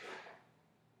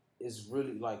it's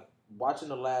really like watching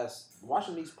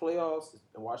these playoffs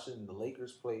and watching the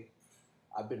Lakers play,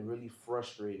 I've been really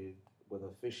frustrated with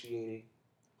officiating.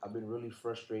 I've been really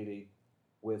frustrated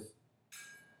with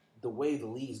the way the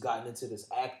league's gotten into this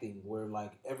acting where,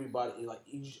 like, everybody, like,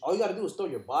 all you got to do is throw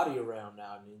your body around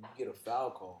now and then you get a foul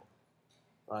call.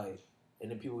 Like, and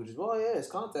then people just, it's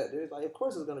contact. There's like, of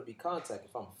course there's going to be contact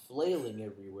if I'm flailing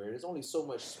everywhere. There's only so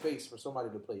much space for somebody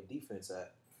to play defense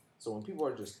at. So when people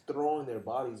are just throwing their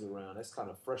bodies around, that's kind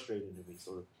of frustrating to me.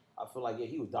 So I feel like,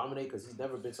 he would dominate because he's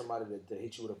never been somebody to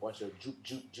hit you with a bunch of juke,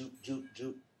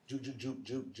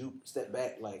 step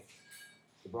back. Like,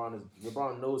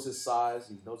 LeBron knows his size.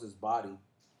 He knows his body.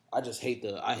 I hate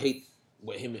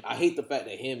the fact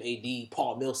that him, AD,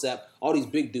 Paul Millsap, all these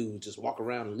big dudes just walk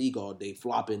around the league all day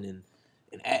flopping and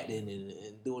acting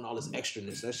and doing all this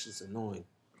extraness. That's just annoying.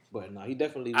 But no, he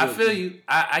definitely. I feel you.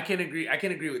 I can agree. I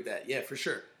can agree with that. Yeah, for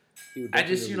sure. I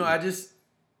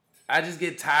just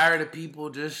get tired of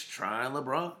people just trying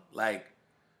LeBron. Like,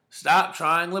 stop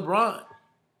trying LeBron.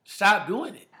 Stop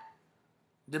doing it.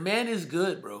 The man is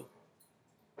good, bro.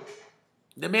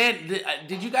 The man.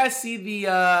 Did you guys see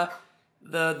the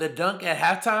dunk at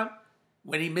halftime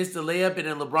when he missed the layup and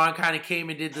then LeBron kind of came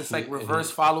and did this like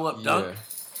reverse follow up dunk?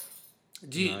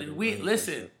 Yeah.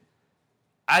 Listen?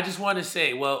 I just want to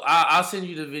say, well, I'll send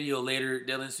you the video later,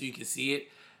 Dylan, so you can see it.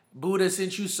 Buddha,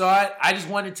 since you saw it, I just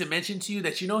wanted to mention to you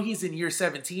that he's in year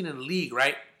 17 in the league,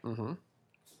 right? Mm-hmm.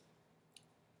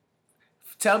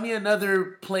 Tell me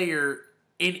another player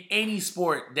in any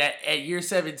sport that at year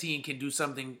 17 can do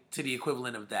something to the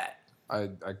equivalent of that. I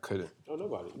couldn't. Oh,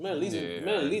 nobody. Man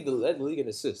lead the league in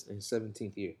assists in his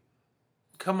 17th year.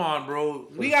 Come on, bro.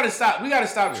 We gotta stop. We gotta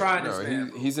stop trying this,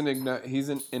 man. He's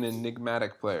an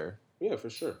enigmatic player. Yeah,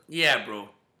 for sure. Yeah, bro.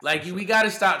 Like we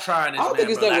gotta stop trying this. I don't think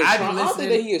it's bro. that Like, I don't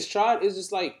think that he has tried. It's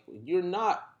just like you're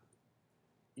not.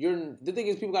 The thing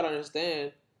is, people gotta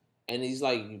understand, and he's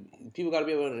like, people gotta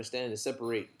be able to understand and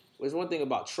separate. There's one thing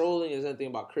about trolling, there's another thing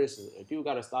about criticism, and people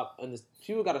gotta stop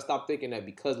thinking that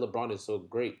because LeBron is so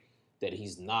great that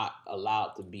he's not allowed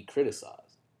to be criticized.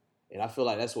 And I feel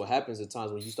like that's what happens at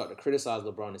times when you start to criticize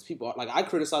LeBron. Is people like I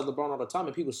criticize LeBron all the time,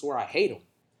 and people swear I hate him.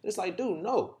 It's like, dude,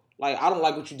 no. Like I don't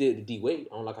like what you did to D Wade.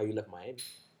 I don't like how you left Miami.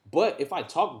 But if I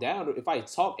talk down, or if I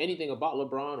talk anything about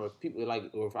LeBron, or if people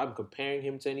or if I'm comparing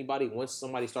him to anybody, once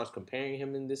somebody starts comparing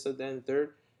him in this or that and the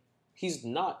third, he's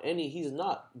not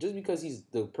just because he's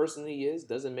the person he is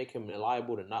doesn't make him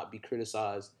liable to not be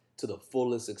criticized to the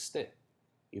fullest extent.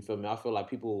 You feel me? I feel like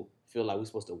people feel like we're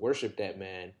supposed to worship that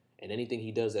man. And anything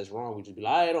he does that's wrong, we just be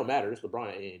like, it don't matter. It's LeBron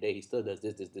at the end of the day. He still does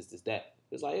this, that.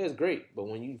 It's like, yeah, it's great. But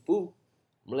when you fool,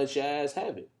 I'm going to let your ass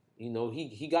have it. You know,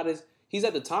 he's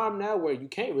at the time now where you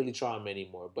can't really try him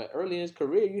anymore. But early in his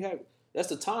career, that's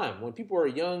the time. When people are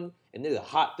young and they're the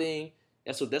hot thing,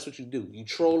 that's what you do. You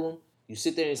troll them. You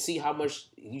sit there and see how much,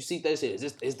 you see that shit.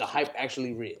 Is the hype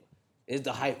actually real? Is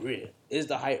the hype real? Is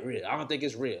the hype real? I don't think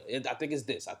it's real. I think it's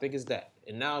this. I think it's that.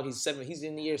 And now he's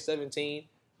in the year 17.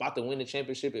 About to win the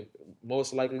championship, and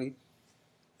most likely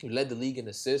he led the league in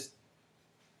assists.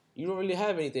 You don't really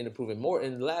have anything to prove it. More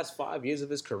in the last 5 years of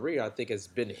his career, I think it's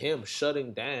been him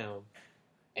shutting down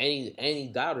any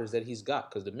doubters that he's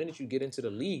got. Because the minute you get into the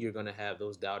league, you're gonna have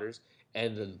those doubters,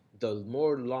 and the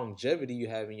more longevity you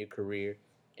have in your career,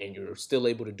 and you're still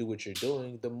able to do what you're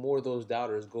doing, the more those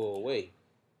doubters go away.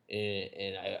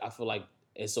 And I feel like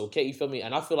it's okay, you feel me?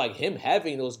 And I feel like him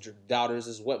having those doubters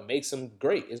is what makes him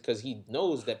great. Is because he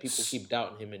knows that people keep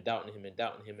doubting him and doubting him and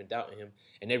doubting him and doubting him.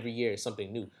 And every year is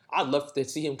something new. I'd love to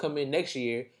see him come in next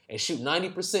year and shoot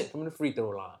 90% from the free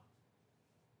throw line.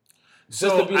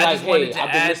 Just to be like, hey,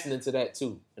 I've been listening to that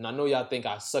too. And I know y'all think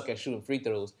I suck at shooting free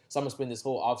throws. So I'm going to spend this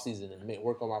whole offseason and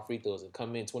work on my free throws and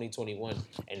come in 2021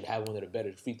 and have one of the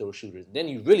better free throw shooters. Then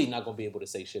you're really not going to be able to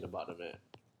say shit about him, man.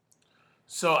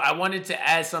 So I wanted to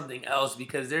add something else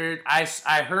because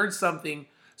I heard something.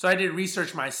 So I did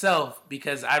research myself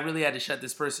because I really had to shut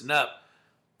this person up.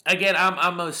 Again,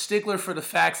 I'm a stickler for the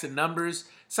facts and numbers.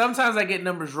 Sometimes I get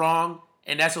numbers wrong,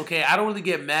 and that's okay. I don't really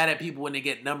get mad at people when they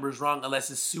get numbers wrong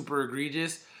unless it's super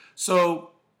egregious. So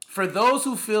for those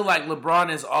who feel like LeBron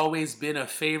has always been a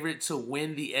favorite to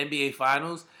win the NBA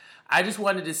Finals, I just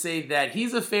wanted to say that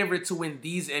he's a favorite to win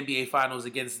these NBA Finals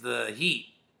against the Heat,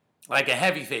 like a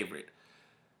heavy favorite.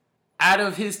 Out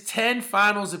of his 10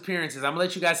 finals appearances, I'm going to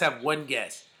let you guys have one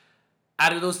guess.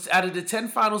 Out of the 10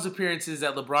 finals appearances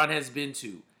that LeBron has been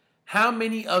to, how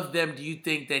many of them do you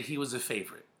think that he was a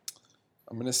favorite?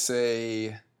 I'm going to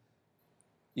say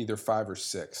either 5 or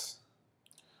 6.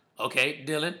 Okay,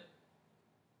 Dylan?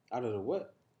 Out of the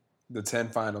what? The 10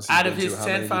 finals. Out of his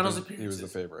 10 finals appearances. He was the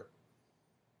favorite.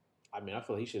 I mean, I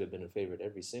feel like he should have been a favorite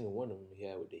every single one of them he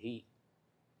had with the Heat.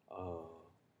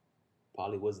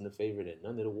 Probably wasn't a favorite at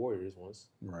none of the Warriors ones.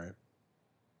 Right.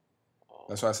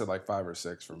 That's why I said like 5 or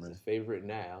 6 for me. He's a favorite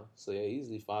now. So, yeah,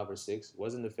 easily 5 or 6.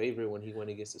 Wasn't a favorite when he went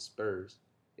against the Spurs.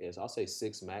 Yes, I'll say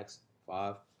 6 max,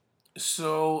 5.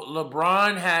 So,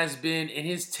 LeBron has been, in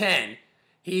his 10,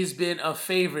 he's been a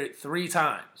favorite 3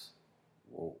 times.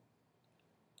 Whoa.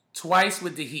 Twice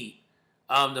with the Heat.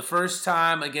 The first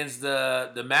time against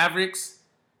the Mavericks.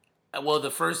 Well,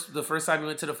 the first time he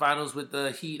went to the finals with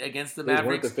the Heat against the Mavericks,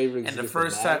 weren't the favorites and the against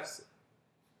first the time Mavs?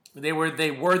 they were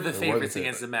the favorites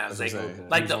against the Mavs,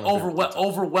 like the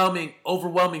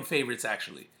overwhelming favorites.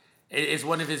 Actually, it's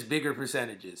one of his bigger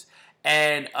percentages.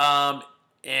 And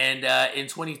in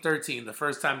 2013, the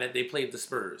first time that they played the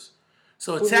Spurs,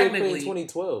 so Who technically in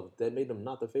 2012 that made them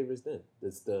not the favorites. Then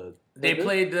they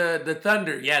played the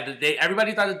Thunder. Yeah,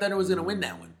 everybody thought the Thunder was going to win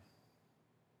that one.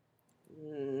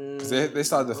 They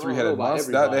started the 3-headed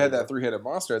monster. They had that 3-headed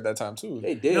monster at that time too.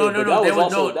 They did. No. That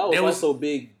was also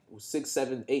big. 6,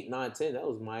 7, 8, 9, 10. That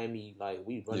was Miami. Like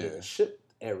we running the ship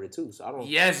era too. So I don't.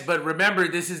 Yes, but remember,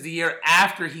 this is the year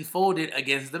after he folded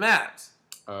against the Mavs.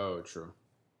 Oh, true.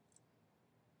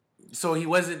 So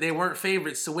they weren't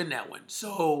favorites to win that one.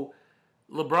 So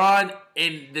LeBron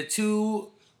in the 2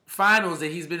 finals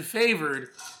that he's been favored,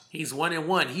 he's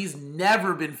 1-1. He's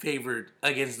never been favored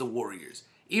against the Warriors.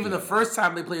 Even the first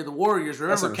time they played the Warriors,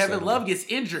 remember, Kevin Love gets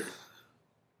injured.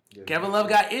 Yeah, Kevin Love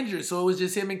got injured, so it was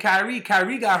just him and Kyrie.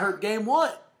 Kyrie got hurt game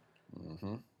 1.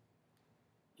 Mm-hmm.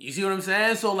 You see what I'm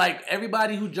saying? So, like,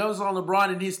 everybody who jumps on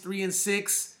LeBron in his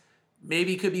 3-6,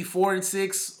 maybe could be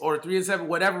 4-6 or 3-7,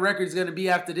 whatever record is going to be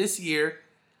after this year,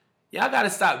 y'all got to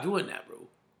stop doing that, bro.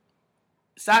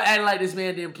 Stop acting like this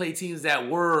man didn't play teams that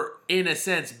were, in a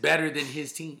sense, better than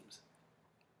his teams.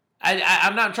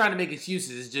 I'm not trying to make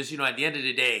excuses. It's just, at the end of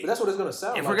the day. But that's what it's going to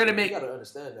sound if like. We're gonna make, you got to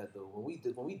understand that, though. When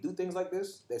we do things like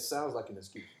this, that sounds like an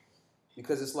excuse.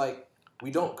 Because it's like, we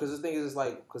don't. Because the thing is, it's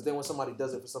like, because then when somebody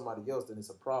does it for somebody else, then it's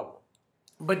a problem.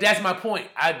 But that's my point.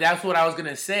 That's what I was going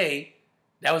to say.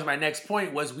 That was my next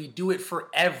point, was we do it for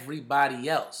everybody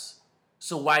else.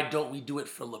 So why don't we do it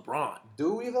for LeBron?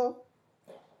 Do we, though?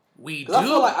 We do.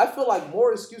 I feel like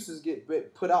more excuses get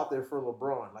put out there for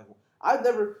LeBron. Like,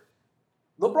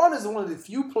 LeBron is one of the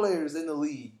few players in the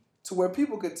league to where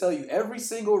people could tell you every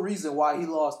single reason why he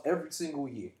lost every single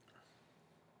year.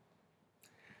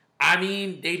 I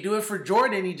mean, they do it for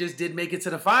Jordan. He just did make it to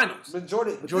the finals. But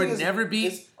Jordan never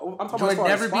beat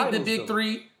the big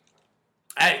three.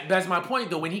 That's my point,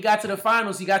 though. When he got to the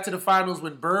finals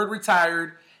when Bird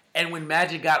retired and when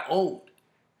Magic got old.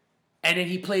 And then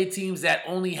he played teams that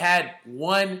only had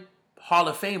one Hall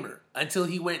of Famer until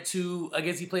he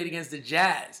played against the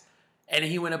Jazz. And then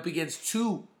he went up against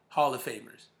 2 Hall of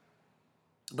Famers.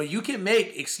 But you can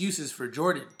make excuses for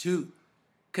Jordan, too.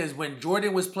 Because when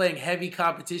Jordan was playing heavy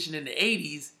competition in the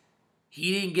 80s,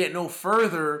 he didn't get no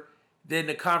further than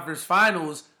the conference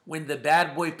finals when the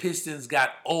bad boy Pistons got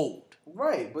old.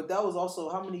 Right, but that was also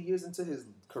how many years into his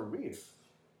career?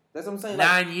 That's what I'm saying.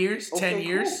 9 years, 10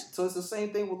 years. Cool. So it's the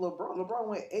same thing with LeBron. LeBron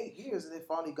went 8 years and then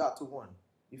finally got to 1.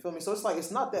 You feel me? So it's like,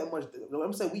 it's not that much.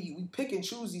 I'm saying we pick and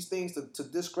choose these things to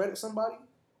discredit somebody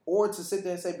or to sit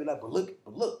there and say, but look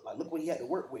what he had to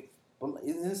work with. But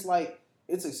it's like,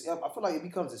 I feel like it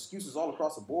becomes excuses all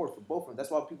across the board for both of them.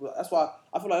 That's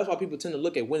why people tend to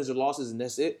look at wins or losses and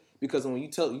that's it. Because when you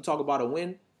talk about a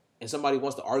win and somebody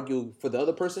wants to argue for the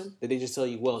other person, that they just tell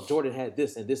you, well, Jordan had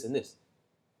this and this and this.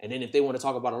 And then if they want to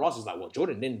talk about a loss, it's like, well,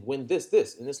 Jordan didn't win this.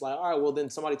 And it's like, all right, well, then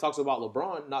somebody talks about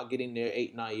LeBron not getting there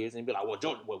 8-9 years and be like, well,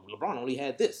 LeBron only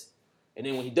had this. And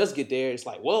then when he does get there, it's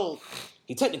like, well,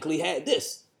 he technically had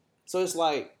this. So it's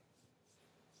like,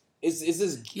 it's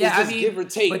this give or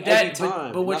take every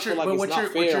time. But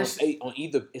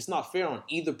it's not fair on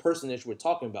either person that we're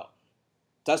talking about.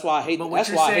 That's why I hate. But what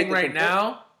you're saying right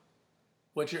now,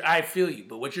 I feel you.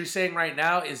 But what you're saying right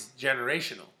now is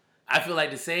generational. I feel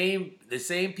like the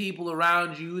same people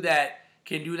around you that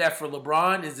can do that for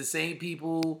LeBron is the same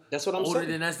people older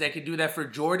than us that can do that for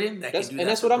Jordan. That's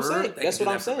what I'm saying. That's what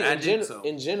I'm saying.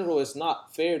 In general, it's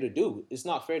not fair to do. It's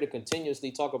not fair to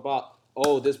continuously talk about,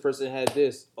 oh, this person had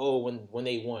this, oh, when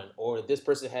they won, or this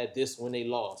person had this when they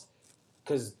lost,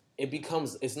 because it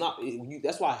becomes that's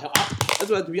why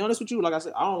to be honest with you, like I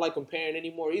said, I don't like comparing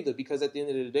anymore either, because at the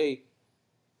end of the day,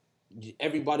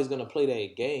 everybody's gonna play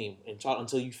that game and try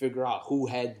until you figure out who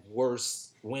had worse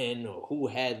win or who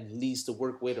had least to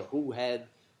work with or who had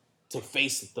to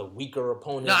face the weaker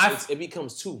opponent. It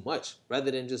becomes too much rather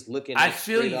than just looking at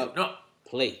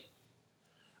play.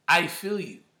 I feel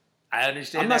you. I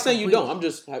understand. I'm not saying completely. You don't. I'm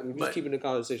just keeping the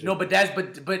conversation. No, but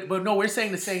no, we're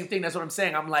saying the same thing. That's what I'm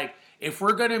saying. I'm like, if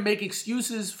we're gonna make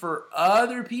excuses for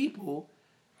other people,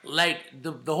 like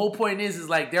the whole point is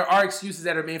like there are excuses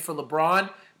that are made for LeBron,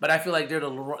 but I feel like they're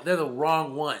the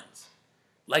wrong ones.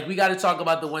 Like, we got to talk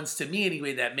about the ones, to me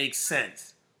anyway, that make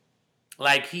sense.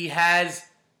 Like, he has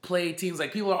played teams.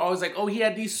 Like, people are always like, oh, he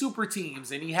had these super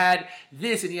teams, and he had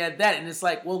this, and he had that. And it's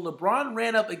like, well, LeBron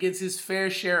ran up against his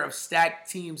fair share of stacked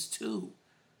teams, too.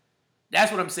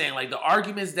 That's what I'm saying. Like, the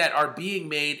arguments that are being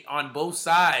made on both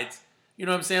sides, you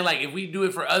know what I'm saying? Like, if we do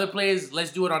it for other players,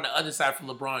 let's do it on the other side for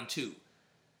LeBron, too.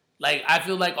 Like, I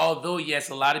feel like, although, yes,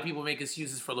 a lot of people make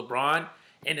excuses for LeBron,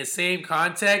 in the same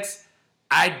context,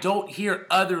 I don't hear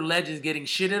other legends getting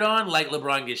shitted on like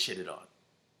LeBron gets shitted on.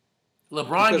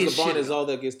 LeBron is all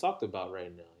that gets talked about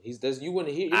right now. You're not going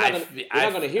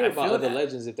to hear about other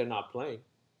legends if they're not playing.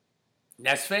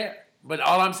 That's fair. But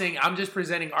all I'm saying, I'm just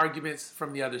presenting arguments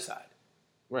from the other side.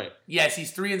 Right. Yes,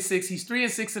 he's 3-6. He's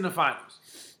 3-6 in the finals.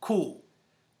 Cool.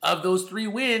 Of those 3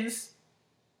 wins,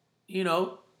 he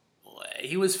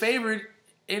was favored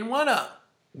in one of them.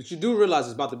 But you do realize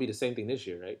it's about to be the same thing this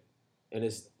year, right? And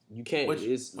it's You can't. What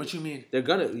you mean? They're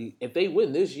gonna if they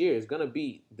win this year, it's gonna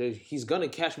be he's gonna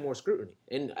catch more scrutiny.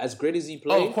 And as great as he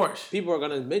plays, of course, people are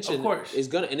gonna mention. Of course, it's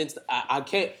gonna and it's I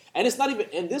can't and it's not even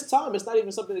and this time it's not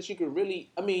even something that you could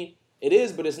really. I mean, it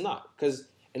is, but it's not because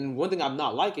and one thing I'm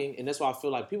not liking, and that's why I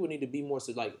feel like people need to be more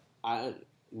so like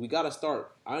we gotta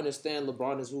start. I understand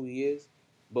LeBron is who he is,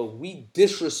 but we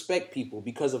disrespect people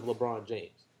because of LeBron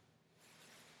James.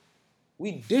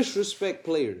 We disrespect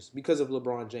players because of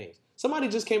LeBron James. Somebody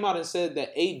just came out and said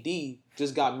that AD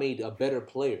just got made a better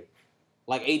player.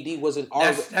 Like AD wasn't.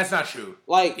 That's not true.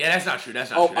 Like that's not true. That's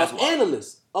not true. That's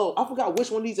analyst. Oh, I forgot which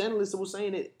one of these analysts was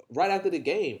saying it right after the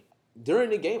game,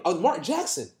 during the game. Oh, Mark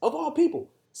Jackson of all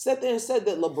people sat there and said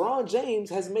that LeBron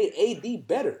James has made AD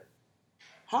better.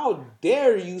 How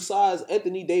dare you size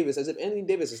Anthony Davis as if Anthony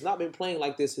Davis has not been playing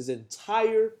like this his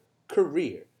entire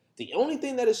career? The only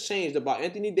thing that has changed about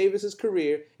Anthony Davis's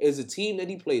career is the team that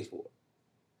he plays for.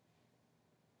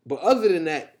 But other than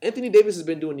that, Anthony Davis has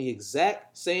been doing the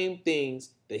exact same things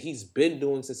that he's been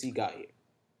doing since he got here.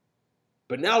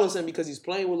 But now all of a sudden, because he's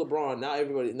playing with LeBron,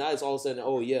 now it's all of a sudden,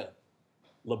 oh yeah,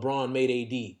 LeBron made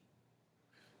AD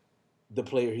the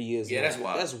player he is. Yeah, now. that's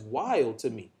wild. That's wild to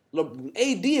me.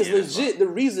 AD is legit the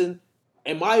reason,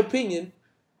 in my opinion,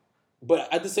 but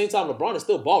at the same time, LeBron is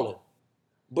still balling.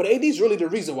 But AD's really the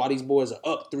reason why these boys are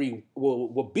up 3,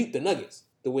 will beat the Nuggets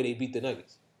the way they beat the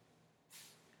Nuggets.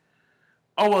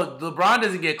 Oh well, LeBron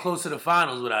doesn't get close to the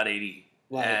finals without AD.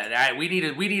 Like, we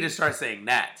need to start saying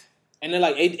that. And then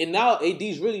and now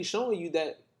AD's really showing you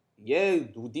that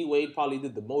D Wade probably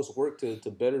did the most work to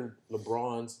better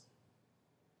LeBron's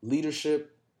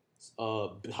leadership,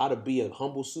 how to be a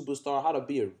humble superstar, how to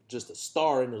be just a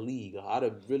star in the league, how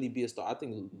to really be a star. I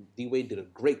think D Wade did a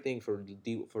great thing for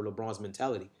LeBron's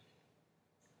mentality.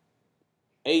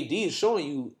 AD is showing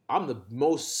you I'm the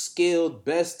most skilled,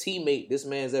 best teammate this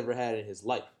man's ever had in his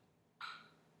life.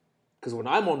 Because when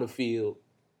I'm on the field,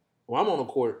 when I'm on the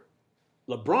court,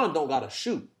 LeBron don't got to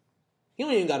shoot. He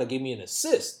don't even got to give me an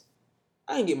assist.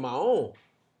 I can get my own.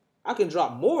 I can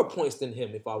drop more points than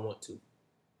him if I want to.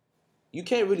 You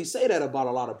can't really say that about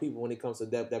a lot of people when it comes to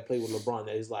that play with LeBron.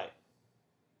 That he's like,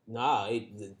 nah,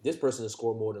 this person will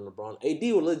score more than LeBron.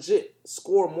 AD will legit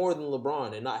score more than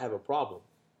LeBron and not have a problem.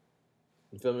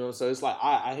 You feel me? So it's like,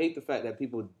 I hate the fact that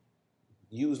people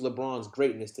use LeBron's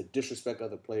greatness to disrespect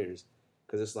other players.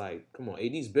 Because it's like, come on,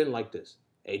 AD's been like this.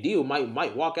 AD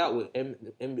might walk out with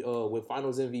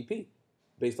Finals MVP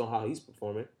based on how he's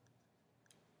performing.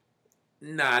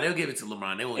 Nah, they'll give it to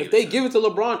LeBron. They won't. If they give it to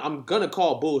LeBron, I'm gonna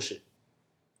call bullshit.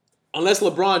 Unless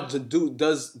LeBron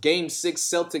does Game 6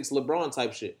 Celtics LeBron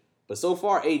type shit. But so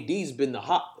far, AD's been the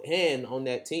hot hand on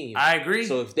that team. I agree.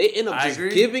 So if they end up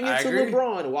giving it to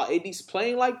LeBron while AD's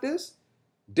playing like this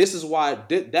is why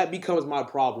that becomes my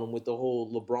problem with the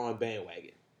whole LeBron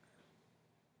bandwagon.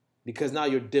 Because now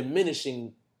you're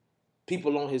diminishing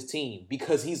people on his team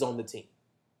because he's on the team.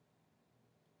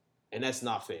 And that's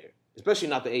not fair. Especially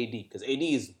not the AD. Because AD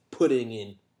is putting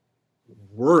in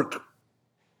work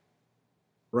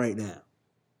right now.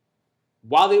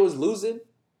 While they was losing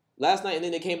last night and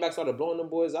then they came back, started blowing them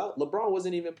boys out, LeBron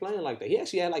wasn't even playing like that. He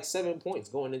actually had like 7 points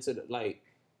going into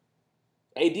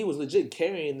AD was legit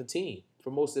carrying the team for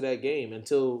most of that game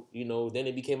until, then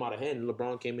it became out of hand and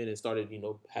LeBron came in and started,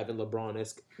 having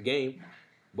LeBron-esque game.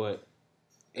 But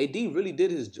AD really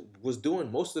was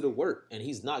doing most of the work and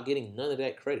he's not getting none of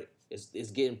that credit.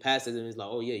 It's getting past it and it's like,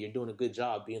 oh yeah, you're doing a good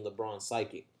job being LeBron's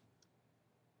psychic.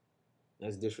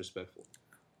 That's disrespectful.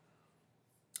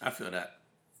 I feel that.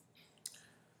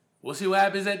 We'll see what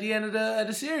happens at the end of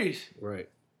the series. Right.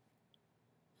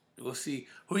 We'll see.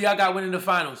 Who y'all got winning the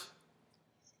finals?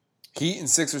 Heat in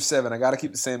 6 or 7. I got to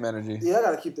keep the same energy. Yeah, I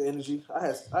got to keep the energy.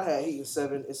 I had Heat in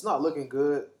 7. It's not looking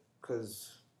good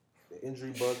because the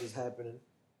injury bug is happening.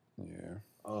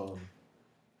 Yeah.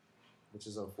 Which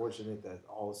is unfortunate that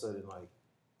all of a sudden,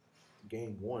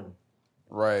 game 1.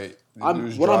 Right.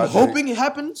 I'm hoping it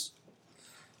happens.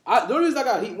 The only reason I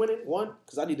got Heat winning, one,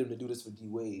 because I need them to do this for D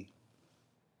Wade.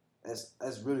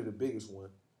 That's really the biggest one.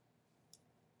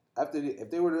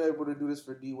 If they were able to do this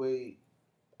for D Wade,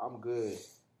 I'm good.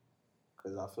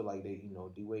 Because I feel like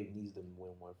D Wade needs them to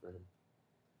win one for him.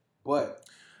 But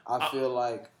I feel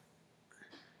like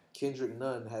Kendrick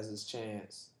Nunn has his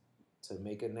chance to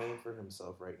make a name for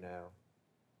himself right now.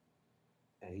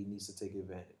 And he needs to take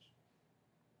advantage.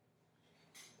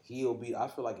 I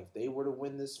feel like if they were to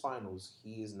win this finals,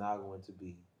 he is now going to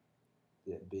be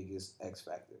the biggest X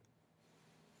factor.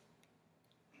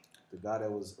 The guy that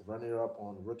was running up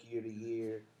on Rookie of the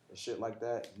Year and shit like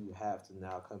that, you have to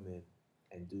now come in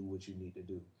and do what you need to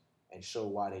do and show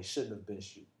why they shouldn't have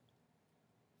benched you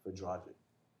for Dragic.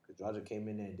 Because Dragic came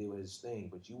in there and did his thing,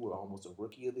 but you were almost a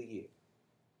rookie of the year.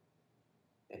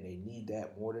 And they need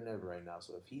that more than ever right now.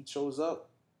 So if he shows up,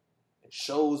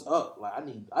 like I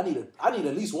need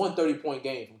at least one 30-point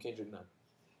game from Kendrick Nunn.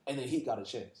 And then he got a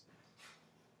chance.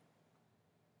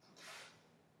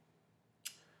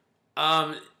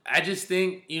 I just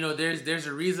think, there's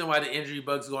a reason why the injury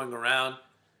bug's going around.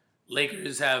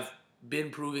 Lakers have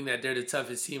been proving that they're the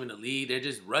toughest team in the league. They're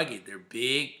just rugged. They're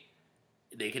big.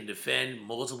 They can defend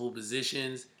multiple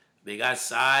positions. They got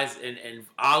size, and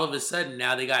all of a sudden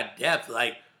now they got depth.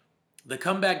 Like the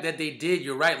comeback that they did,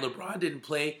 you're right. LeBron didn't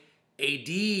play. AD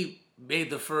made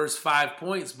the first 5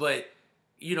 points, but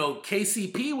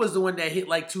KCP was the one that hit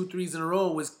like 2 threes in a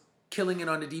row, was killing it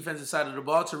on the defensive side of the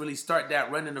ball to really start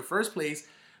that run in the first place.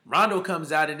 Rondo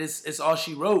comes out and it's all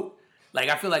she wrote. Like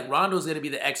I feel like Rondo's going to be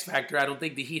the X factor. I don't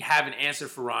think the Heat have an answer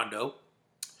for Rondo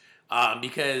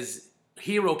because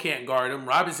Hero can't guard him.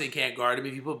 Robinson can't guard him.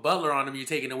 If you put Butler on him, you're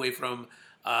taking away from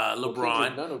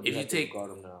LeBron. If you take guard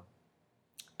him now.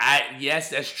 Yes,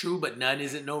 that's true, but Nunn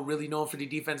isn't really known for the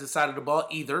defensive side of the ball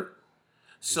either.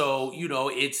 So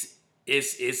it's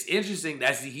interesting.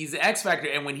 He's the X factor,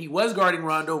 and when he was guarding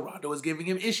Rondo was giving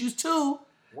him issues too.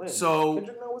 When? So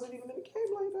Kendrick Nunn wasn't even in the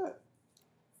game like that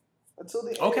until the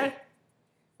end. Okay.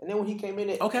 And then when he came in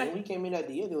at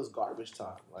the end, it was garbage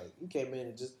time. Like he came in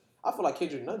and I feel like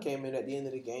Kendrick Nunn came in at the end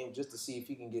of the game just to see if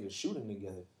he can get his shooting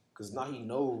together. Because now he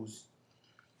knows,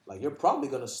 like, you're probably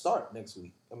going to start next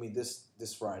week. I mean, this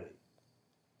Friday.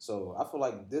 So I feel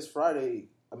like this Friday,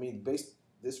 based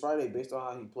on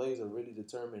how he plays, will really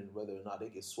determine whether or not they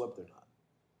get swept or not.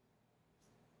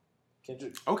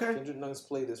 Kendrick Nunn's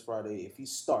play this Friday. If he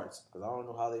starts, because I don't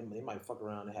know how they might fuck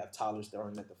around and have Tyler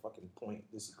starting at the fucking point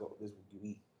this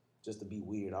week just to be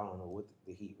weird. I don't know what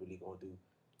the Heat really going to do.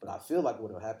 But I feel like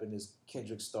what will happen is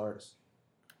Kendrick starts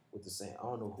with the same. I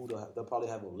don't know who they'll probably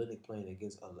have Olynyk playing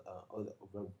against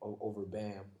over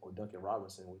Bam or Duncan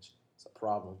Robinson, which is a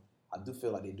problem. I do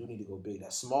feel like they do need to go big.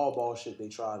 That small ball shit they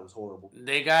tried was horrible.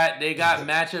 They got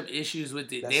matchup issues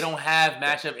with it. They don't have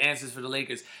matchup answers for the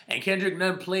Lakers. And Kendrick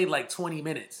Nunn played like 20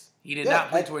 minutes. He did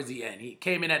not play towards the end. He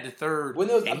came in at the third,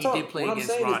 and he did play against Rondo. What I'm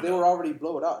saying is they were already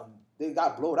blowed out. And they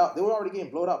got blowed out. They were already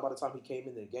getting blowed out by the time he came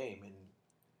into the game. And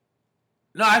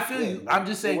no, I feel you. I'm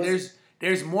just saying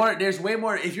there's more. There's way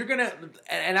more. If you're gonna,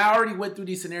 and I already went through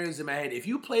these scenarios in my head. If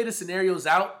you play the scenarios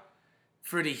out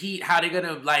for the Heat, how they're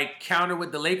gonna like counter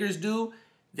what the Lakers do,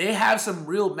 they have some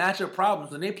real matchup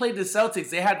problems. When they played the Celtics,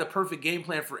 they had the perfect game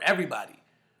plan for everybody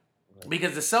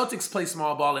because the Celtics play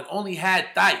small ball and only had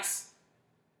Theis.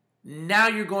 Now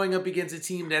you're going up against a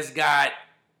team that's got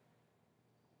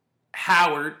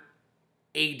Howard,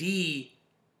 AD,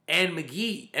 and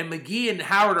McGee. And McGee and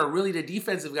Howard are really the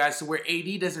defensive guys, so where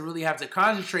AD doesn't really have to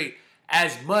concentrate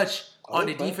as much on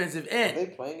the defensive end. Are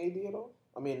they playing AD at all?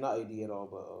 I mean, not AD at all,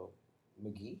 but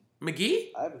McGee?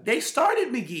 McGee? They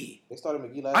started McGee. They started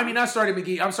McGee last week? Not started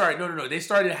McGee. I'm sorry. No. They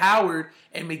started Howard,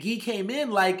 and McGee came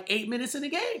in like 8 minutes in the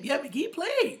game. Yeah, McGee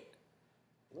played.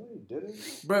 No, he didn't.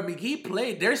 Bro, McGee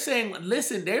played. They're saying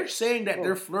that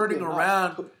they're flirting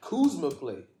around. Kuzma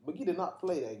played. McGee did not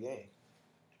play that game.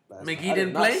 McGee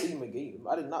didn't play? I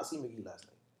did not see McGee last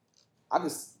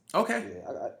night. Okay.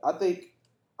 Yeah, I think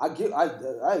I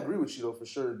agree with you though for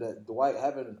sure that Dwight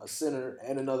having a center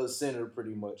and another center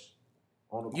pretty much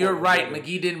on the court. You're right.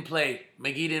 McGee didn't play.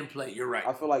 You're right.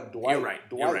 I feel like Dwight. You're right.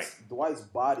 Dwight's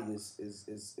body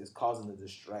is causing the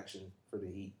distraction for the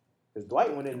Heat because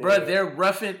Dwight went in there. Bro,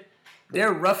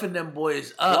 they're roughing them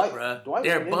boys up, bro.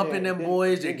 They're bumping them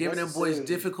boys. They're giving them boys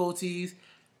difficulties.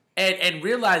 And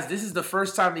realize this is the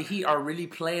first time the Heat are really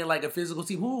playing like a physical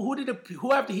team. Who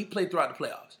have the Heat played throughout the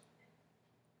playoffs?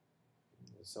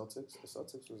 The Celtics. The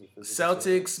Celtics was a physical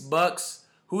Celtics, team. Bucks.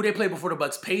 Who they play before the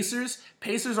Bucks? Pacers.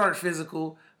 Pacers aren't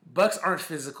physical. Bucks aren't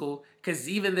physical because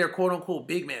even their quote unquote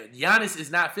big man, Giannis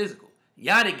is not physical.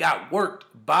 Giannis got worked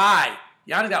by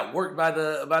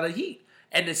the Heat,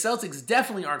 and the Celtics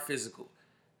definitely aren't physical.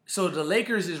 So the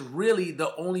Lakers is really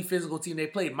the only physical team they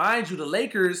played. Mind you, the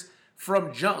Lakers.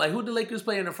 From jump, like who did the Lakers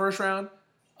play in the first round?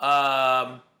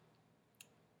 It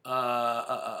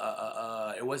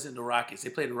wasn't the Rockets. They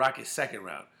played the Rockets second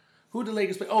round. Who did the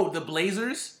Lakers play? Oh, the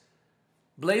Blazers.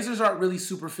 Blazers aren't really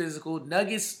super physical.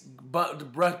 Nuggets,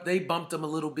 they bumped them a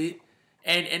little bit,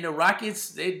 and the Rockets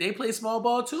they play small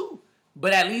ball too.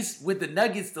 But at least with the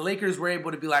Nuggets, the Lakers were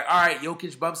able to be like, all right,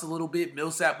 Jokic bumps a little bit,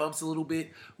 Millsap bumps a little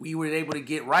bit. We were able to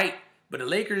get right, but the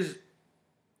Lakers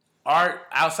are,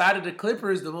 outside of the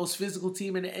Clippers, the most physical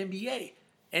team in the NBA.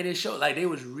 And it showed like they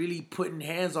was really putting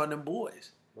hands on them boys.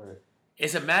 Right.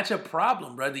 It's a matchup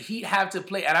problem, bro. The Heat have to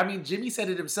play, and I mean, Jimmy said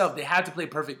it himself, they have to play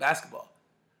perfect basketball.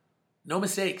 No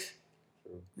mistakes.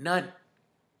 None.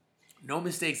 No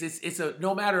mistakes. It's a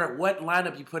no matter what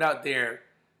lineup you put out there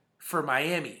for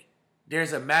Miami,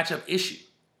 there's a matchup issue.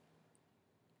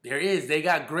 There is. They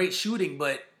got great shooting,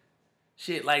 but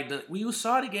shit, like we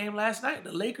saw the game last night.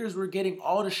 The Lakers were getting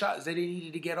all the shots that they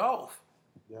needed to get off.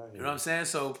 Yeah, You know what I'm saying?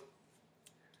 So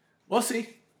we'll see.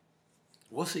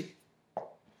 We'll see.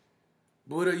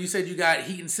 Buddha, you said you got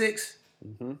Heat in 6?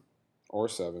 Mm-hmm. Or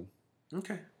 7.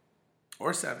 Okay.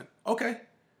 Or 7. Okay.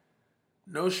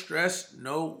 No stress,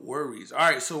 no worries. All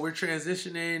right, so we're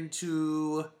transitioning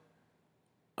to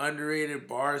underrated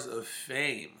bars of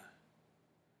fame.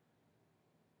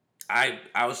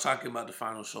 I was talking about the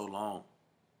final so long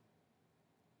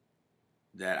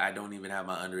that I don't even have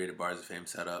my underrated bars of fame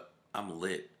set up. I'm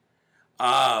lit.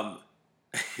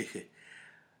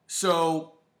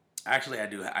 So actually I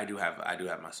do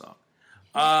have my song.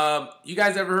 You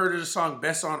guys ever heard of the song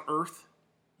Best on Earth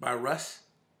by Russ?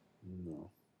 No.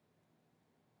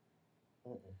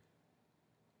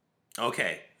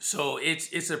 Okay, so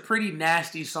it's a pretty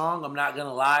nasty song, I'm not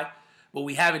gonna lie, but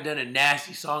we haven't done a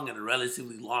nasty song in a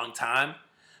relatively long time.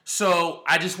 So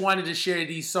I just wanted to share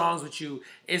these songs with you.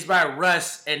 It's by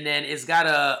Russ, and then it's got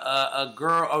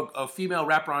a female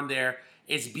rapper on there.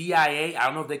 It's BIA. I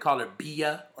don't know if they call her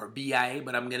Bia or BIA,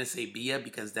 but I'm gonna say Bia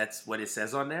because that's what it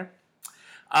says on there.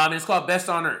 It's called Best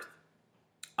on Earth.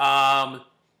 All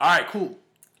right, cool.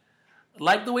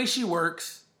 Like the way she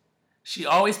works. She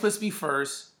always puts me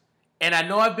first. And I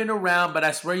know I've been around, but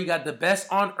I swear you got the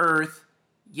best on earth.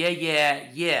 Yeah, yeah,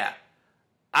 yeah.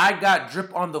 I got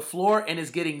drip on the floor and it's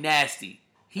getting nasty.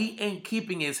 He ain't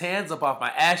keeping his hands up off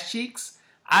my ass cheeks.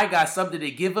 I got something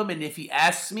to give him, and if he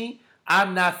asks me,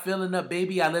 I'm not filling up,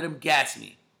 baby. I let him gas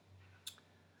me.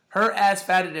 Her ass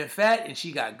fatter than fat, and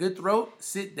she got good throat.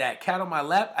 Sit that cat on my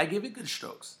lap. I give it good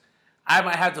strokes. I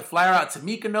might have to fly her out to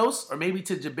Mykonos or maybe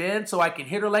to Japan so I can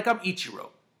hit her like I'm Ichiro.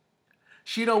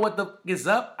 She know what the f is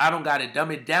up. I don't gotta dumb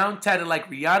it down. Tatted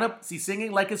like Rihanna. See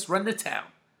singing like it's Run to Town.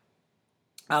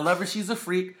 I love her. She's a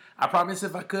freak. I promise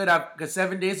if I could, I could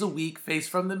 7 days a week. Face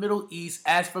from the Middle East.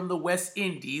 Ass from the West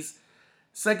Indies.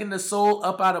 Sucking the soul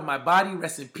up out of my body.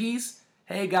 Rest in peace.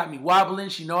 Hey, got me wobbling.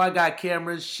 She know I got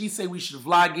cameras. She say we should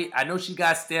vlog it. I know she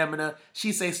got stamina.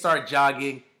 She say start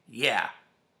jogging. Yeah.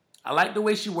 I like the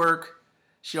way she work.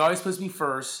 She always puts me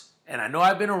first. And I know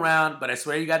I've been around, but I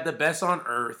swear you got the best on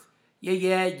earth. Yeah,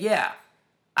 yeah, yeah.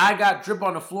 I got drip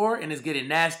on the floor and it's getting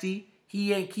nasty.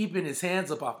 He ain't keeping his hands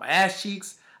up off my ass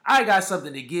cheeks. I got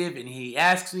something to give and he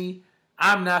asks me.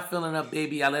 I'm not filling up,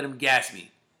 baby. I let him gas me.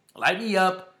 Light me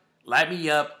up. Light me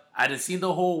up. I done seen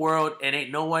the whole world and ain't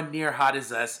no one near hot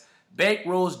as us. Bank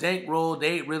rolls, dank roll,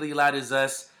 they ain't really loud as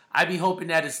us. I be hoping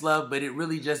that it's love, but it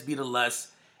really just be the lust.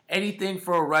 Anything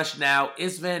for a rush now.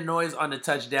 It's Van Noyes on the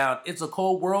touchdown. It's a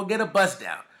cold world. Get a bus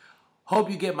down. Hope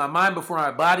you get my mind before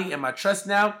my body and my trust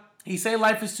now. He say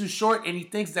life is too short and he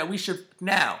thinks that we should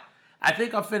now. I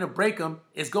think I'm finna break him.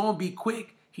 It's gonna be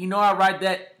quick. He know I ride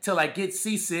that till I get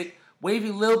seasick.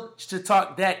 Wavy Lil to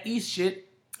talk that East shit.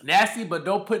 Nasty, but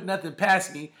don't put nothing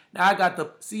past me. Now I got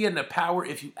the C and the power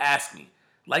if you ask me.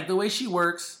 Like the way she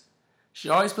works. She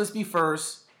always puts me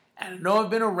first. And I know I've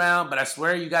been around, but I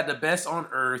swear you got the best on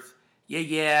earth. Yeah,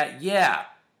 yeah, yeah.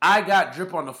 I got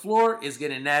drip on the floor. It's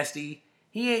getting nasty.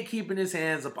 He ain't keeping his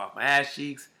hands up off my ass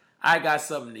cheeks. I got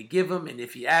something to give him, and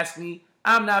if he asks me,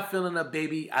 I'm not filling up,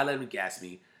 baby. I let him gas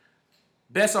me.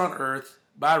 Best on Earth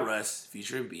by Russ,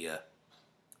 featuring Bia.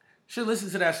 Should listen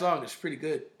to that song. It's pretty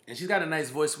good. And she's got a nice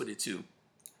voice with it, too.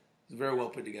 It's a very well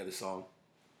put together song.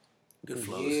 Good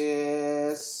flows.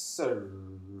 Yes, sir.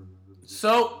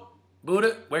 So,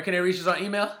 Buddha, where can they reach us on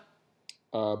email?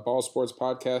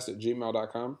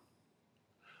 Ballsportspodcast@gmail.com.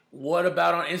 What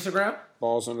about on Instagram?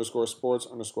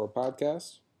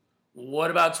 Balls_sports_podcast.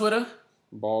 What about Twitter?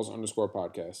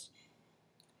 Balls_podcast.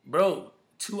 Bro,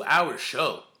 2-hour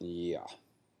show. Yeah.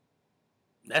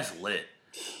 That's lit.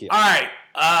 Yeah. All right.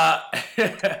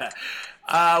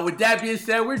 With that being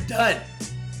said, we're done.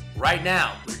 Right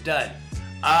now, we're done.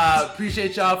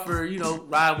 Appreciate y'all for,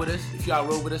 riding with us. If y'all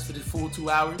rode with us for this full 2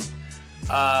 hours.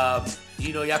 Y'all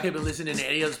could have been listening to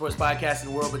any other sports podcast in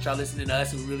the world, but y'all listening to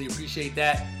us, and we really appreciate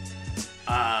that.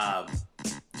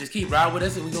 Just keep riding with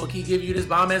us, and we're going to keep giving you this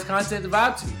bomb-ass content to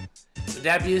vibe to. With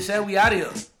that being said, we out of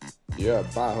here. Yeah,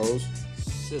 bye, hoes.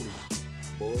 Silly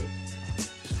boys.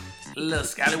 Little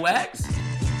scallywags.